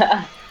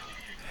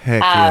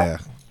 Heck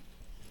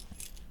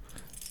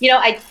yeah.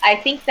 I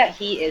think that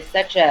he's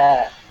such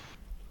a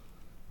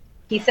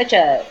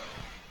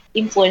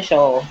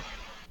influential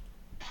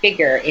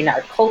figure in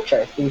our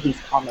culture through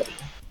his comedy.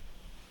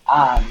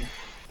 Not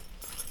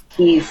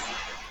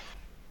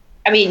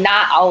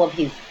all of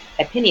his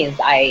opinions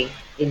I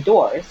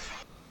endorse,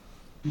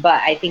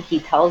 but I think he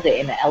tells it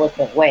in an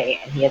eloquent way,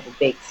 and he has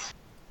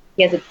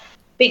a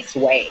big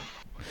sway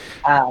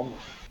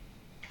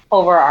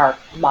over our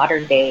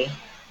modern day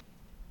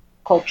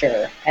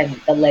culture and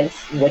the lens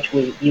in which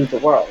we view the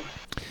world.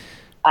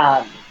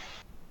 And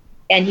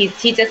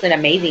he's just an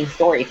amazing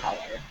storyteller.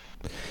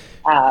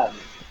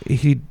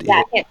 Him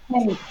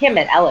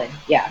and Ellen,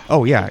 yeah.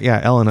 Oh yeah,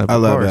 Ellen. Of I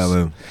love course.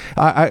 Ellen.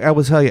 I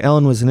will tell you,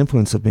 Ellen was an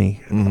influence of me.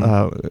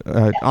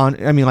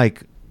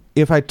 Mm-hmm.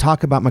 If I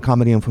talk about my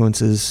comedy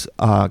influences,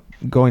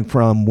 going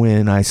from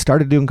when I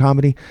started doing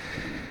comedy,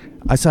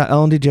 I saw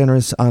Ellen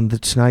DeGeneres on The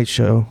Tonight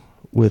Show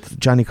with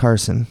Johnny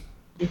Carson,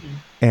 mm-hmm.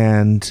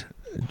 and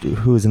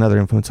who is another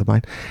influence of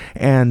mine.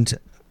 And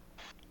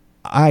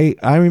I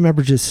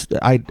remember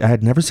I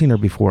had never seen her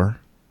before.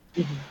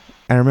 Mm-hmm.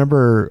 And I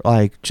remember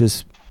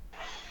just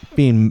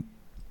being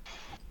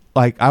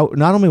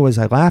not only was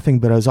I laughing,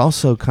 but I was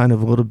also kind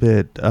of a little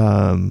bit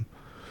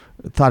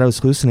thought I was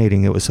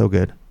hallucinating. It was so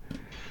good.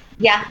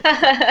 Yeah.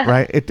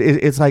 Right.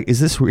 It's like, is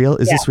this real?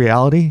 Is this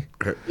reality?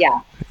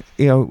 Yeah.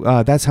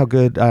 That's how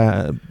good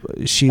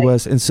she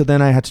was. And so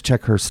then I had to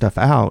check her stuff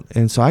out.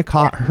 And so I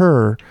caught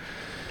her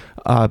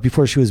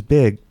before she was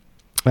big.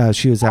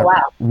 She was at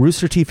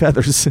Rooster Teeth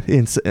Feathers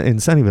in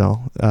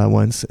Sunnyvale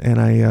once, and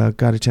I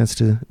got a chance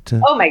to.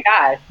 Oh my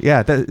God!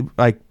 Yeah,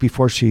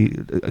 before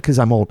because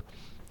I'm old,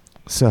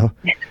 so.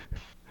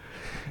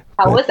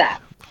 How was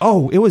that?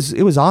 Oh, it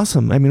was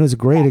awesome. I mean, it was a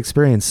great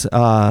experience.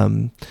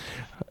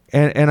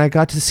 And I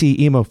got to see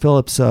Emo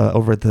Phillips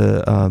over at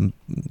the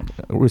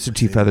Rooster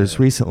Teeth Feathers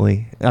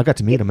recently. I got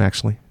to meet him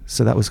actually,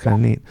 so that was kind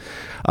of neat.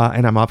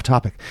 And I'm off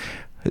topic.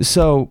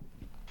 So,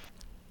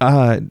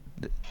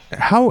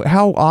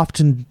 how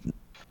often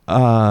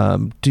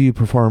do you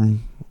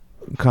perform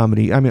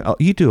comedy? I mean,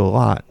 you do a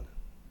lot.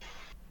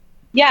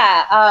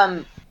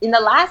 Yeah. In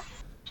the last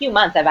few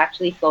months, I've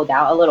actually slowed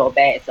down a little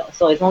bit.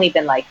 So it's only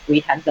been like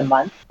 3 times a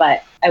month.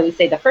 But I would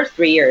say the first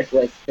 3 years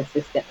was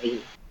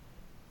consistently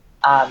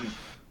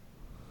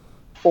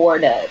 4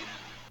 to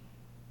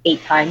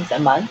 8 times a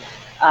month.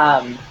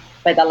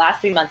 But the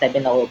last 3 months, I've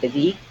been a little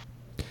busy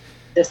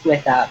just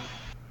with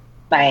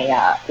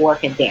my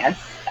work and dance.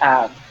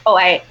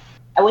 I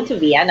went to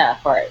Vienna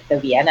for the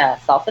Vienna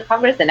Salsa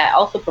Congress, and I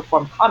also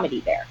performed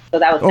comedy there. So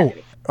that was kind of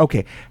exciting.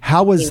 Okay.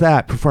 How was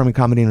that performing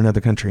comedy in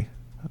another country?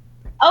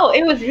 Oh,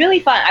 it was really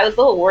fun. I was a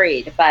little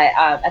worried, but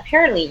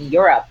apparently in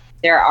Europe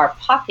there are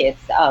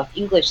pockets of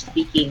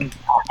English-speaking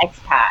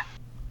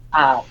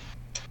expat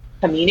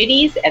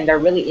communities, and they're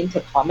really into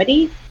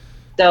comedy.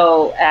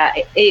 So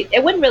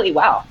it went really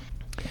well.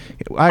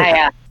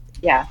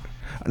 Yeah.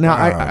 Now,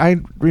 I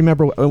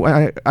remember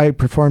I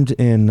performed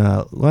in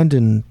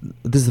London.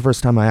 This is the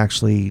first time I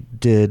actually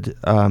did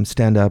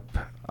stand-up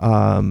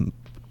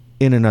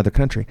in another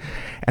country.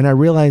 And I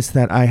realized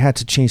that I had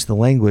to change the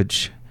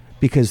language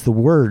because the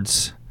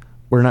words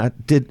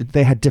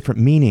they had different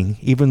meaning,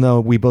 even though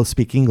we both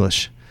speak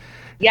English.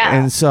 Yeah.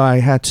 And so I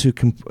had to,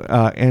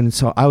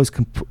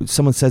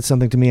 someone said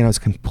something to me and I was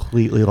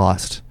completely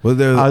lost. Well,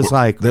 I was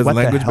like, there's what a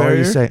language the hell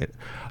barrier? are you saying?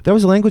 There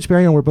was a language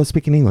barrier and we're both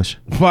speaking English.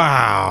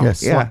 Wow.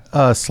 Yes.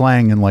 Yeah.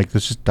 Slang and like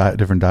there's just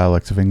different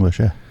dialects of English.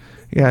 Yeah.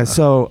 Yeah,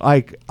 so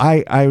I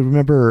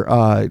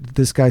remember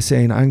this guy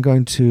saying, "I'm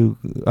going to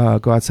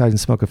go outside and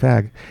smoke a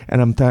fag,"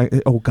 and I'm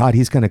thinking, "Oh God,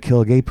 he's going to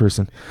kill a gay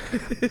person."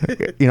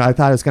 I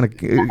thought I was going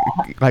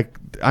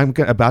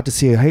to about to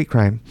see a hate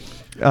crime,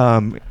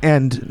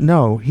 and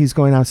no, he's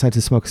going outside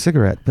to smoke a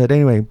cigarette. But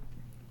anyway,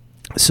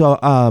 so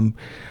and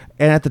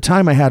at the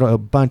time I had a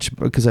bunch,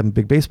 because I'm a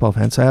big baseball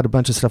fan, so I had a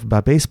bunch of stuff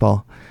about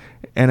baseball,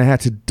 and I had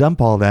to dump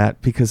all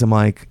that because I'm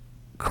like,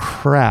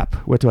 crap,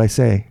 what do I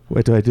say?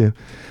 What do I do?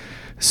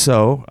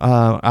 So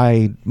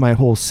my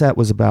whole set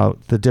was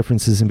about the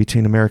differences in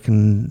between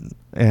American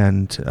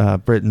and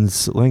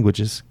Britain's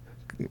languages.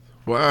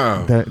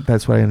 Wow.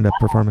 That's what I ended up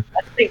performing.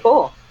 That's pretty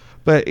cool.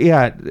 But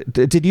yeah,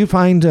 did you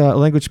find a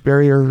language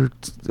barrier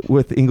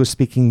with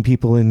English-speaking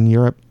people in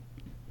Europe?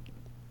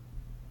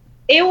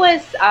 It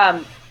was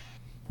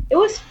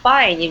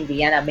fine in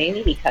Vienna,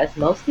 mainly because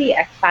most of the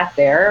expats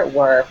there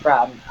were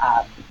from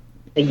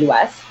the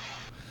U.S.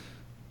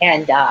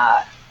 and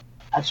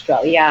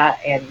Australia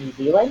and New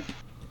Zealand.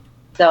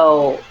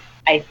 So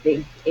I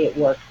think it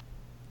worked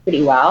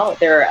pretty well.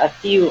 There are a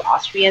few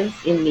Austrians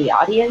in the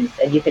audience,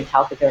 and you can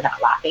tell that they're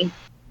not laughing.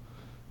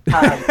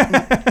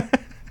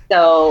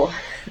 So,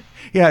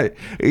 yeah,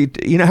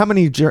 you know how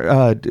many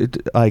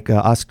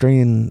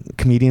Australian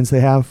comedians they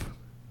have?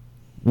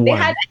 They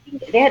had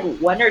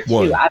one or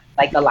two out of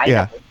like the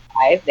lineup of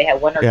 5. They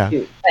had one or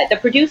two. But the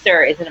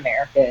producer is an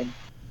American,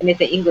 and it's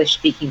an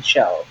English-speaking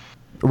show.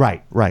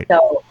 Right.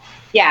 So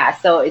yeah,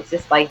 so it's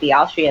just like the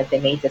Austrians,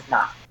 they may just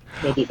not.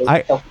 Maybe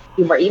they don't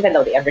humor, even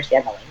though they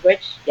understand the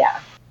language.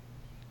 Yeah.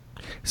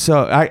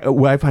 So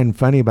what I find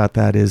funny about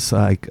that is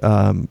like,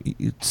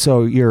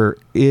 so you're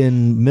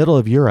in middle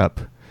of Europe,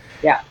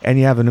 and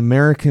you have an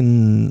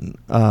American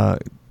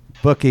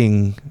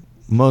booking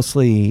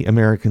mostly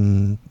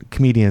American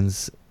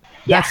comedians.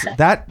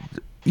 That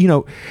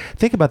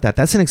think about that.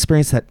 That's an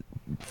experience that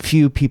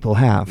few people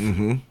have.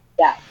 Mm-hmm.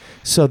 Yeah.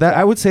 So that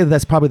I would say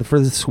that's probably the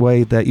furthest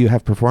way that you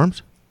have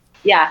performed.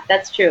 Yeah,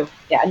 that's true.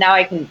 Yeah, now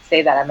I can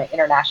say that I'm an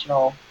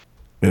international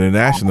comedian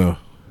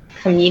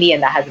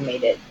that hasn't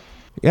made it.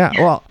 Yeah,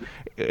 well,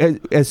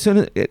 as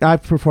soon as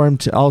I've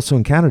performed also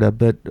in Canada,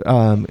 but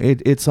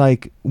it's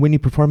like when you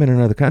perform in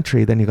another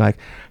country, then you're like,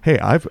 hey,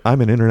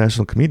 I'm an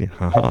international comedian.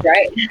 That's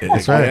right.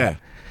 That's right.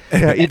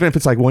 Yeah, even if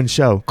it's like one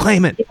show,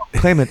 claim it.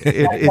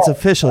 It's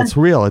official. It's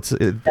real. That's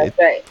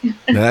right.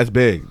 No, that's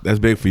big. That's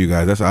big for you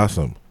guys. That's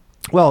awesome.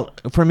 Well,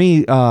 for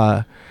me,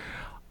 the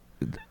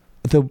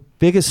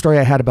biggest story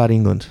I had about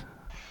England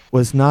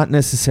was not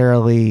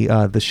necessarily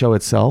the show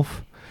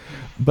itself,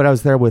 but I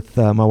was there with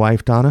my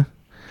wife, Donna,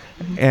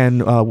 and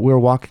we were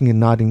walking in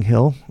Notting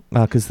Hill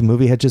because the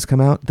movie had just come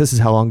out. This is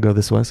how long ago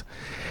this was.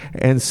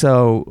 And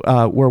so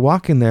we're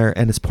walking there,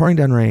 and it's pouring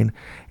down rain,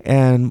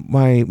 and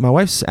my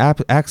wife's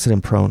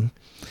accident prone,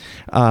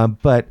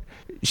 but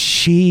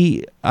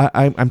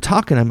I'm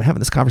talking, I'm having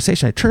this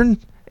conversation. I turn,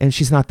 and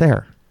she's not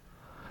there.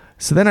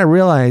 So then I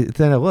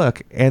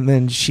look, and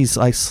then she's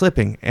like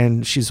slipping,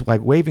 and she's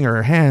like waving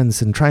her hands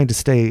and trying to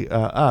stay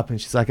up, and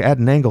she's like at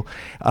an angle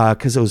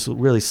because it was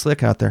really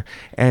slick out there,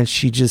 and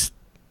she just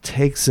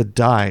takes a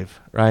dive,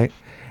 right?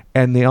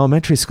 And the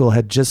elementary school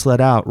had just let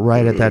out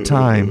right at that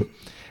time,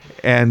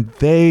 and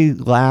they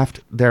laughed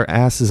their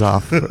asses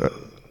off.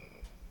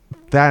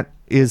 That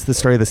is the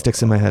story that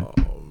sticks in my head.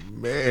 Oh,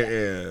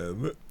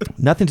 man.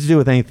 Nothing to do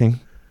with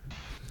anything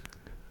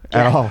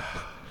at all.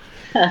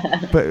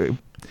 But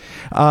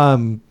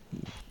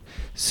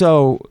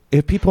so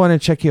if people want to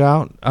check you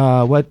out,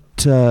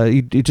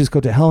 you just go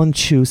to Helen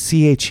Chu,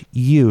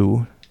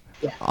 CHU,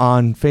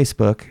 on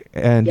Facebook,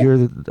 and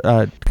you're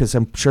because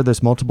I'm sure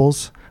there's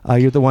multiples.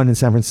 You're the one in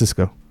San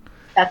Francisco.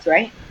 That's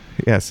right.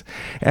 Yes.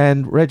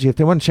 And Reggie, if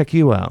they want to check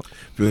you out,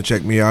 if you want to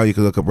check me out, you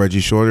can look up Reggie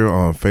Shorter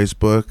on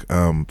Facebook,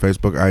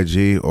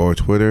 IG, or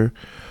Twitter.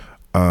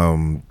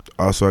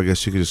 Also, I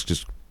guess you could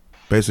just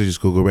basically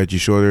just Google Reggie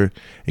Shorter.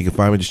 You can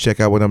find me. Just check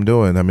out what I'm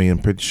doing. I mean, I'm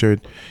pretty sure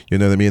you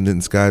know that me and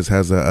Denton Skies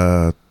has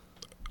our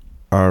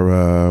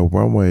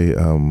runway.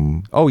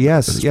 Oh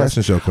yes,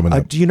 fashion show coming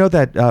up. Do you know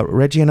that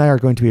Reggie and I are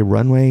going to be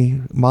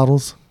runway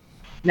models?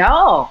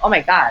 No. Oh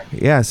my God.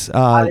 Yes,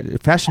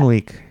 Fashion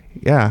Week.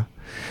 Yeah.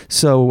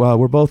 So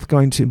we're both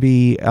going to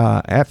be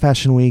at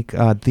Fashion Week.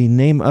 The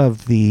name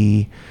of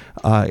the,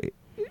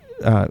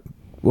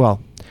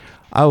 well,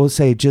 I will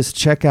say just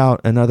check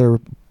out another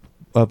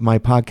of my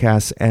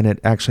podcasts, and it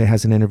actually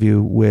has an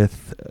interview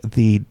with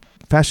the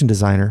fashion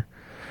designer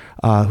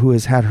who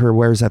has had her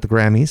wares at the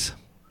Grammys.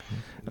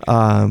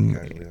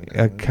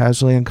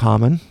 Casually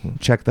Uncommon.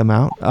 Check them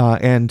out.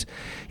 And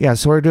yeah,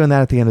 so we're doing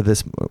that at the end of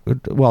this,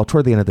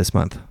 toward the end of this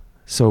month.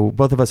 So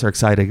both of us are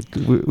excited.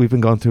 We've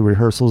been going through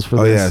rehearsals for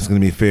this. Oh yeah, it's gonna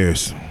be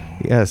fierce.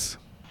 Yes.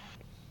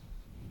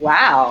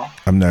 Wow.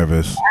 I'm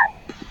nervous.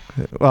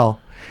 Well,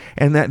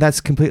 and this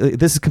is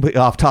completely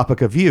off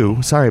topic of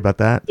you. Sorry about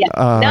that. Yeah.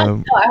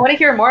 No, I want to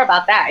hear more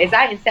about that. Is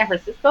that in San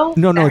Francisco?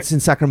 No, it's in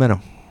Sacramento.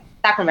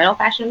 Sacramento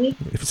Fashion Week?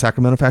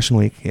 Sacramento Fashion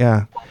Week,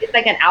 yeah. It's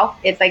like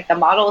it's like the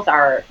models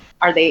are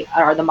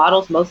the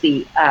models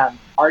mostly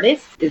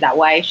artists? Is that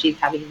why she's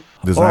having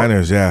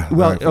designers? Yeah.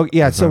 Well, right.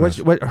 yeah. Designers.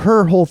 So what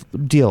her whole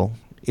deal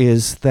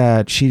is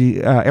that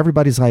she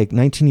everybody's like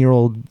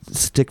 19-year-old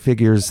stick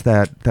figures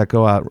that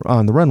go out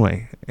on the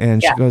runway,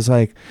 and she goes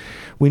like,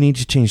 we need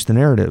to change the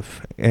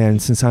narrative.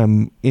 And since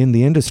I'm in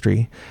the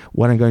industry,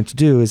 what I'm going to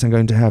do is I'm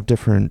going to have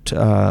different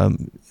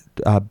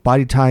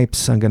body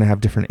types. I'm going to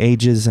have different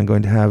ages. I'm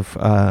going to have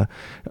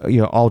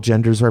all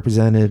genders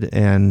represented,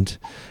 and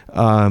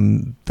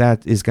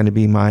that is going to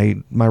be my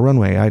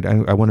runway.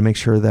 I want to make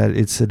sure that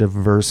it's a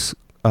diverse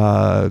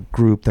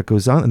group that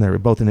goes on in there,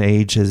 both in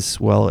age as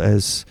well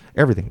as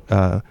everything.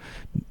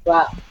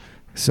 Wow.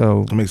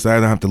 So I'm excited.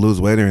 I don't have to lose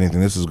weight or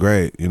anything. This is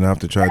great. You know, I have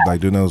to try like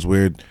doing those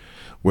weird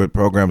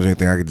programs or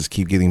anything. I could just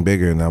keep getting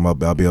bigger, and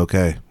I'll be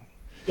okay.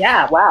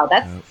 Yeah. Wow.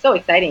 That's so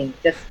exciting.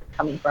 Just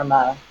coming from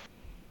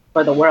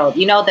for the world.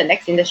 You know, the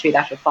next industry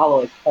that should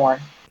follow is porn.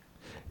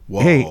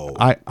 Whoa. Hey,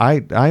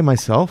 I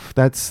myself,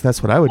 that's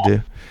what I would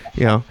do.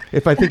 You know,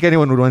 if I think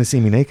anyone would want to see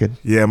me naked.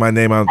 Yeah, my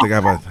name. I don't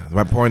think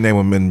my porn name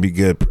wouldn't be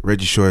good.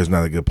 Reggie Short is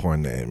not a good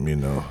porn name. You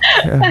know,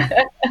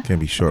 can't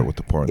be short with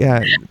the porn.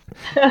 Yeah,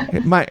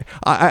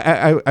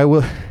 I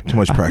will. Too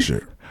much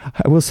pressure.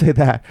 I will say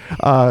that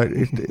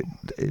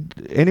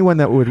anyone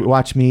that would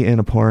watch me in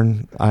a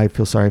porn, I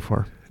feel sorry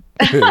for.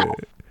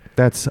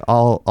 That's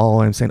all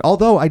I'm saying.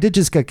 Although I did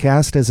just get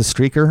cast as a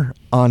streaker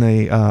on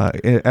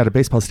at a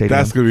baseball stadium.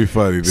 That's gonna be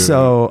funny, dude.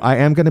 So I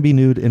am gonna be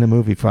nude in a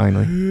movie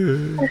finally.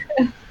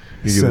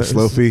 You get a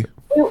slow fee?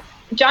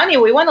 Johnny,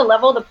 we want to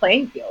level the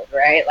playing field,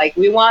 right? Like,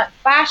 we want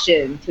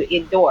fashion to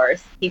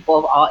endorse people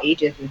of all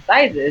ages and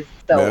sizes.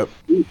 So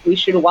we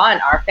should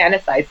want our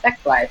fantasized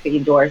sex life to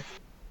endorse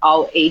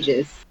all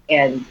ages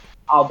and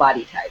all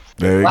body types.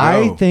 There you go.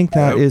 I think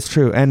that is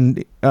true,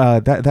 and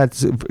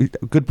that's a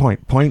good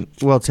point. Point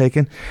well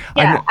taken.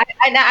 Yeah,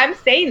 I'm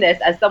saying this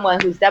as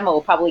someone whose demo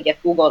will probably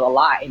get Googled a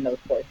lot in those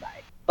course sites.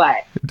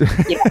 But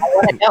I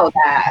want to know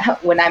that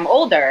when I'm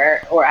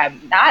older or I'm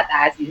not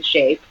as in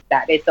shape,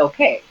 that it's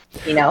okay.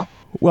 You know.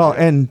 Well,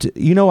 and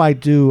I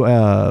do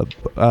a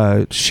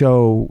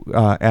show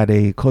at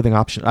a clothing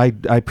option.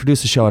 I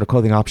produce a show at a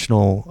clothing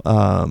optional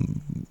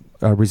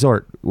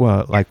resort,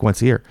 like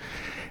once a year.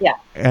 Yeah.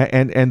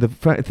 And the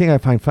thing I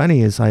find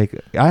funny is, like,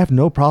 I have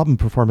no problem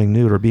performing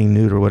nude or being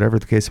nude or whatever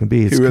the case may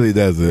be. He really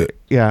does it.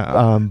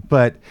 Yeah.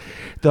 But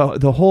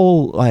the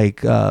whole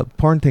like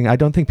porn thing, I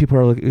don't think people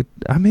are looking.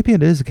 Maybe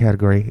it is a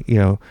category.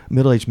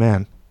 Middle-aged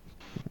man.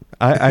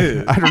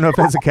 I don't know if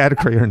that's a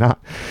category or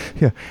not.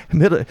 Yeah,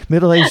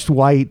 middle-aged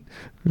white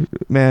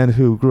man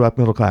who grew up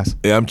middle class.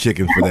 Yeah, I'm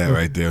chicken for that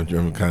right there.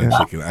 I'm kind of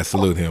chicken. I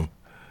salute him.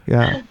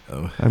 Yeah,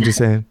 I'm just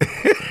saying.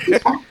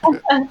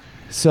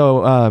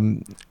 So,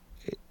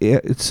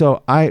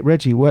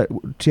 Reggie,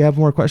 what do you have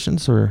more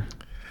questions or?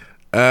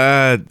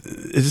 It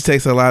just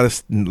takes a lot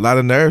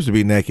of nerves to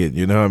be naked.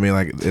 You know what I mean?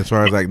 Like, as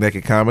far as like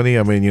naked comedy,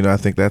 I mean, I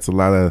think that's a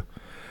lot of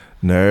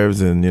nerves,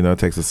 and it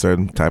takes a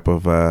certain type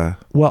of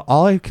well,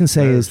 all I can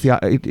say nerves.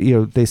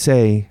 Is they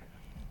say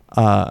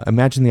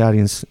imagine the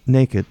audience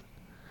naked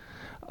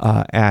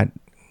at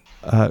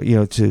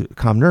to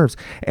calm nerves,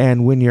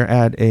 and when you're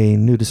at a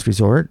nudist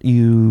resort,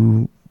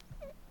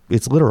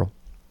 it's literal.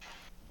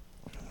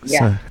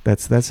 Yeah,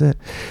 so that's it.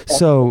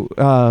 So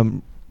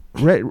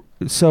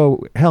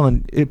so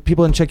Helen, if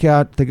people can check you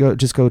out, they go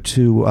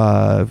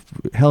to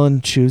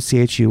Helen Chu,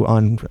 CHU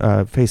on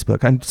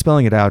Facebook. I'm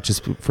spelling it out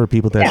just for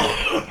people that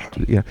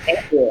yeah.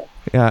 Thank you.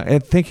 Yeah,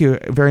 and thank you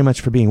very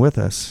much for being with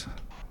us.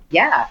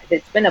 Yeah,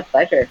 it's been a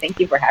pleasure. Thank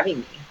you for having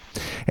me.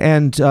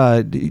 And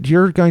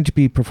you're going to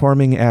be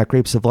performing at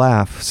Grapes of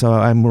Laugh, so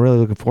I'm really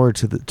looking forward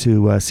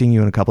to seeing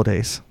you in a couple of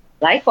days.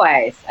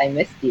 Likewise, I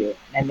missed you.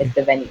 I missed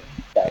the venue.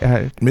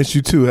 So. Miss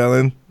you too,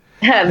 Helen.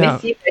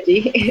 Miss you,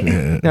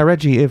 Reggie. Now,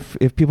 Reggie, if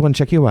people want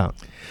to check you out,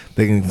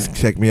 they can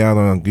check me out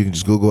on. You can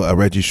just Google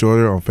Reggie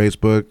Shorter on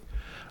Facebook,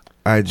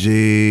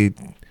 IG.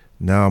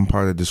 Now I'm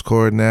part of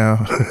Discord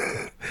now.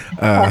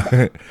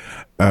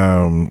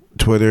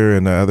 Twitter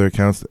and other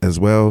accounts as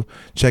well.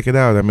 Check it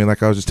out. I mean,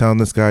 like I was just telling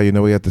this guy,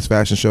 we got this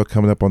fashion show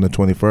coming up on the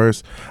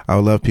 21st. I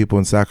would love people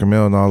in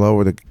Sacramento and all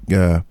over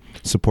to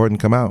support and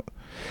come out.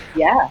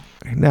 Yeah.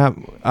 Now,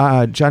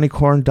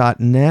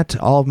 JohnnyCorn.net,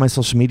 all of my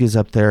social media is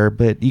up there,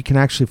 but you can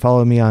actually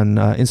follow me on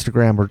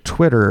Instagram or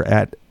Twitter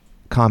at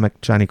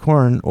Comic Johnny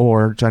Corn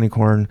or Johnny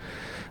Corn.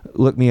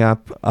 Look me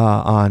up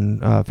on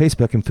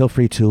Facebook and feel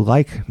free to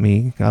like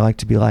me. I like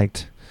to be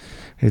liked.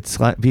 It's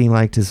being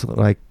liked is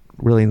like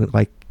really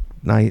like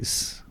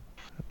nice.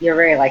 You're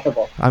very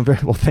likable. I'm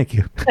very well. Thank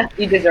you.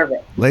 You deserve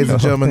it. Ladies and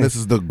gentlemen, this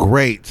is the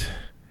great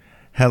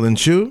Helen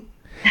Chu.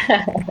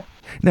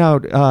 Now,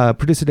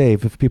 Producer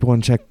Dave, if people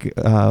want to check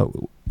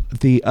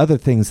the other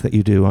things that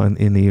you do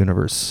in the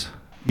universe.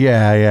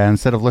 Yeah.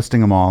 Instead of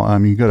listing them all,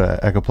 you go to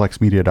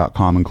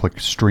echoplexmedia.com and click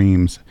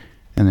streams,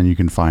 and then you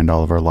can find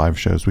all of our live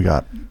shows. We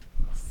got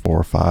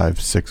 4,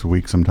 5, 6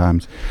 weeks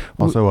sometimes.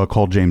 Also,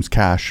 Cole James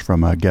Cash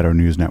from Ghetto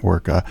News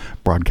Network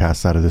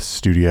broadcasts out of this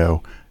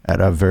studio at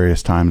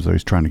various times, though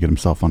he's trying to get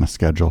himself on a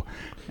schedule.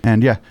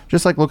 And yeah,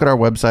 just like look at our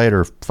website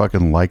or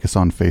fucking like us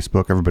on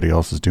Facebook. Everybody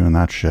else is doing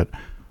that shit.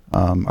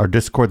 Our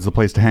Discord's the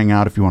place to hang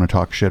out if you want to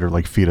talk shit or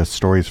like feed us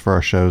stories for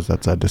our shows.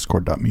 That's at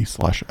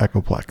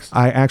discord.me/echoplex.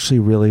 I actually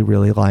really,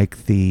 really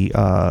like the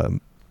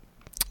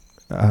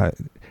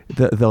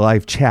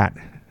live chat.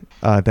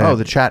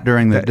 The chat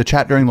during the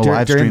chat during the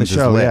live during the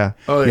streams show, is lit. yeah.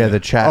 Oh, Yeah,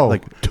 the chat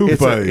too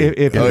funny.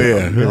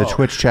 the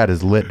Twitch chat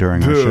is lit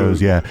during our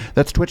shows. Yeah,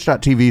 that's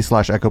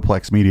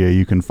twitch.tv/echoplex media.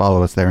 You can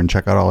follow us there and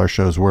check out all our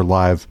shows. We're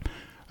live.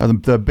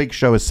 The big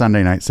show is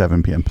Sunday night,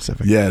 7 p.m.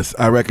 Pacific. Yes,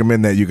 I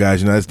recommend that, you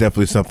guys. That's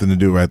definitely something to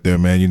do right there,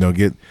 man.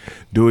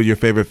 Do your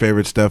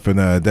favorite stuff and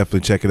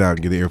definitely check it out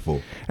and get an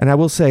earful. And I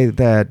will say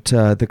that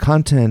the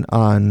content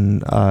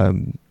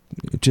on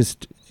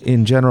just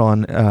in general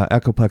on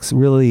Echoplex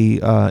really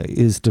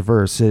is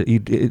diverse.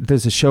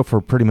 There's a show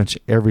for pretty much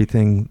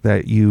everything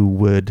that you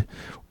would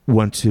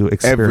want to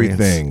experience.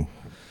 Everything.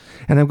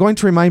 And I'm going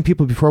to remind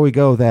people before we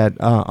go that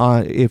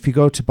if you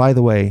go to, by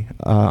the way,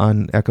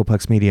 on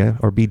Echoplex Media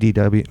or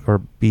BDW or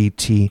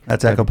BT.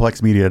 That's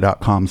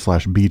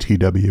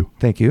echoplexmedia.com/BTW.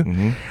 Thank you.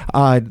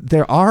 Mm-hmm.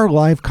 There are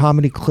live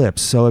comedy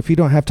clips. So if you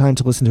don't have time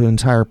to listen to an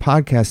entire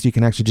podcast, you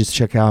can actually just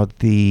check out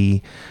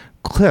the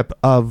clip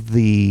of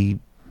the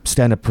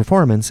stand-up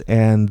performance,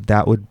 and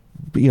that would,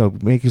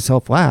 make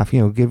yourself laugh.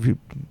 Give you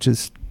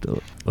just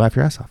laugh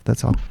your ass off.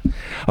 That's all.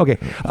 Okay,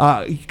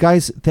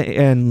 guys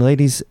and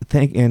ladies,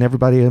 and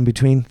everybody in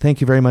between, thank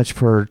you very much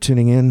for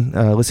tuning in,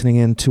 listening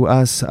in to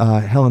us.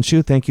 Helen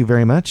Chu, thank you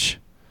very much.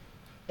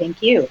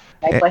 Thank you.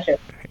 My pleasure.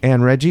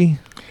 And Reggie,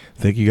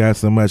 thank you guys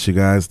so much. You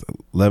guys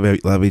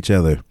love each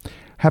other.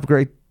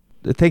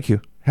 Thank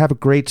you. Have a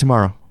great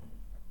tomorrow.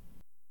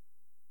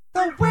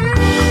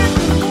 The